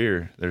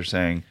interfere. They're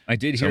saying I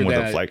did hear with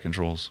that the flight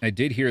controls. I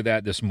did hear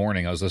that this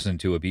morning. I was listening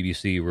to a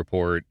BBC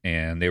report,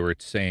 and they were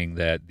saying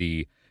that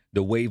the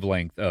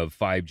wavelength of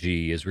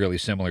 5G is really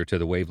similar to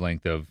the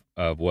wavelength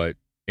of what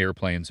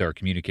airplanes are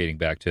communicating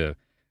back to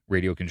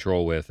radio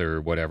control with or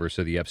whatever.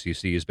 So the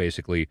FCC is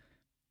basically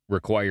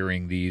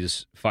requiring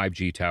these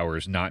 5G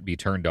towers not be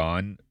turned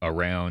on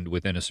around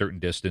within a certain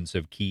distance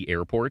of key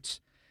airports.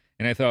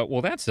 And I thought,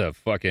 well, that's a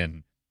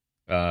fucking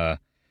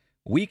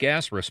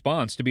weak-ass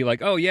response to be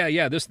like, oh,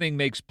 yeah, this thing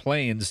makes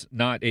planes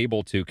not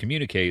able to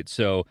communicate.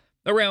 So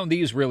around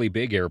these really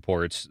big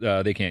airports,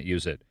 they can't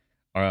use it.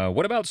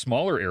 What about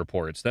smaller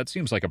airports? That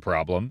seems like a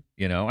problem.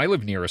 I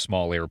live near a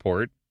small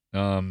airport.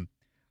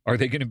 Are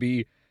they going to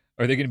be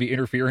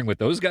interfering with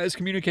those guys'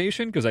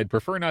 communication? Because I'd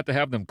prefer not to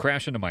have them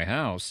crash into my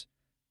house.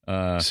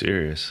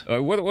 Serious.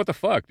 What the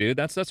fuck, dude?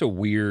 That's a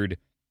weird,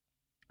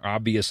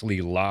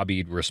 obviously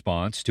lobbied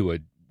response to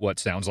what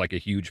sounds like a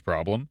huge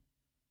problem.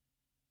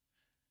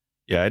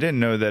 Yeah, I didn't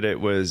know that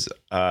it was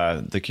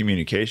the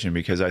communication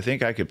because I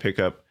think I could pick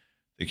up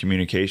the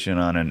communication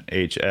on an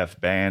HF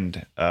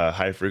band,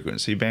 high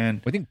frequency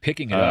band. I think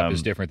picking it up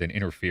is different than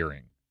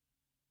interfering.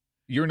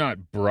 You're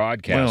not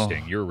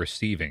broadcasting, you're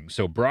receiving.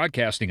 So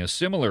broadcasting a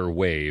similar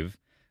wave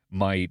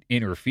might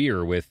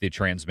interfere with the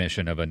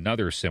transmission of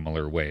another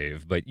similar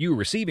wave, but you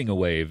receiving a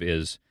wave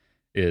is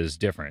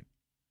different.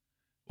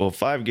 Well,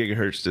 5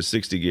 gigahertz to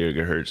 60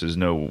 gigahertz is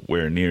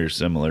nowhere near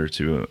similar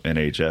to an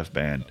HF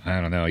band. I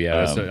don't know.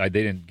 Yeah, they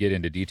didn't get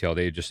into detail.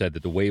 They just said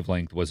that the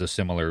wavelength was a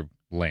similar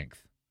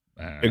length.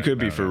 It could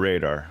be for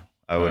radar.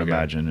 I would Okay.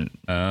 imagine,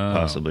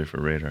 possibly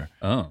for radar.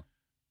 Oh.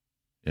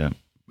 Yeah,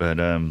 but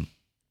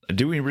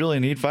do we really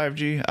need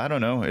 5G? I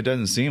don't know. It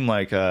doesn't seem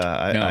like No.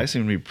 I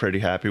seem to be pretty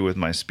happy with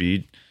my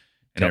speed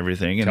and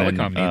everything. And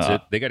Telecom then, needs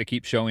it. They got to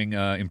keep showing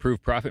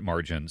improved profit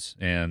margins,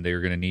 and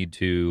they're going to need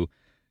to,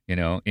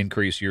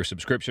 increase your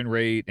subscription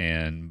rate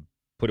and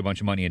put a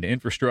bunch of money into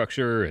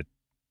infrastructure.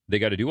 They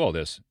got to do all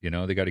this. They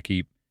got to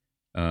keep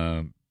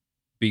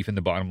beefing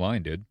the bottom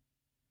line, dude.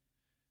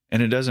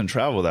 And it doesn't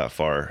travel that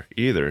far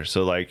either.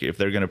 So, like, if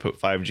they're going to put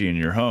 5G in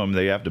your home,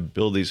 they have to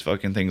build these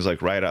fucking things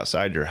like right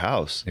outside your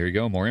house. There you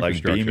go, more Like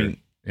infrastructure.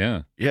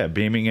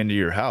 beaming into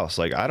your house.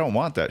 Like, I don't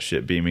want that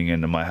shit beaming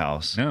into my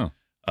house. No.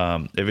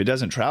 If it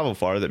doesn't travel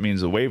far, that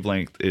means the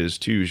wavelength is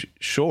too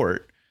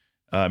short,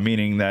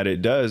 meaning that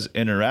it does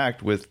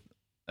interact with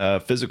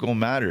physical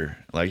matter.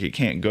 Like, it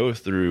can't go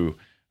through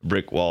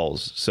brick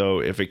walls. So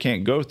if it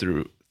can't go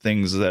through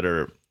things that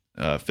are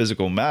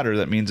physical matter,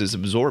 that means it's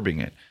absorbing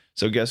it.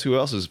 So guess who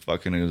else is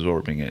fucking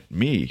absorbing it?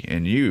 Me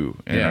and you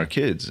and our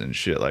kids and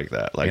shit like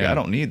that. Like, I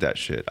don't need that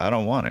shit. I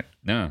don't want it.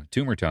 No,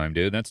 tumor time,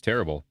 dude. That's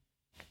terrible.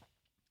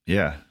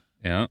 Yeah.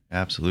 Yeah.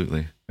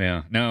 Absolutely.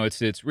 Yeah. No,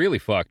 it's really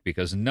fucked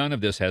because none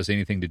of this has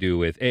anything to do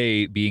with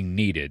being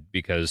needed,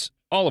 because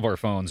all of our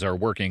phones are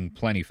working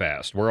plenty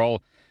fast. We're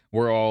all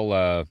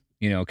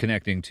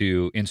connecting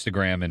to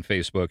Instagram and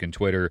Facebook and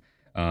Twitter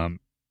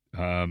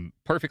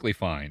perfectly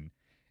fine.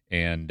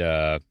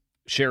 And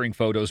sharing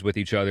photos with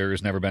each other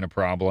has never been a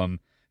problem.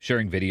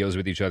 Sharing videos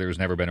with each other has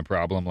never been a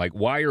problem. Like,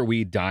 why are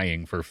we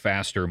dying for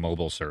faster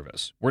mobile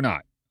service? We're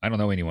not. I don't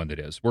know anyone that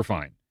is. We're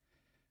fine.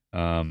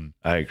 I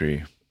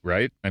agree.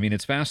 Right? I mean,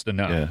 it's fast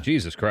enough. Yeah.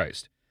 Jesus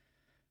Christ.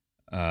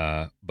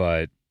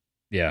 But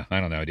yeah, I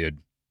don't know, dude.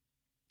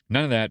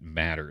 None of that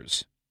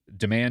matters.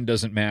 Demand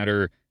doesn't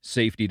matter.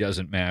 Safety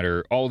doesn't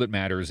matter. All that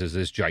matters is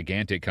this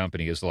gigantic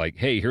company is like,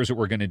 hey, here's what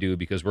we're going to do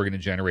because we're going to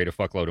generate a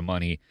fuckload of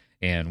money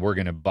and we're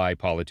going to buy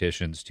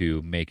politicians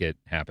to make it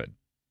happen.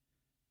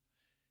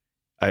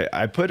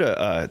 I put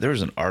there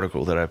was an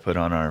article that I put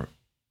on our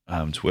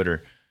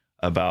Twitter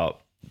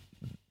about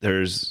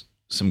there's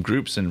some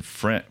groups in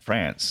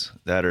France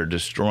that are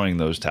destroying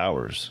those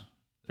towers.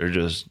 They're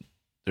just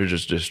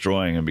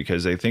destroying them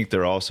because they think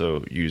they're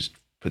also used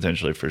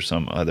potentially for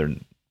some other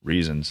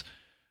reasons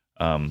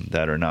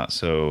that are not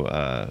so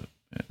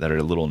that are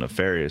a little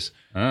nefarious.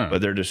 But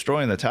they're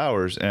destroying the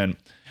towers, and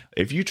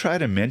if you try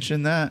to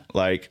mention that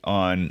like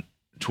on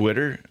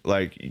Twitter,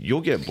 like you'll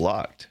get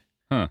blocked.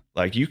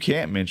 Like you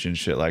can't mention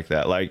shit like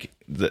that. Like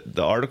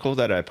the article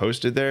that I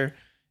posted there,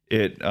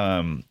 it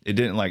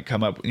didn't like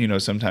come up.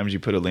 Sometimes you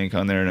put a link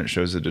on there and it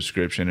shows the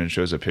description and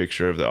shows a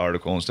picture of the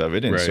article and stuff. It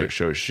didn't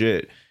show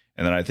shit.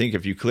 And then I think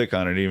if you click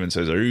on it, it even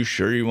says, "Are you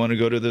sure you want to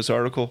go to this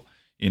article?"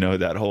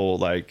 That whole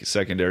like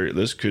secondary.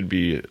 This could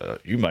be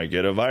you might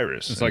get a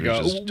virus. It's like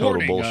a total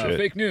warning, bullshit.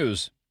 fake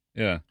news.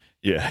 Yeah.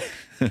 Yeah.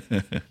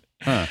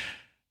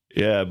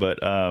 Yeah, but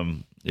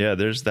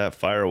there's that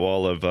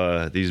firewall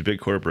of these big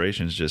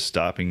corporations just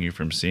stopping you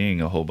from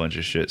seeing a whole bunch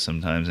of shit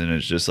sometimes, and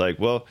it's just like,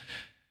 well,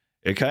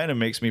 it kind of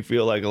makes me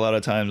feel like a lot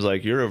of times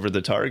like you're over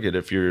the target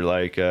if you're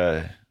like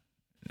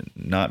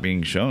not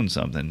being shown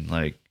something.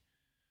 Like,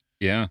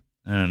 yeah,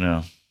 I don't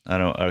know.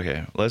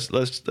 Okay,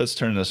 let's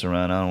turn this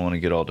around. I don't want to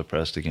get all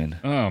depressed again.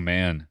 Oh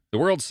man, the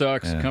world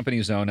sucks. Yeah.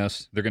 Companies own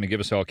us. They're going to give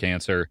us all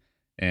cancer,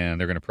 and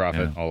they're going to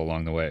profit all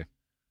along the way.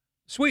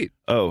 Sweet.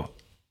 Oh.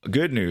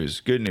 Good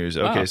news.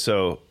 Okay,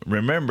 so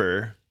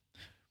remember,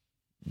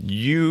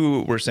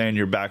 you were saying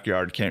your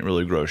backyard can't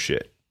really grow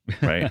shit,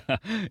 right?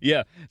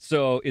 Yeah,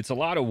 so it's a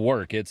lot of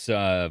work. It's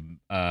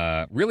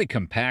really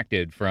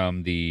compacted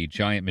from the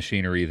giant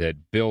machinery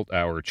that built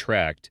our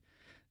tract.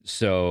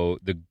 So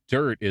the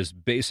dirt is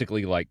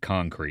basically like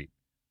concrete.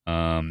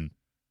 Water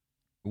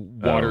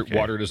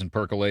doesn't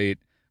percolate.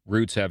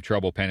 Roots have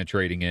trouble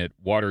penetrating it.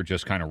 Water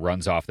just kind of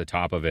runs off the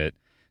top of it.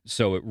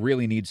 So it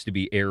really needs to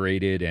be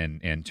aerated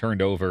and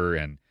turned over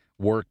and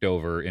worked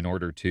over in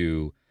order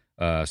to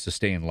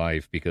sustain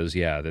life because,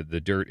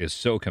 the dirt is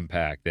so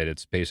compact that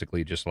it's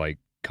basically just like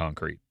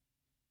concrete.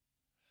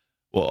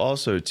 Well,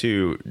 also,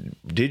 too,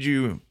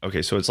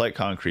 so it's like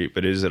concrete,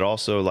 but is it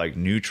also like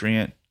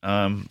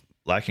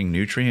lacking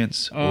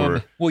nutrients?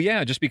 Or well,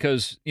 yeah, just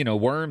because,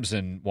 worms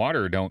and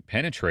water don't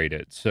penetrate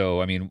it.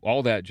 So, I mean,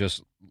 all that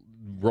just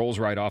rolls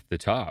right off the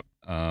top.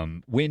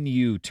 When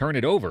you turn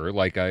it over,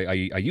 like I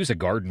use a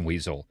garden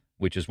weasel,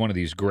 which is one of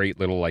these great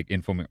little like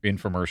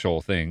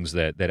infomercial things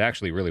that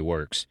actually really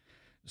works.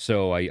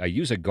 So I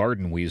use a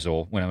garden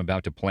weasel when I'm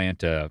about to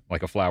plant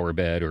like a flower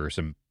bed or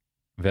some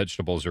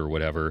vegetables or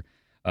whatever.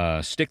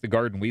 Stick the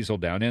garden weasel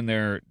down in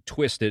there,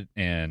 twist it,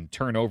 and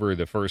turn over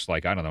the first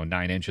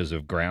 9 inches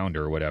of ground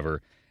or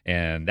whatever,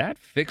 and that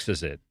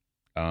fixes it.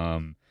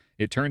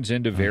 It turns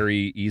into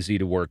very easy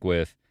to work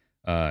with.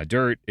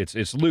 Dirt,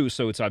 it's loose,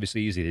 so it's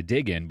obviously easy to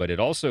dig in, but it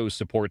also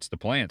supports the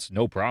plants,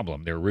 no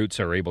problem. Their roots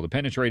are able to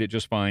penetrate it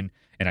just fine,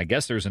 and I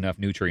guess there's enough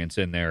nutrients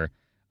in there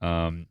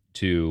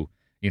to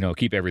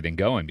keep everything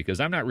going, because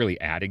I'm not really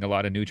adding a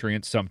lot of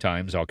nutrients.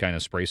 Sometimes I'll kind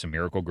of spray some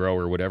Miracle-Gro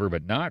or whatever,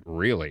 but not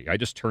really. I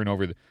just turn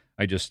over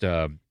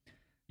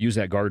use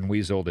that garden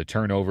weasel to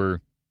turn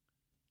over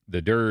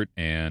the dirt,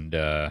 and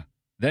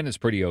then it's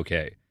pretty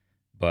okay.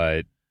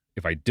 But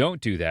if I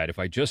don't do that, if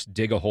I just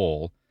dig a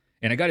hole,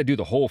 and I got to do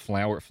the whole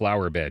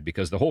flower bed,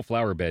 because the whole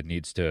flower bed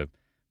needs to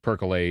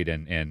percolate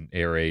and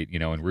aerate,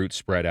 and roots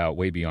spread out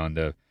way beyond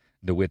the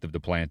width of the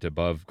plant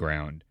above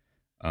ground.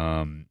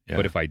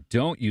 But if I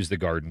don't use the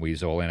garden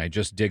weasel and I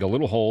just dig a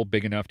little hole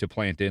big enough to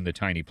plant in the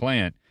tiny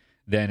plant,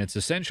 then it's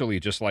essentially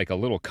just like a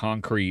little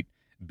concrete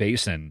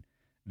basin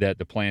that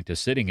the plant is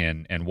sitting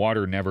in, and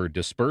water never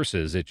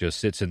disperses. It just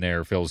sits in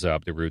there, fills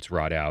up, the roots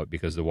rot out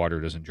because the water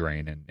doesn't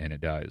drain, and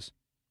it dies.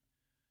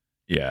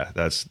 Yeah,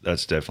 that's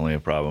definitely a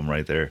problem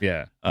right there.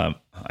 Yeah.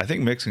 I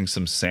think mixing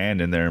some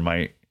sand in there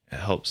might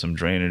help some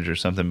drainage or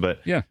something. But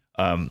yeah.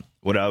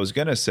 What I was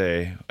going to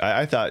say,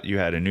 I thought you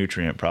had a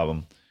nutrient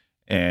problem.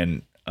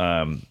 And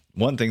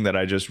one thing that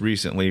I just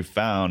recently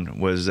found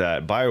was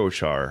that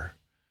biochar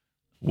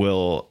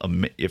will,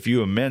 if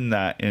you amend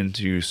that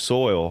into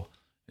soil,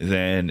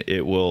 then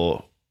it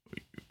will,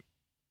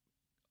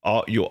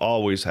 you'll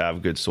always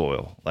have good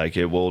soil. Like,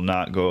 it will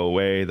not go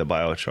away. The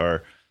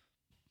biochar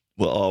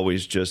will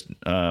always just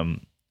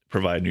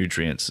provide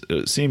nutrients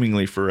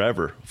seemingly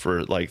forever.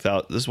 For like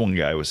this one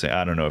guy was saying,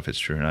 I don't know if it's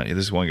true or not.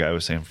 This one guy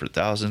was saying for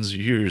thousands of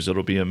years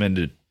it'll be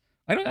amended.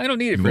 I don't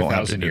need it for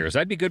 1,000 years.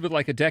 I'd be good with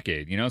like a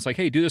decade. It's like,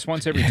 hey, do this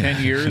once every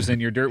 10 years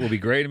and your dirt will be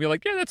great. And be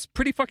like, yeah, that's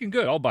pretty fucking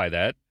good. I'll buy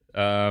that.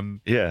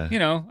 Yeah.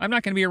 I'm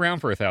not going to be around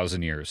for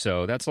 1,000 years.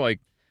 So that's like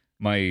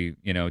my,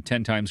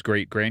 10 times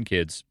great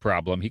grandkids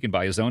problem. He can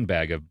buy his own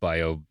bag of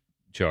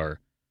biochar.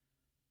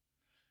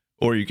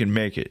 Or you can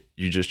make it.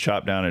 You just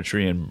chop down a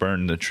tree and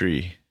burn the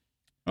tree.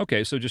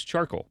 Okay, so just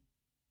charcoal.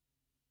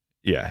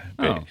 Yeah.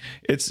 Oh.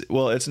 It's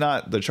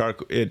not the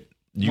charcoal.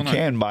 You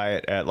can buy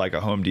it at like a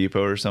Home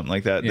Depot or something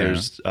like that. Yeah.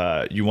 There's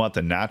you want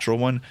the natural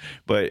one,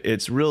 but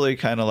it's really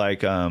kind of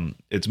like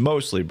it's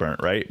mostly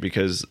burnt, right?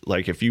 Because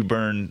like if you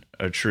burn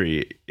a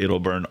tree, it'll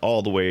burn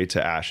all the way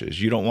to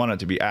ashes. You don't want it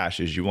to be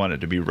ashes. You want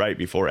it to be right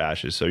before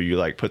ashes. So you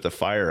like put the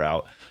fire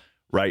out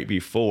right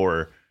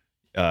before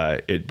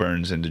it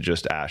burns into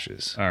just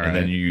ashes. All right. And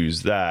then you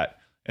use that,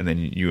 and then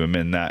you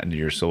amend that into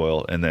your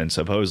soil, and then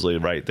supposedly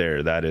right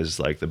there, that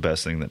is like the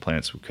best thing that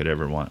plants could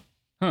ever want.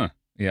 Huh.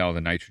 Yeah, all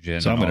the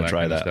nitrogen. So I'm going to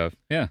try that stuff.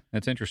 Yeah,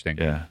 that's interesting.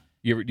 Yeah.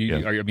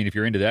 If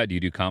you're into that, do you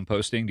do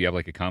composting? Do you have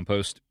like a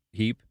compost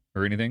heap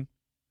or anything?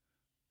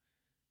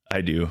 I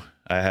do.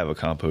 I have a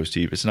compost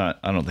heap.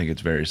 I don't think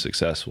it's very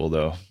successful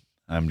though.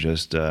 I'm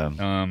just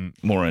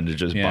more into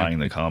just buying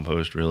the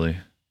compost, really.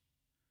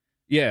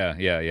 Yeah.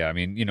 I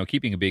mean,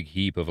 keeping a big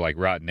heap of like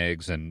rotten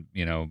eggs and,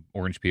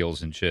 orange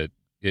peels and shit,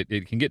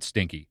 it can get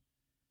stinky.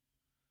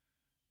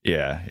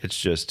 Yeah, it's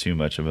just too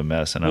much of a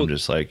mess. And I'm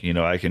just like,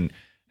 I can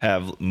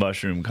have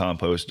mushroom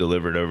compost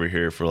delivered over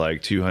here for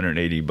like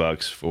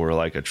 $280 for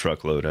like a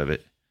truckload of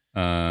it.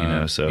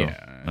 So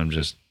yeah, I'm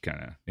just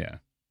kind of, yeah.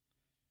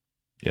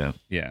 Yeah.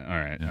 Yeah. All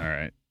right. Yeah. All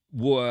right.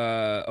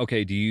 Well,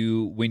 okay.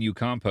 When you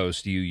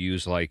compost, do you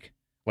use like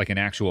an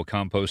actual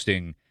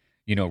composting,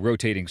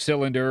 rotating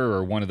cylinder,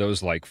 or one of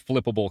those like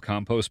flippable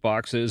compost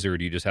boxes, or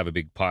do you just have a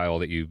big pile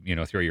that you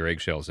throw your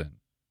eggshells in?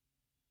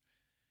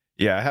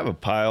 Yeah, I have a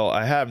pile.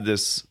 I have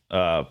this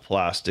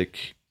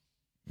plastic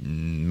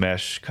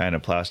mesh kind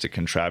of plastic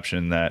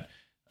contraption that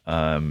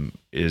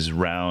is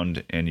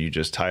round, and you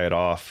just tie it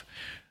off.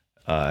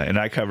 And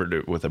I covered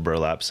it with a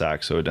burlap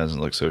sack so it doesn't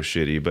look so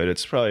shitty, but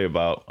it's probably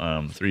about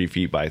 3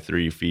 feet by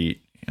 3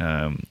 feet,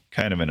 kind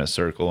of in a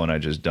circle, and I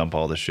just dump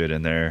all the shit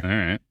in there. All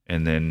right.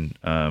 And then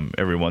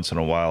every once in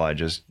a while, I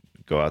just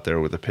go out there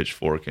with a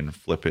pitchfork and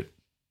flip it.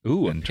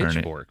 Ooh, a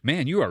pitchfork.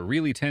 Man, you are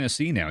really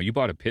Tennessee now. You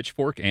bought a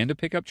pitchfork and a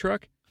pickup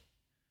truck?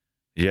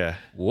 Yeah.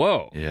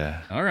 Whoa.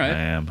 Yeah. All right. I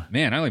am.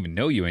 Man, I don't even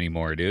know you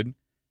anymore, dude.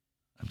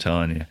 I'm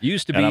telling you. You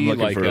used to be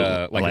like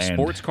a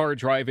sports car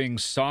driving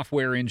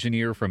software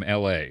engineer from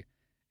L.A.,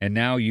 and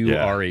now you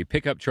are a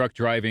pickup truck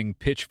driving,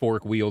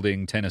 pitchfork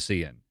wielding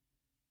Tennessean,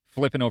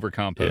 flipping over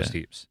compost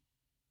heaps.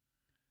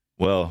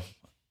 Well,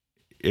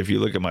 if you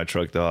look at my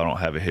truck, though, I don't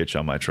have a hitch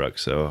on my truck,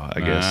 so I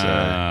guess.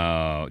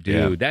 Oh,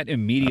 dude, that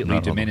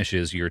immediately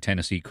diminishes your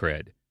Tennessee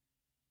cred.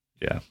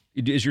 Yeah.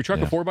 Is your truck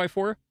a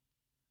 4x4?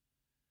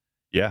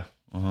 Yeah.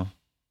 Uh-huh.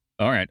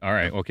 All right.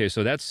 Okay,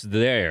 so that's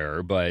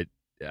there, but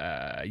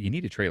you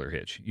need a trailer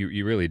hitch.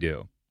 You really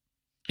do.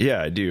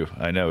 Yeah, I do.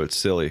 I know it's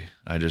silly.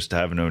 I just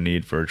have no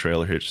need for a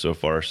trailer hitch so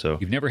far. So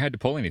you've never had to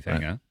pull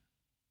anything, huh?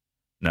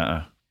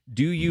 Nuh-uh.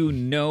 Do you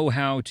know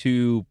how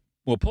to?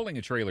 Well, pulling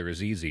a trailer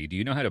is easy. Do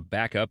you know how to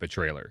back up a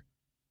trailer?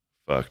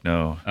 Fuck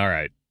no. All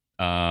right.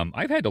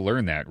 I've had to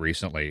learn that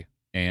recently,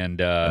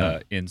 and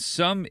in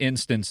some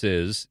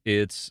instances,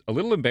 it's a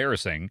little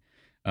embarrassing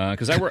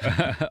because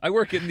I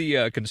work in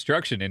the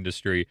construction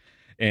industry.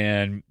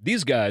 And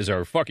these guys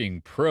are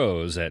fucking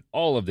pros at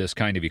all of this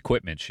kind of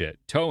equipment shit.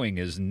 Towing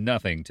is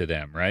nothing to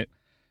them, right?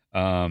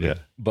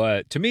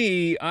 But to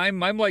me, I'm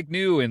like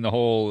new in the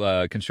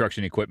whole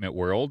construction equipment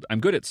world. I'm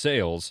good at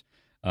sales,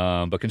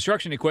 but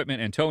construction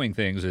equipment and towing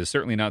things is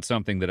certainly not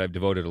something that I've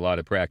devoted a lot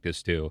of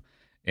practice to.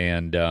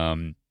 And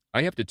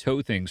I have to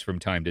tow things from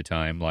time to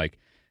time, like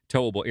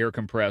towable air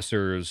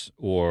compressors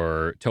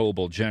or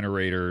towable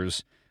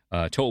generators,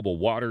 towable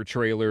water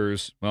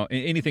trailers, well,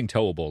 anything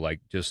towable,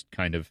 like just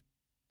kind of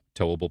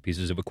towable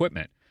pieces of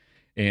equipment.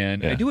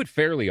 And I do it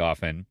fairly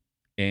often,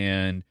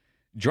 and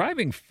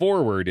driving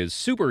forward is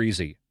super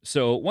easy.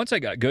 So once I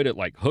got good at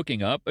like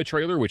hooking up a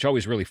trailer, which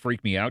always really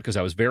freaked me out because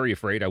I was very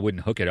afraid I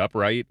wouldn't hook it up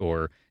right,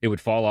 or it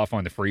would fall off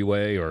on the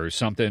freeway, or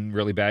something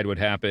really bad would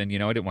happen. You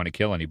know, I didn't want to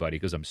kill anybody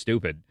because I'm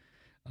stupid.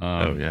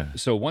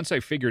 So once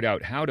I figured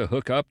out how to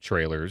hook up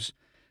trailers,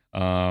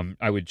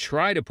 I would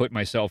try to put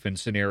myself in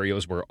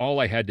scenarios where all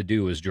I had to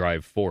do was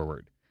drive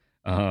forward.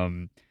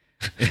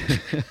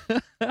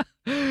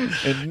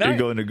 You're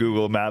going to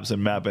Google Maps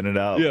and mapping it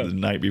out the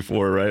night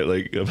before, right?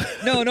 Like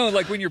no,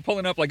 like when you're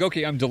pulling up, like,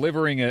 okay, I'm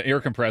delivering an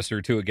air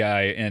compressor to a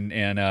guy,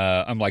 and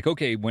I'm like,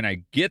 okay, when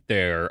I get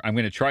there, I'm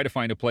going to try to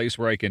find a place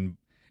where I can,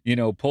 you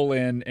know, pull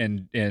in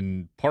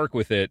and park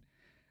with it,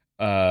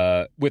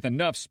 with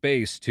enough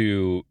space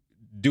to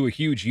do a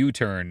huge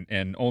U-turn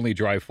and only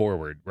drive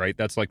forward, right?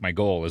 That's like my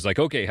goal is like,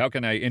 okay, how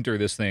can I enter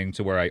this thing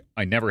to where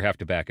I never have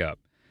to back up?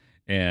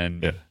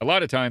 And a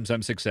lot of times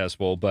I'm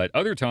successful, but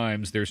other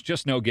times there's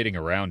just no getting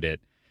around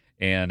it.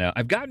 And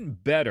I've gotten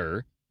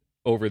better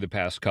over the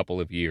past couple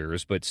of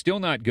years, but still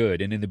not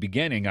good. And in the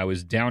beginning, I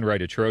was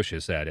downright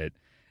atrocious at it.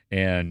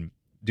 And,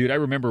 dude, I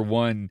remember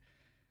one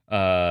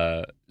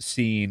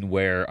scene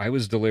where I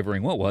was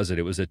delivering, what was it?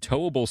 It was a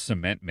towable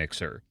cement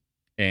mixer.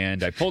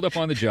 And I pulled up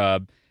on the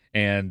job,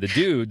 and the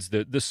dudes,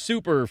 the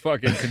super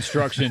fucking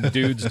construction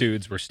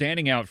dudes were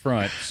standing out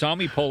front, saw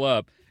me pull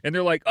up, and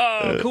they're like,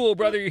 oh, cool,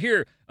 brother, you're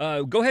here.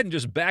 Go ahead and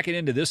just back it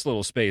into this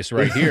little space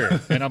right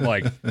here. And I'm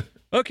like,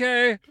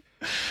 okay,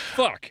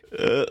 fuck.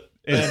 And,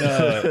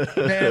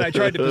 man, I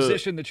tried to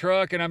position the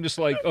truck, and I'm just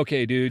like,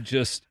 okay, dude,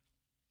 just,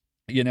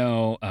 you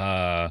know,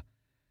 I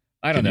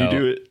don't know. Can you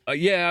do it?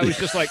 Yeah, I was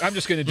just like, I'm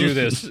just going to do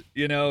this,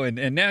 you know, and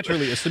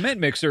naturally a cement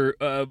mixer,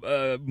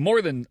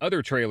 more than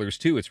other trailers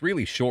too, it's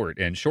really short,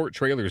 and short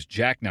trailers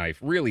jackknife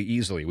really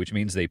easily, which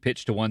means they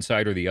pitch to one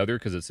side or the other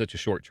because it's such a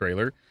short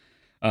trailer.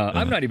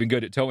 I'm not even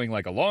good at towing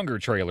like a longer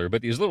trailer,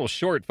 but these little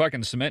short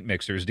fucking cement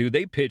mixers, dude,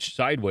 they pitch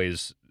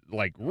sideways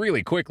like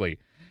really quickly.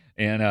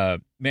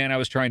 And man, I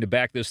was trying to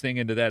back this thing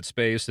into that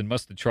space and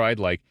must have tried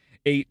like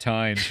 8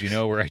 times, you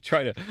know, where I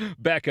try to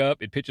back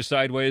up, it pitches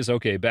sideways,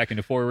 okay, back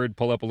into forward,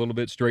 pull up a little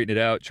bit, straighten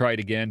it out, try it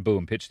again,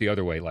 boom, pitch the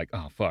other way, like,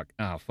 oh, fuck.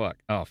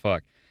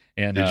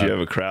 And did you have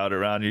a crowd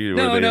around you?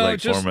 No, Were they like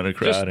just, forming a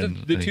crowd?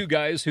 Just the two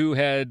guys who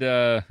had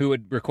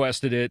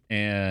requested it,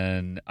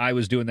 and I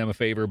was doing them a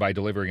favor by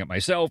delivering it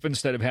myself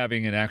instead of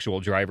having an actual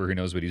driver who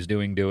knows what he's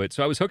doing do it.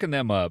 So I was hooking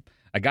them up.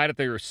 I got it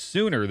there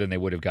sooner than they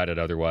would have got it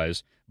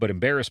otherwise, but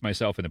embarrassed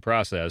myself in the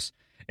process.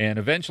 And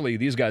eventually,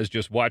 these guys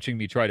just watching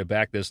me try to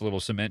back this little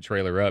cement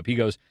trailer up. He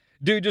goes,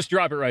 dude, just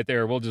drop it right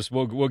there.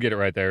 We'll get it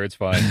right there. It's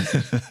fine.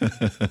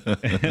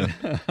 And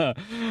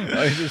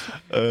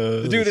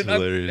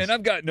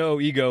I've got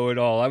no ego at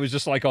all. I was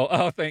just like,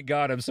 oh, thank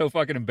God. I'm so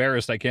fucking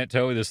embarrassed. I can't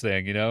tow this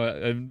thing, you know,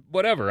 and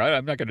whatever.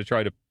 I'm not going to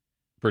try to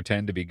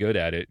pretend to be good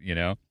at it, you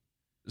know?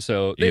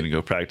 So you're going to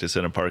go practice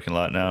in a parking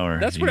lot now? Or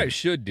that's what I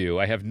should do.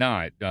 I have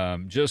not.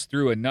 Just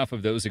through enough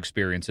of those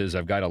experiences,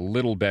 I've got a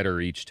little better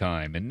each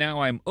time. And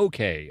now I'm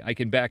okay. I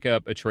can back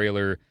up a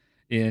trailer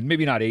in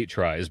maybe not 8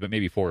 tries, but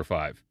maybe 4 or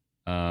 5.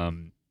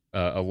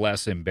 A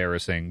less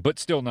embarrassing, but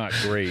still not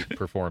great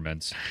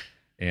performance.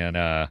 And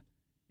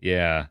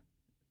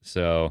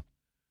so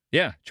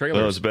trailers.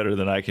 Well, it's better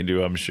than I can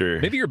do, I'm sure.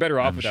 Maybe you're better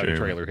off without a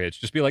trailer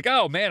hitch. Just be like,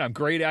 oh man, I'm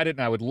great at it,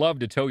 and I would love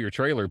to tow your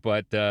trailer,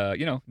 but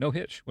no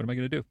hitch. What am I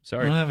going to do?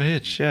 Sorry, I don't have a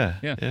hitch. Yeah.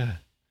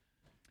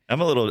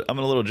 I'm a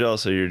little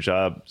jealous of your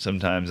job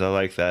sometimes. I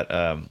like that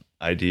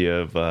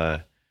idea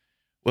of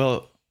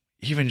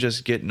even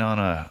just getting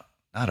on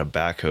not a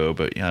backhoe,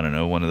 but I don't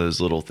know, one of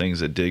those little things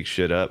that dig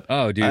shit up.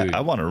 Oh, dude.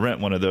 I want to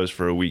rent one of those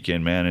for a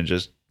weekend, man, and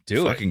just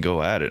fucking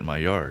go at it in my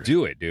yard.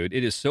 Do it, dude.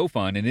 It is so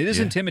fun, and it is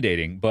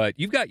intimidating, but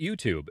you've got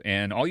YouTube,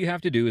 and all you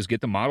have to do is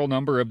get the model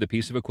number of the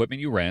piece of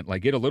equipment you rent,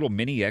 like get a little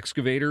mini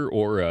excavator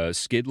or a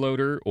skid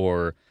loader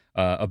or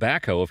a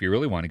backhoe if you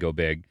really want to go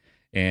big,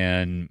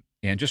 and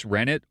just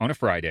rent it on a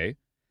Friday,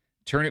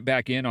 turn it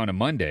back in on a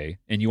Monday,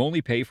 and you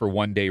only pay for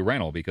 1-day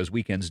rental because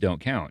weekends don't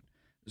count.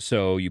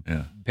 So you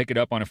pick it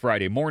up on a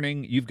Friday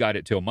morning, you've got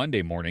it till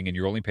Monday morning, and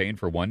you're only paying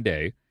for 1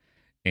 day.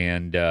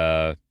 And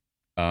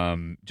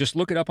just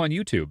look it up on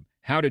YouTube,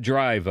 how to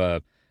drive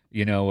a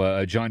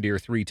John Deere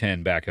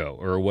 310 backhoe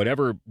or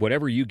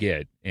whatever you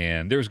get.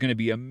 And there's going to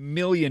be a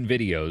million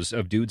videos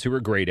of dudes who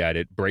are great at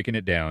it, breaking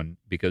it down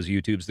because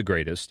YouTube's the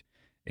greatest.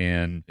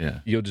 And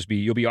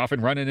you'll be off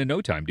and running in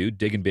no time, dude,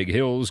 digging big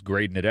hills,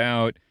 grading it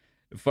out.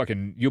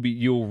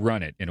 You'll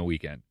run it in a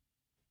weekend.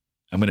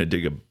 I'm going to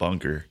dig a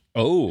bunker.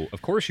 Oh,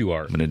 of course you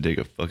are. I'm going to dig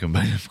a fucking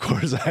bunker. Of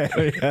course I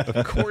am.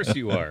 Of course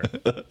you are.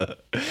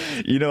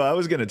 I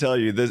was going to tell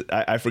you this.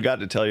 I forgot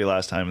to tell you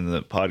last time in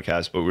the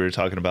podcast, but we were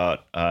talking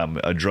about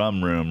a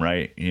drum room,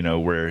 right?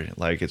 Where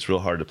like it's real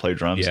hard to play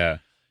drums. Yeah.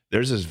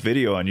 There's this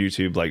video on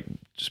YouTube, like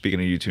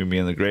speaking of YouTube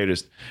being the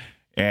greatest,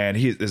 and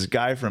this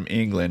guy from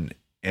England,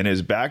 in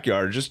his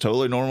backyard, just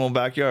totally normal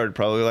backyard,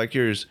 probably like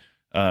yours,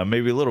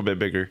 maybe a little bit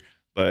bigger,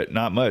 but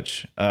not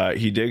much.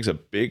 He digs a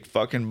big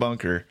fucking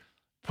bunker,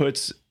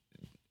 puts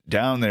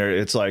down there.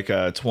 It's like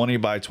a 20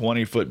 by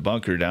 20 foot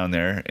bunker down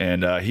there,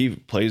 and he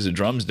plays the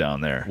drums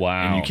down there.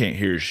 Wow. And you can't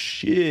hear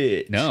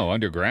shit. No,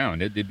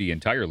 underground. It'd be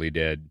entirely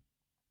dead.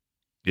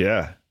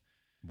 Yeah.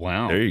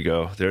 Wow. There you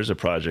go. There's a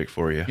project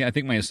for you. Yeah, I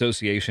think my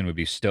association would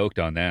be stoked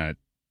on that.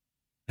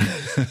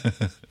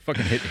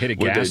 Fucking hit a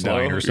gas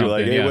line or something. You're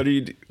like, hey, yeah. what are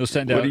you? What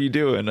are you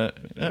doing?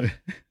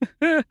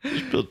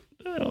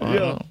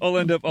 Yeah, I'll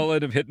end up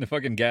hitting the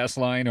fucking gas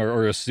line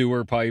or a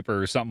sewer pipe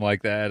or something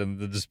like that, and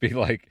they'll just be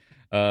like,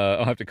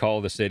 I'll have to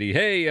call the city.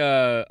 Hey,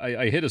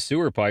 I hit a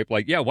sewer pipe.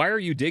 Like, yeah, why are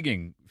you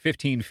digging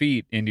 15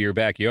 feet into your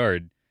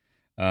backyard?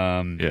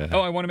 Yeah.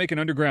 Oh, I want to make an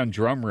underground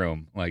drum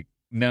room. Like,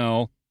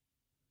 no.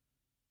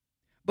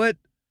 But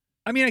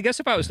I mean, I guess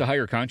if I was to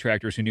hire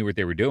contractors who knew what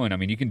they were doing, I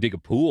mean, you can dig a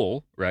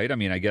pool, right? I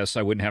mean, I guess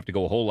I wouldn't have to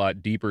go a whole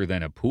lot deeper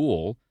than a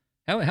pool.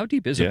 How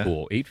deep is a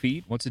pool? 8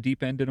 feet? What's the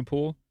deep end in a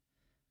pool?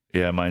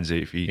 Yeah, mine's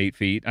 8 feet. 8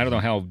 feet. I don't know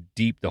how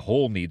deep the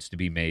hole needs to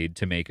be made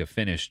to make a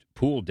finished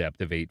pool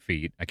depth of 8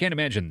 feet. I can't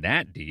imagine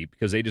that deep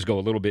because they just go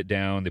a little bit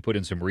down. They put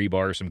in some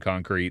rebar, some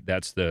concrete.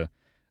 That's the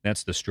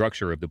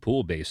structure of the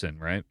pool basin,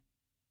 right?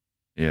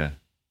 Yeah.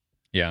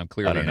 Yeah, I'm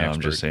clearly I don't an know.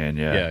 expert. I'm just saying.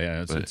 Yeah.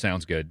 Yeah. It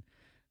sounds good.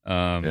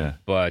 Yeah.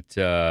 But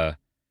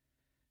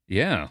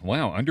yeah,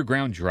 wow,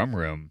 underground drum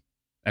room.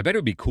 I bet it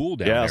would be cool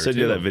down there. Yeah, I'll send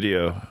too. you that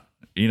video.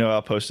 You know,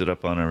 I'll post it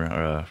up on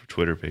our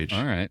Twitter page.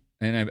 All right,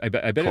 and I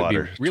bet it'd be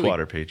really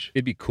Twitter page.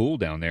 It'd be cool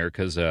down there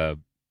because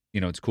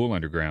it's cool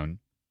underground.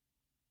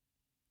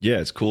 Yeah,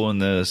 it's cool in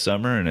the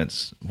summer and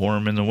it's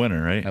warm in the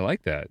winter, right? I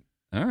like that.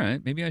 All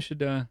right, maybe I should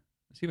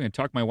see if I can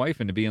talk my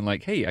wife into being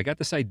like, hey, I got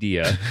this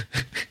idea.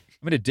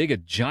 I'm going to dig a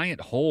giant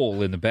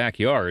hole in the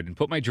backyard and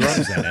put my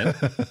drums in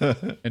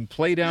it and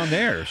play down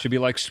there. She'll be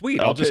like,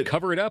 sweet, I'll just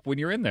cover it up when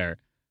you're in there.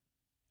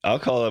 I'll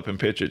call up and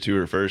pitch it to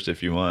her first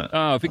if you want.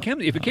 Oh, if it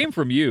came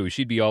from you,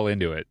 she'd be all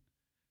into it.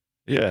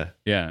 Yeah.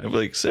 Yeah. I'd be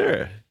like,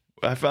 Sarah,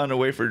 I found a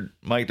way for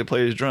Mike to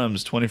play his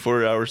drums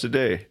 24 hours a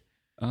day.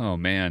 Oh,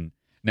 man.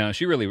 No,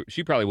 she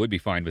probably would be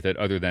fine with it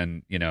other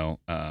than,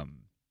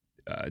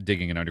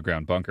 digging an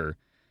underground bunker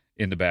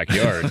in the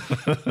backyard.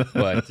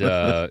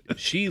 But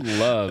she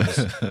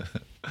loves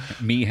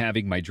me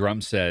having my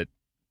drum set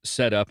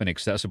up and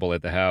accessible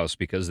at the house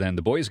because then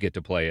the boys get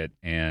to play it,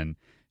 and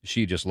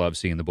she just loves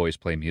seeing the boys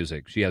play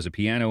music. She has a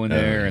piano in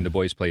there, and the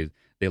boys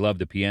they love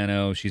the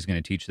piano. She's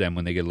going to teach them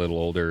when they get a little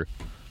older,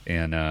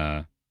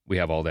 and we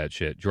have all that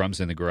shit.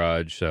 Drums in the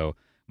garage, so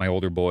my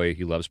older boy,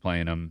 he loves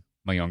playing them.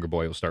 My younger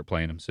boy will start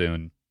playing them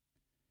soon.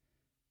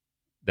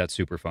 That's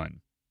super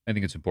fun. I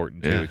think it's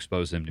important to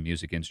expose them to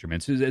music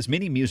instruments. As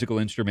many musical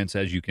instruments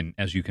as you can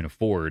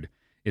afford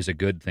is a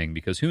good thing,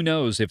 because who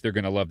knows if they're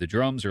going to love the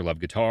drums or love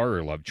guitar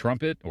or love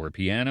trumpet or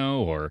piano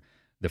or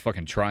the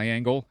fucking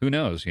triangle. Who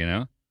knows,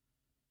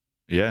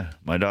 Yeah,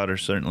 my daughter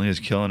certainly is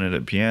killing it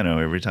at piano.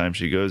 Every time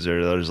she goes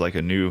there, there's like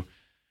a new,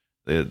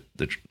 the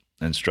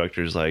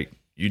instructor's like,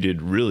 you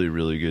did really,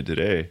 really good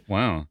today.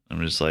 Wow.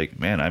 I'm just like,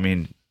 man, I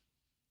mean,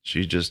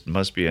 she just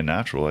must be a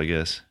natural, I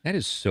guess. That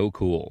is so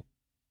cool.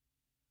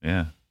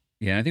 Yeah.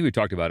 Yeah, I think we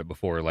talked about it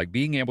before. Like,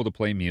 being able to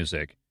play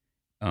music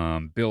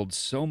builds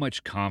so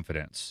much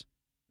confidence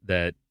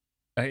that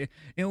and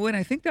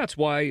I think that's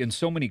why in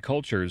so many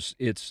cultures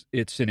it's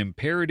an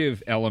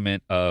imperative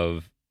element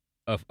of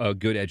a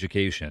good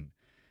education.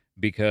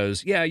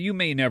 Because you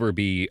may never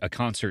be a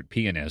concert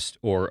pianist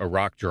or a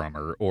rock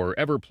drummer or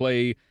ever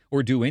play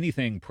or do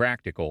anything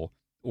practical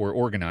or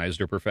organized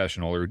or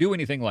professional or do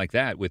anything like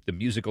that with the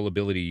musical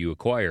ability you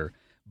acquire.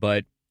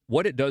 But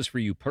what it does for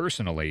you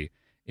personally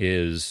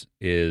is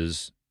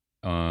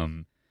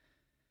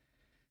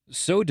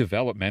so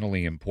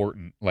developmentally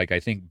important. Like, I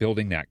think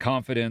building that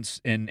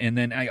confidence and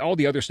then all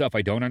the other stuff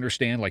I don't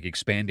understand, like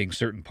expanding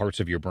certain parts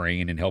of your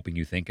brain and helping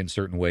you think in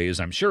certain ways.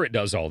 I'm sure it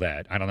does all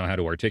that. I don't know how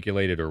to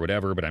articulate it or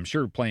whatever, but I'm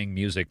sure playing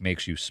music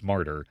makes you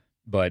smarter.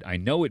 But I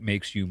know it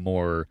makes you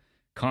more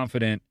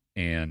confident,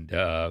 and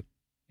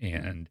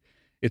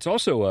it's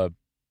also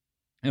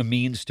a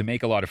means to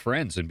make a lot of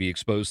friends and be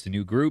exposed to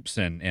new groups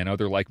and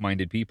other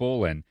like-minded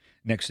people. And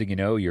next thing you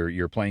know,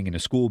 you're playing in a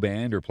school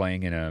band or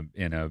playing in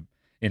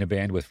a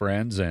band with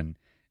friends, and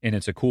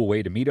it's a cool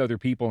way to meet other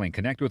people and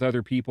connect with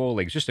other people.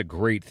 Like, it's just a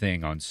great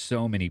thing on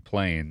so many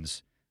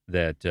planes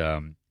that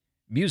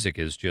music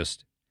is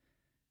just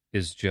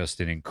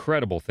an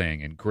incredible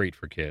thing and great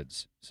for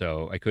kids.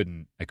 So I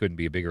couldn't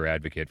be a bigger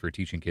advocate for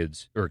teaching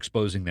kids or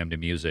exposing them to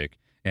music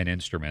and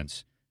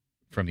instruments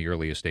from the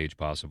earliest age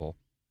possible.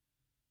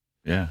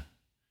 Yeah.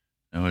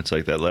 No, it's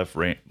like that left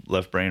brain,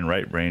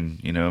 right brain.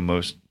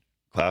 Most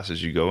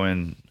classes you go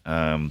in,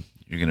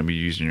 you're going to be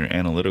using your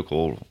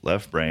analytical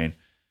left brain.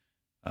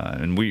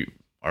 And we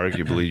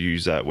arguably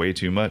use that way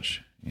too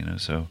much,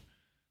 so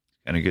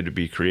it's kind of good to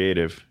be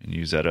creative and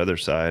use that other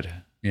side.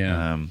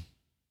 Yeah.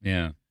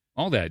 Yeah.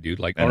 All that, dude,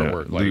 like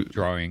artwork, like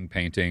drawing,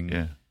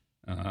 painting,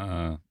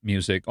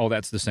 music, all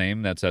that's the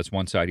same. That's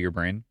one side of your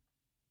brain.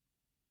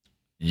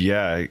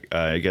 Yeah,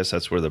 I guess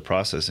that's where the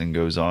processing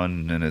goes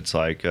on, and it's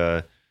like,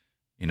 and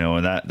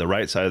that the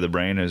right side of the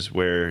brain is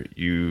where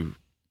you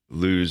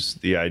lose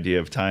the idea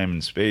of time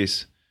and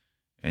space,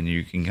 and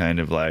you can kind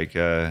of like,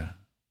 I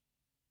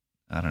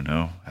don't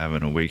know, have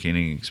an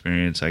awakening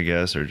experience, I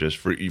guess, or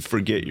just you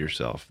forget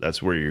yourself.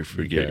 That's where you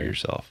forget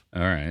yourself.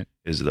 All right.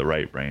 Is the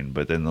right brain,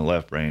 but then the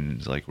left brain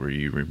is like where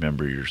you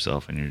remember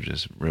yourself, and you're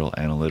just real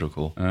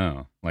analytical.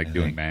 Oh, like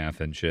doing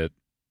math and shit.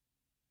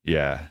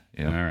 Yeah.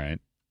 All right.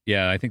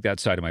 Yeah, I think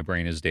that side of my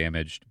brain is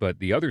damaged, but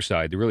the other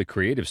side, the really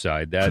creative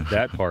side,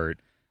 that part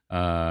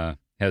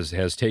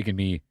has taken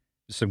me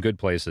some good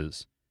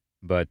places.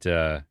 But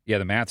yeah,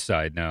 the math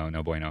side, no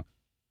bueno.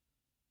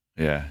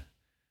 Yeah.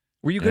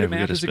 Were you good at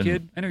math as a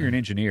kid? I know you're an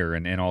engineer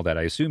and all that.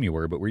 I assume you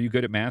were, but were you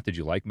good at math? Did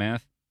you like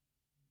math?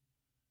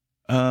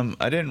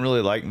 I didn't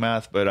really like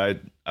math, but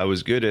I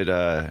was good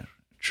at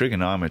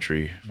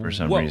trigonometry for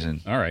some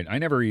reason. All right. I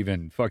never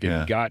even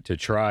fucking got to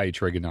try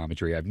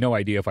trigonometry. I have no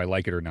idea if I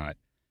like it or not.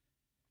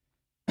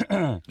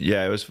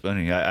 Yeah, it was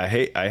funny. I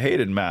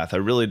hated math. I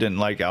really didn't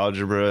like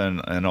algebra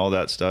and all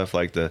that stuff,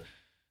 like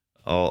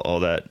all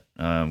that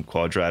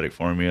quadratic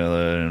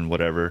formula and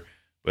whatever.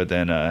 But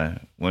then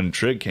when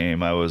trig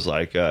came, I was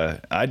like,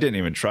 I didn't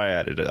even try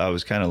at it. I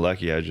was kind of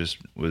lucky. I just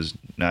was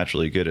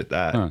naturally good at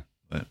that. Huh.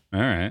 But, all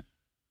right.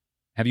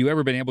 Have you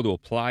ever been able to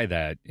apply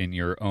that in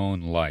your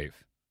own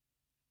life?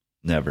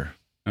 Never.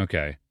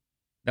 Okay.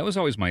 That was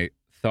always my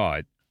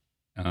thought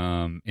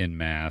in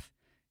math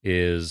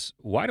is,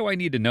 why do I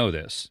need to know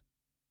this?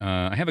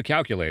 I have a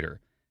calculator,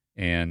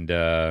 and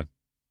I'm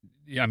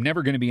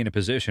never going to be in a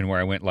position where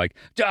I went like,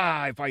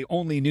 if I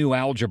only knew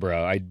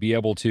algebra, I'd be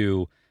able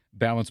to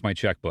balance my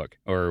checkbook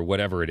or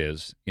whatever it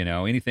is.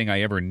 Anything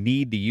I ever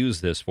need to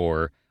use this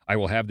for, I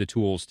will have the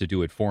tools to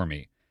do it for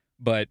me.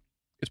 But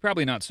it's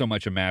probably not so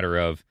much a matter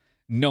of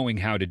knowing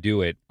how to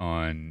do it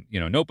on,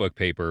 notebook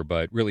paper,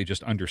 but really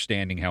just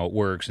understanding how it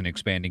works and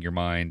expanding your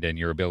mind and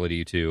your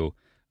ability to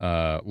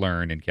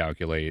learn and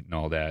calculate and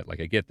all that. Like,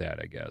 I get that,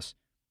 I guess.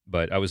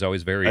 But I was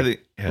always very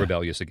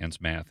rebellious against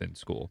math in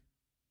school.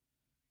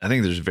 I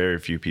think there's very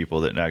few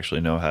people that actually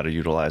know how to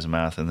utilize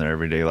math in their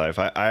everyday life.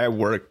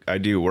 I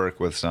do work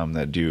with some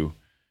that do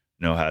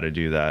know how to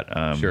do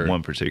that. Sure.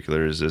 One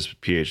particular is this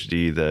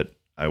PhD that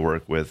I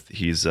work with.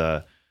 He's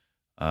has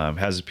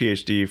a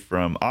PhD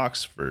from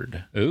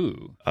Oxford.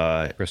 Ooh,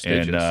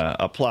 prestigious. And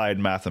applied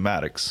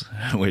mathematics,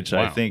 which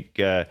wow. I think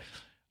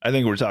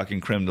we're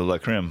talking creme de la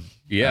creme.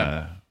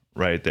 Yeah.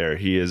 Right there.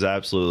 He is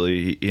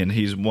absolutely, and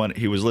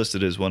he was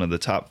listed as one of the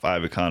top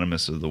 5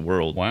 economists of the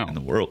world. Wow. In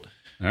the world.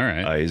 All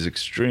right. He's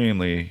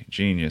extremely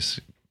genius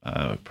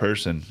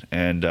person.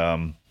 And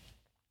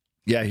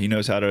he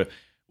knows how to,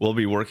 we'll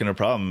be working a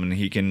problem and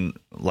he can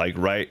like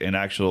write an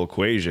actual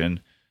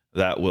equation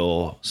that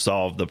will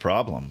solve the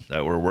problem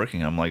that we're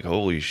working on. I'm like,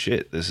 holy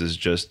shit, this is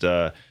just,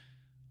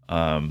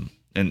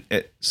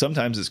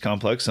 sometimes it's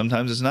complex,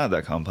 sometimes it's not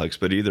that complex,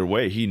 but either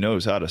way, he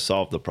knows how to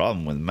solve the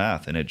problem with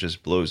math. And it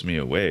just blows me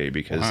away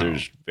because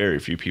there's very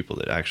few people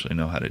that actually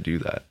know how to do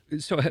that.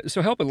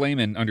 So help a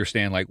layman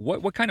understand, like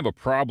what kind of a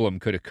problem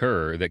could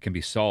occur that can be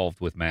solved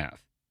with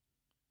math?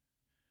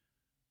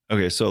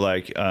 Okay. So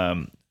like,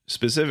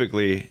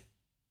 specifically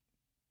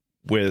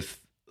with,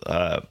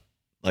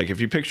 like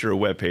if you picture a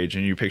web page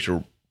and you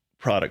picture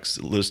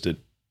products listed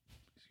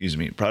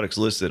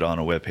on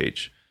a web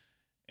page,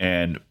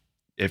 and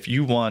if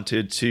you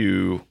wanted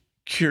to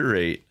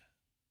curate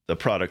the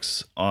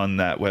products on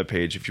that web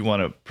page, if you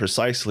want to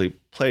precisely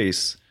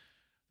place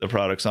the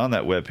products on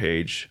that web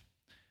page,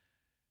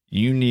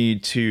 you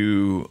need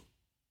to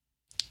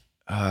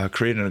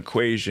create an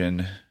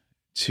equation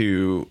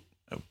to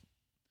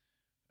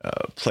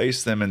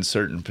place them in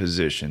certain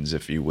positions,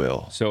 if you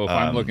will. So if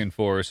I'm looking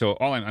for,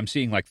 I'm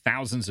seeing like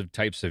thousands of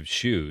types of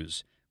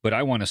shoes, but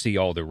I want to see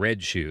all the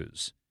red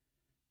shoes.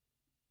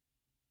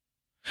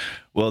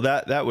 Well,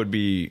 that would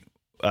be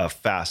a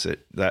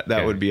facet.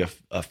 That would be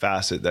a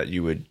facet that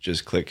you would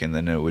just click, and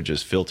then it would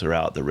just filter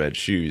out the red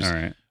shoes. All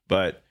right.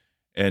 But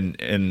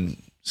in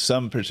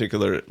some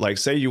particular, like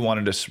say you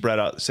wanted to spread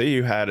out, say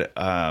you had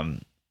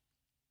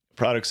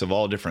products of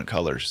all different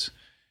colors,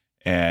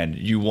 and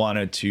you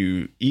wanted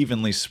to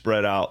evenly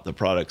spread out the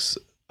products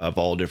of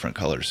all different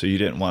colors. So you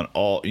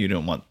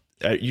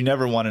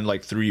never wanted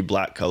like 3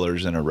 black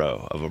colors in a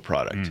row of a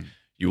product.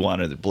 You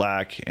wanted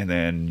black and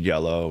then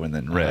yellow and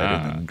then red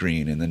and then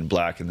green and then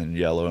black and then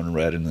yellow and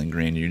red and then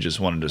green. You just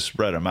wanted to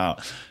spread them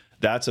out.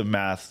 That's a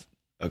math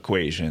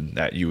equation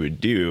that you would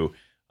do,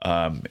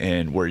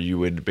 and where you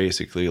would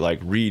basically like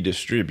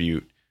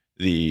redistribute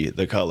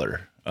the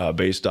color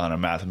based on a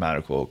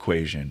mathematical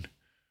equation.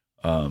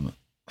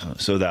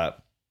 So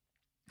that,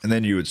 and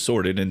then you would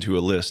sort it into a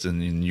list,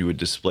 and then you would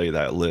display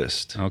that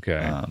list.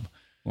 Okay.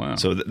 Wow.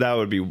 So that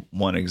would be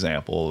one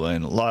example.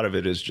 And a lot of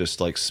it is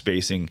just like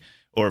spacing.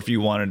 Or if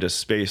you wanted to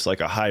space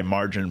like a high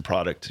margin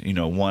product,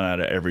 1 out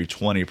of every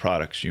 20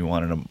 products, you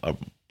wanted a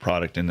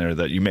product in there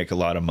that you make a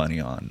lot of money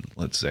on,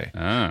 let's say.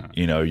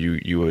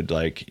 You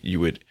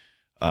would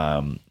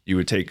you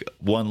would take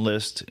one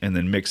list and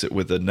then mix it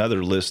with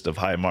another list of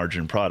high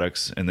margin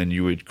products, and then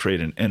you would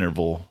create an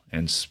interval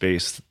and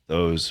space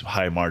those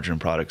high margin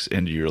products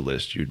into your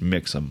list. You'd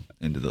mix them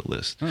into the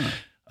list.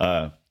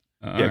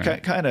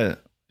 Kind of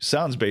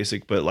sounds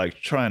basic, but like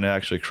trying to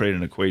actually create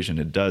an equation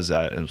that does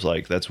that, it was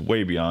like, that's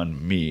way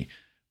beyond me.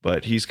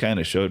 But he's kind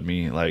of showed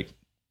me like,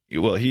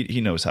 well,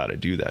 he knows how to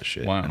do that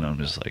shit. Wow. And I'm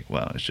just like,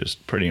 wow, it's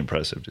just pretty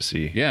impressive to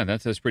see. Yeah,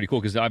 that's pretty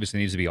cool, because it obviously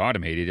needs to be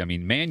automated. I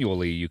mean,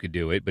 manually you could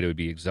do it, but it would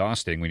be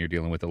exhausting when you're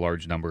dealing with a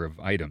large number of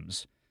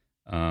items.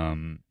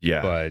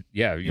 But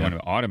yeah, you want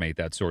to automate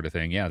that sort of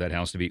thing. Yeah, that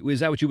has to be.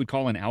 Is that what you would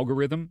call an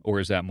algorithm, or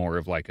is that more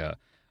of like a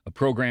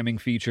programming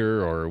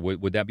feature, or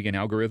would that be an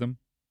algorithm?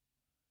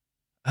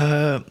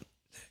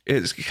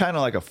 It's kind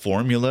of like a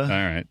formula. All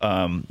right.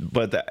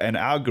 But an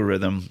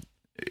algorithm,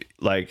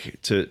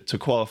 like to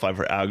qualify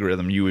for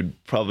algorithm, you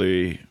would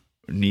probably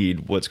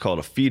need what's called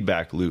a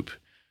feedback loop.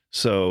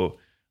 So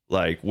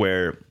like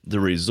where the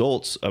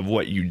results of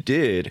what you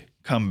did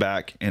come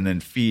back and then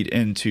feed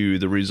into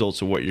the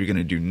results of what you're going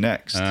to do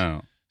next.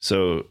 Oh.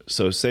 So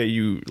say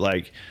you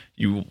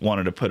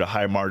wanted to put a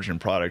high margin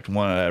product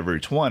 1 out of every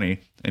 20,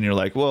 and you're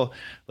like, well,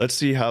 let's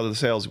see how the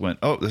sales went.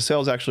 Oh, the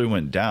sales actually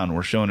went down.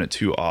 We're showing it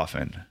too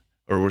often,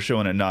 or we're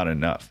showing it not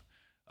enough.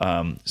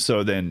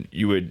 So then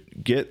you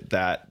would get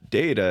that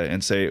data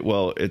and say,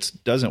 well, it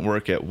doesn't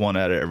work at 1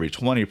 out of every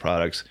 20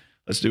 products.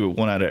 Let's do it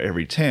 1 out of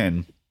every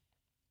 10.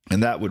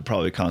 And that would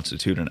probably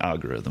constitute an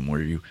algorithm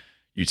where you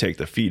take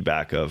the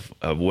feedback of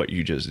what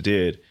you just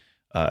did,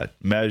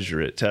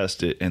 measure it,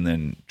 test it, and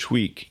then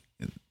tweak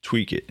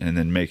it, and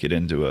then make it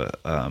into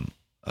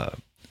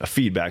a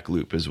feedback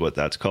loop is what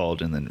that's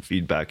called, and then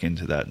feedback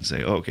into that and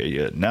say, okay,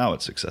 yeah, now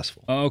it's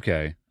successful.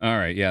 Okay. All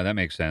right. Yeah, that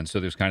makes sense.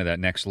 So there's kind of that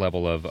next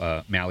level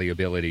of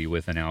malleability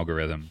with an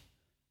algorithm.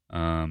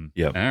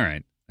 Yep. All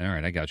right.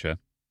 I gotcha.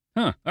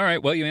 Huh. All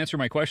right. Well, you answered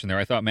my question there.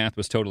 I thought math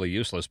was totally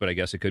useless, but I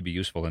guess it could be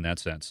useful in that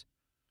sense.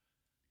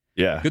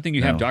 Yeah. Good thing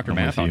you have Dr.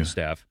 Math on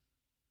staff.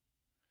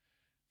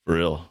 For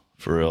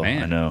real.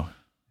 Man. I know.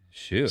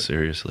 Shoot.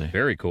 Seriously.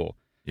 Very cool.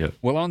 Yep.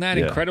 Well, on that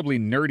incredibly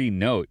nerdy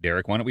note,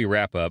 Derek, why don't we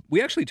wrap up?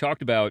 We actually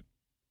talked about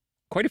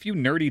quite a few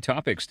nerdy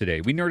topics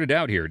today. We nerded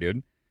out here,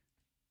 dude.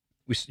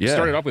 We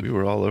started off with we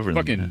were all over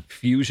fucking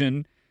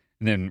fusion,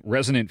 and then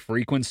resonant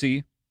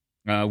frequency.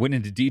 Went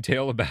into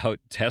detail about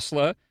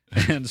Tesla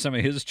and some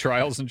of his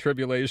trials and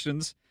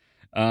tribulations.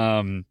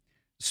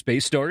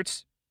 Space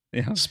darts.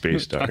 Yeah.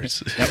 Space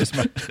darts.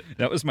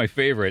 that was my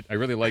favorite. I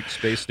really liked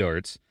space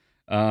darts.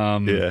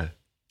 And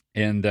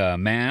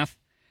math.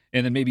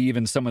 And then maybe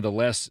even some of the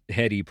less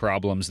heady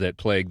problems that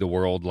plague the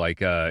world, like,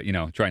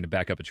 trying to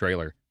back up a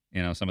trailer,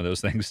 some of those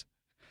things.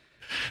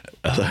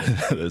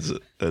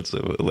 That's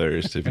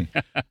hilarious to me.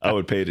 I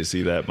would pay to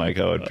see that, Mike.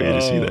 I would pay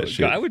to see that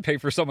shit. I would pay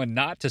for someone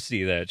not to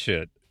see that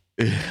shit.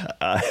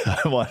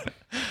 I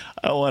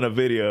want a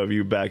video of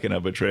you backing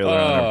up a trailer.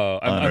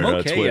 I'm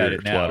okay Twitter, at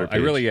it now. I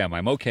really am.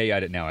 I'm okay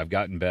at it now. I've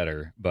gotten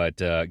better. But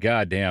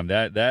goddamn,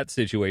 that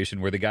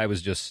situation where the guy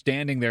was just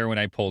standing there when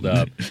I pulled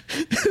up,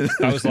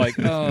 I was like,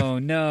 oh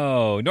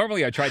no.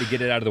 Normally I try to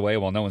get it out of the way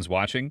while no one's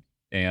watching.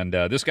 And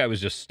this guy was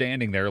just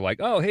standing there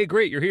like, oh, hey,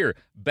 great, you're here.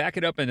 Back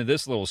it up into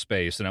this little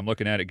space. And I'm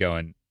looking at it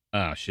going,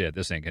 oh, shit,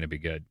 this ain't going to be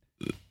good.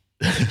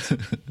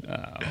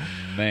 Oh,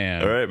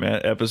 man. All right,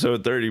 man.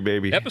 Episode 30,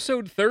 baby.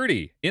 Episode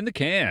 30 in the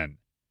can.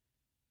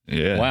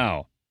 Yeah.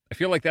 Wow. I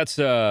feel like that's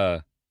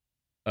a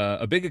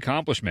big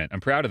accomplishment. I'm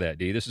proud of that,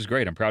 D. This is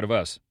great. I'm proud of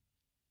us.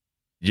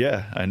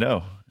 Yeah, I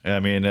know. I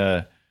mean,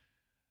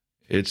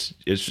 it's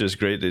just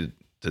great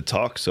to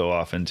talk so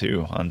often,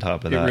 too, on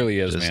top of that. It really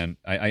is, man.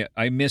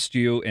 I missed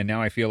you, and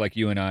now I feel like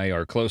you and I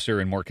are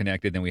closer and more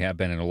connected than we have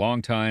been in a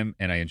long time,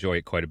 and I enjoy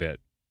it quite a bit.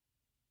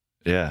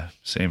 Yeah,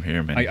 same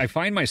here, man. I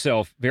find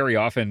myself very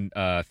often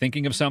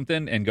thinking of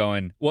something and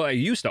going, well, I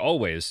used to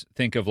always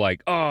think of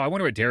like, oh, I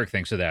wonder what Derek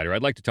thinks of that, or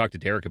I'd like to talk to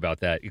Derek about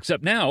that,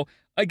 except now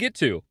I get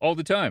to all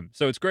the time,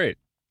 so it's great.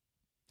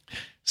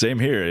 Same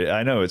here.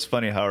 I know it's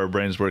funny how our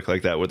brains work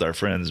like that with our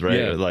friends, right?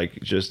 Yeah. Like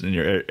just in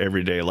your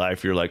everyday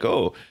life, you're like,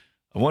 oh,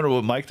 I wonder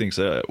what Mike thinks.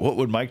 What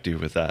would Mike do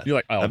with that? You're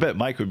like, I bet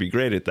Mike would be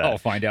great at that. I'll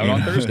find out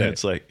on Thursday.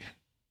 It's like,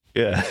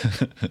 yeah.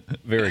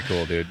 Very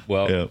cool, dude.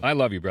 Well, yeah. I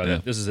love you, brother.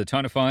 Yeah. This is a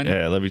ton of fun.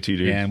 Yeah, I love you too,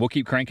 dude. And we'll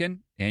keep cranking,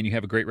 and you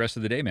have a great rest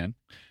of the day, man.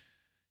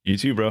 You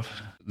too, bro.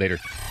 Later.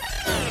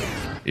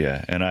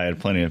 Yeah, and I had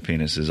plenty of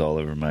penises all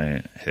over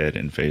my head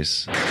and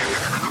face.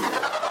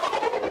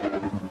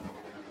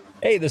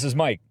 Hey, this is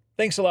Mike.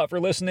 Thanks a lot for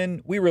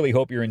listening. We really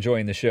hope you're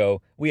enjoying the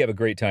show. We have a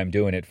great time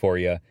doing it for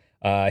you.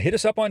 Hit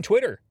us up on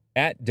Twitter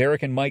at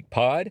Derek and Mike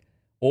Pod,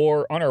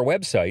 or on our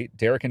website,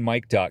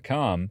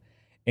 derekandmike.com.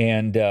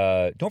 And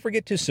don't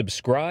forget to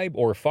subscribe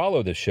or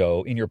follow the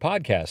show in your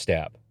podcast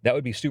app. That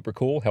would be super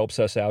cool, helps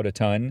us out a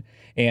ton,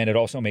 and it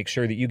also makes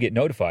sure that you get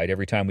notified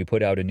every time we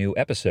put out a new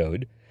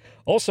episode.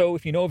 Also,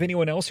 if you know of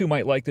anyone else who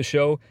might like the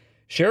show,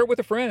 share it with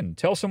a friend.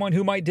 Tell someone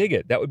who might dig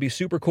it. That would be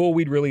super cool.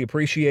 We'd really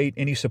appreciate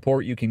any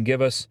support you can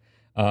give us.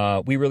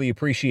 We really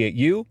appreciate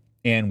you,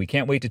 and we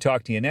can't wait to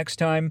talk to you next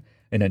time.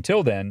 And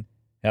until then,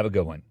 have a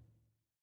good one.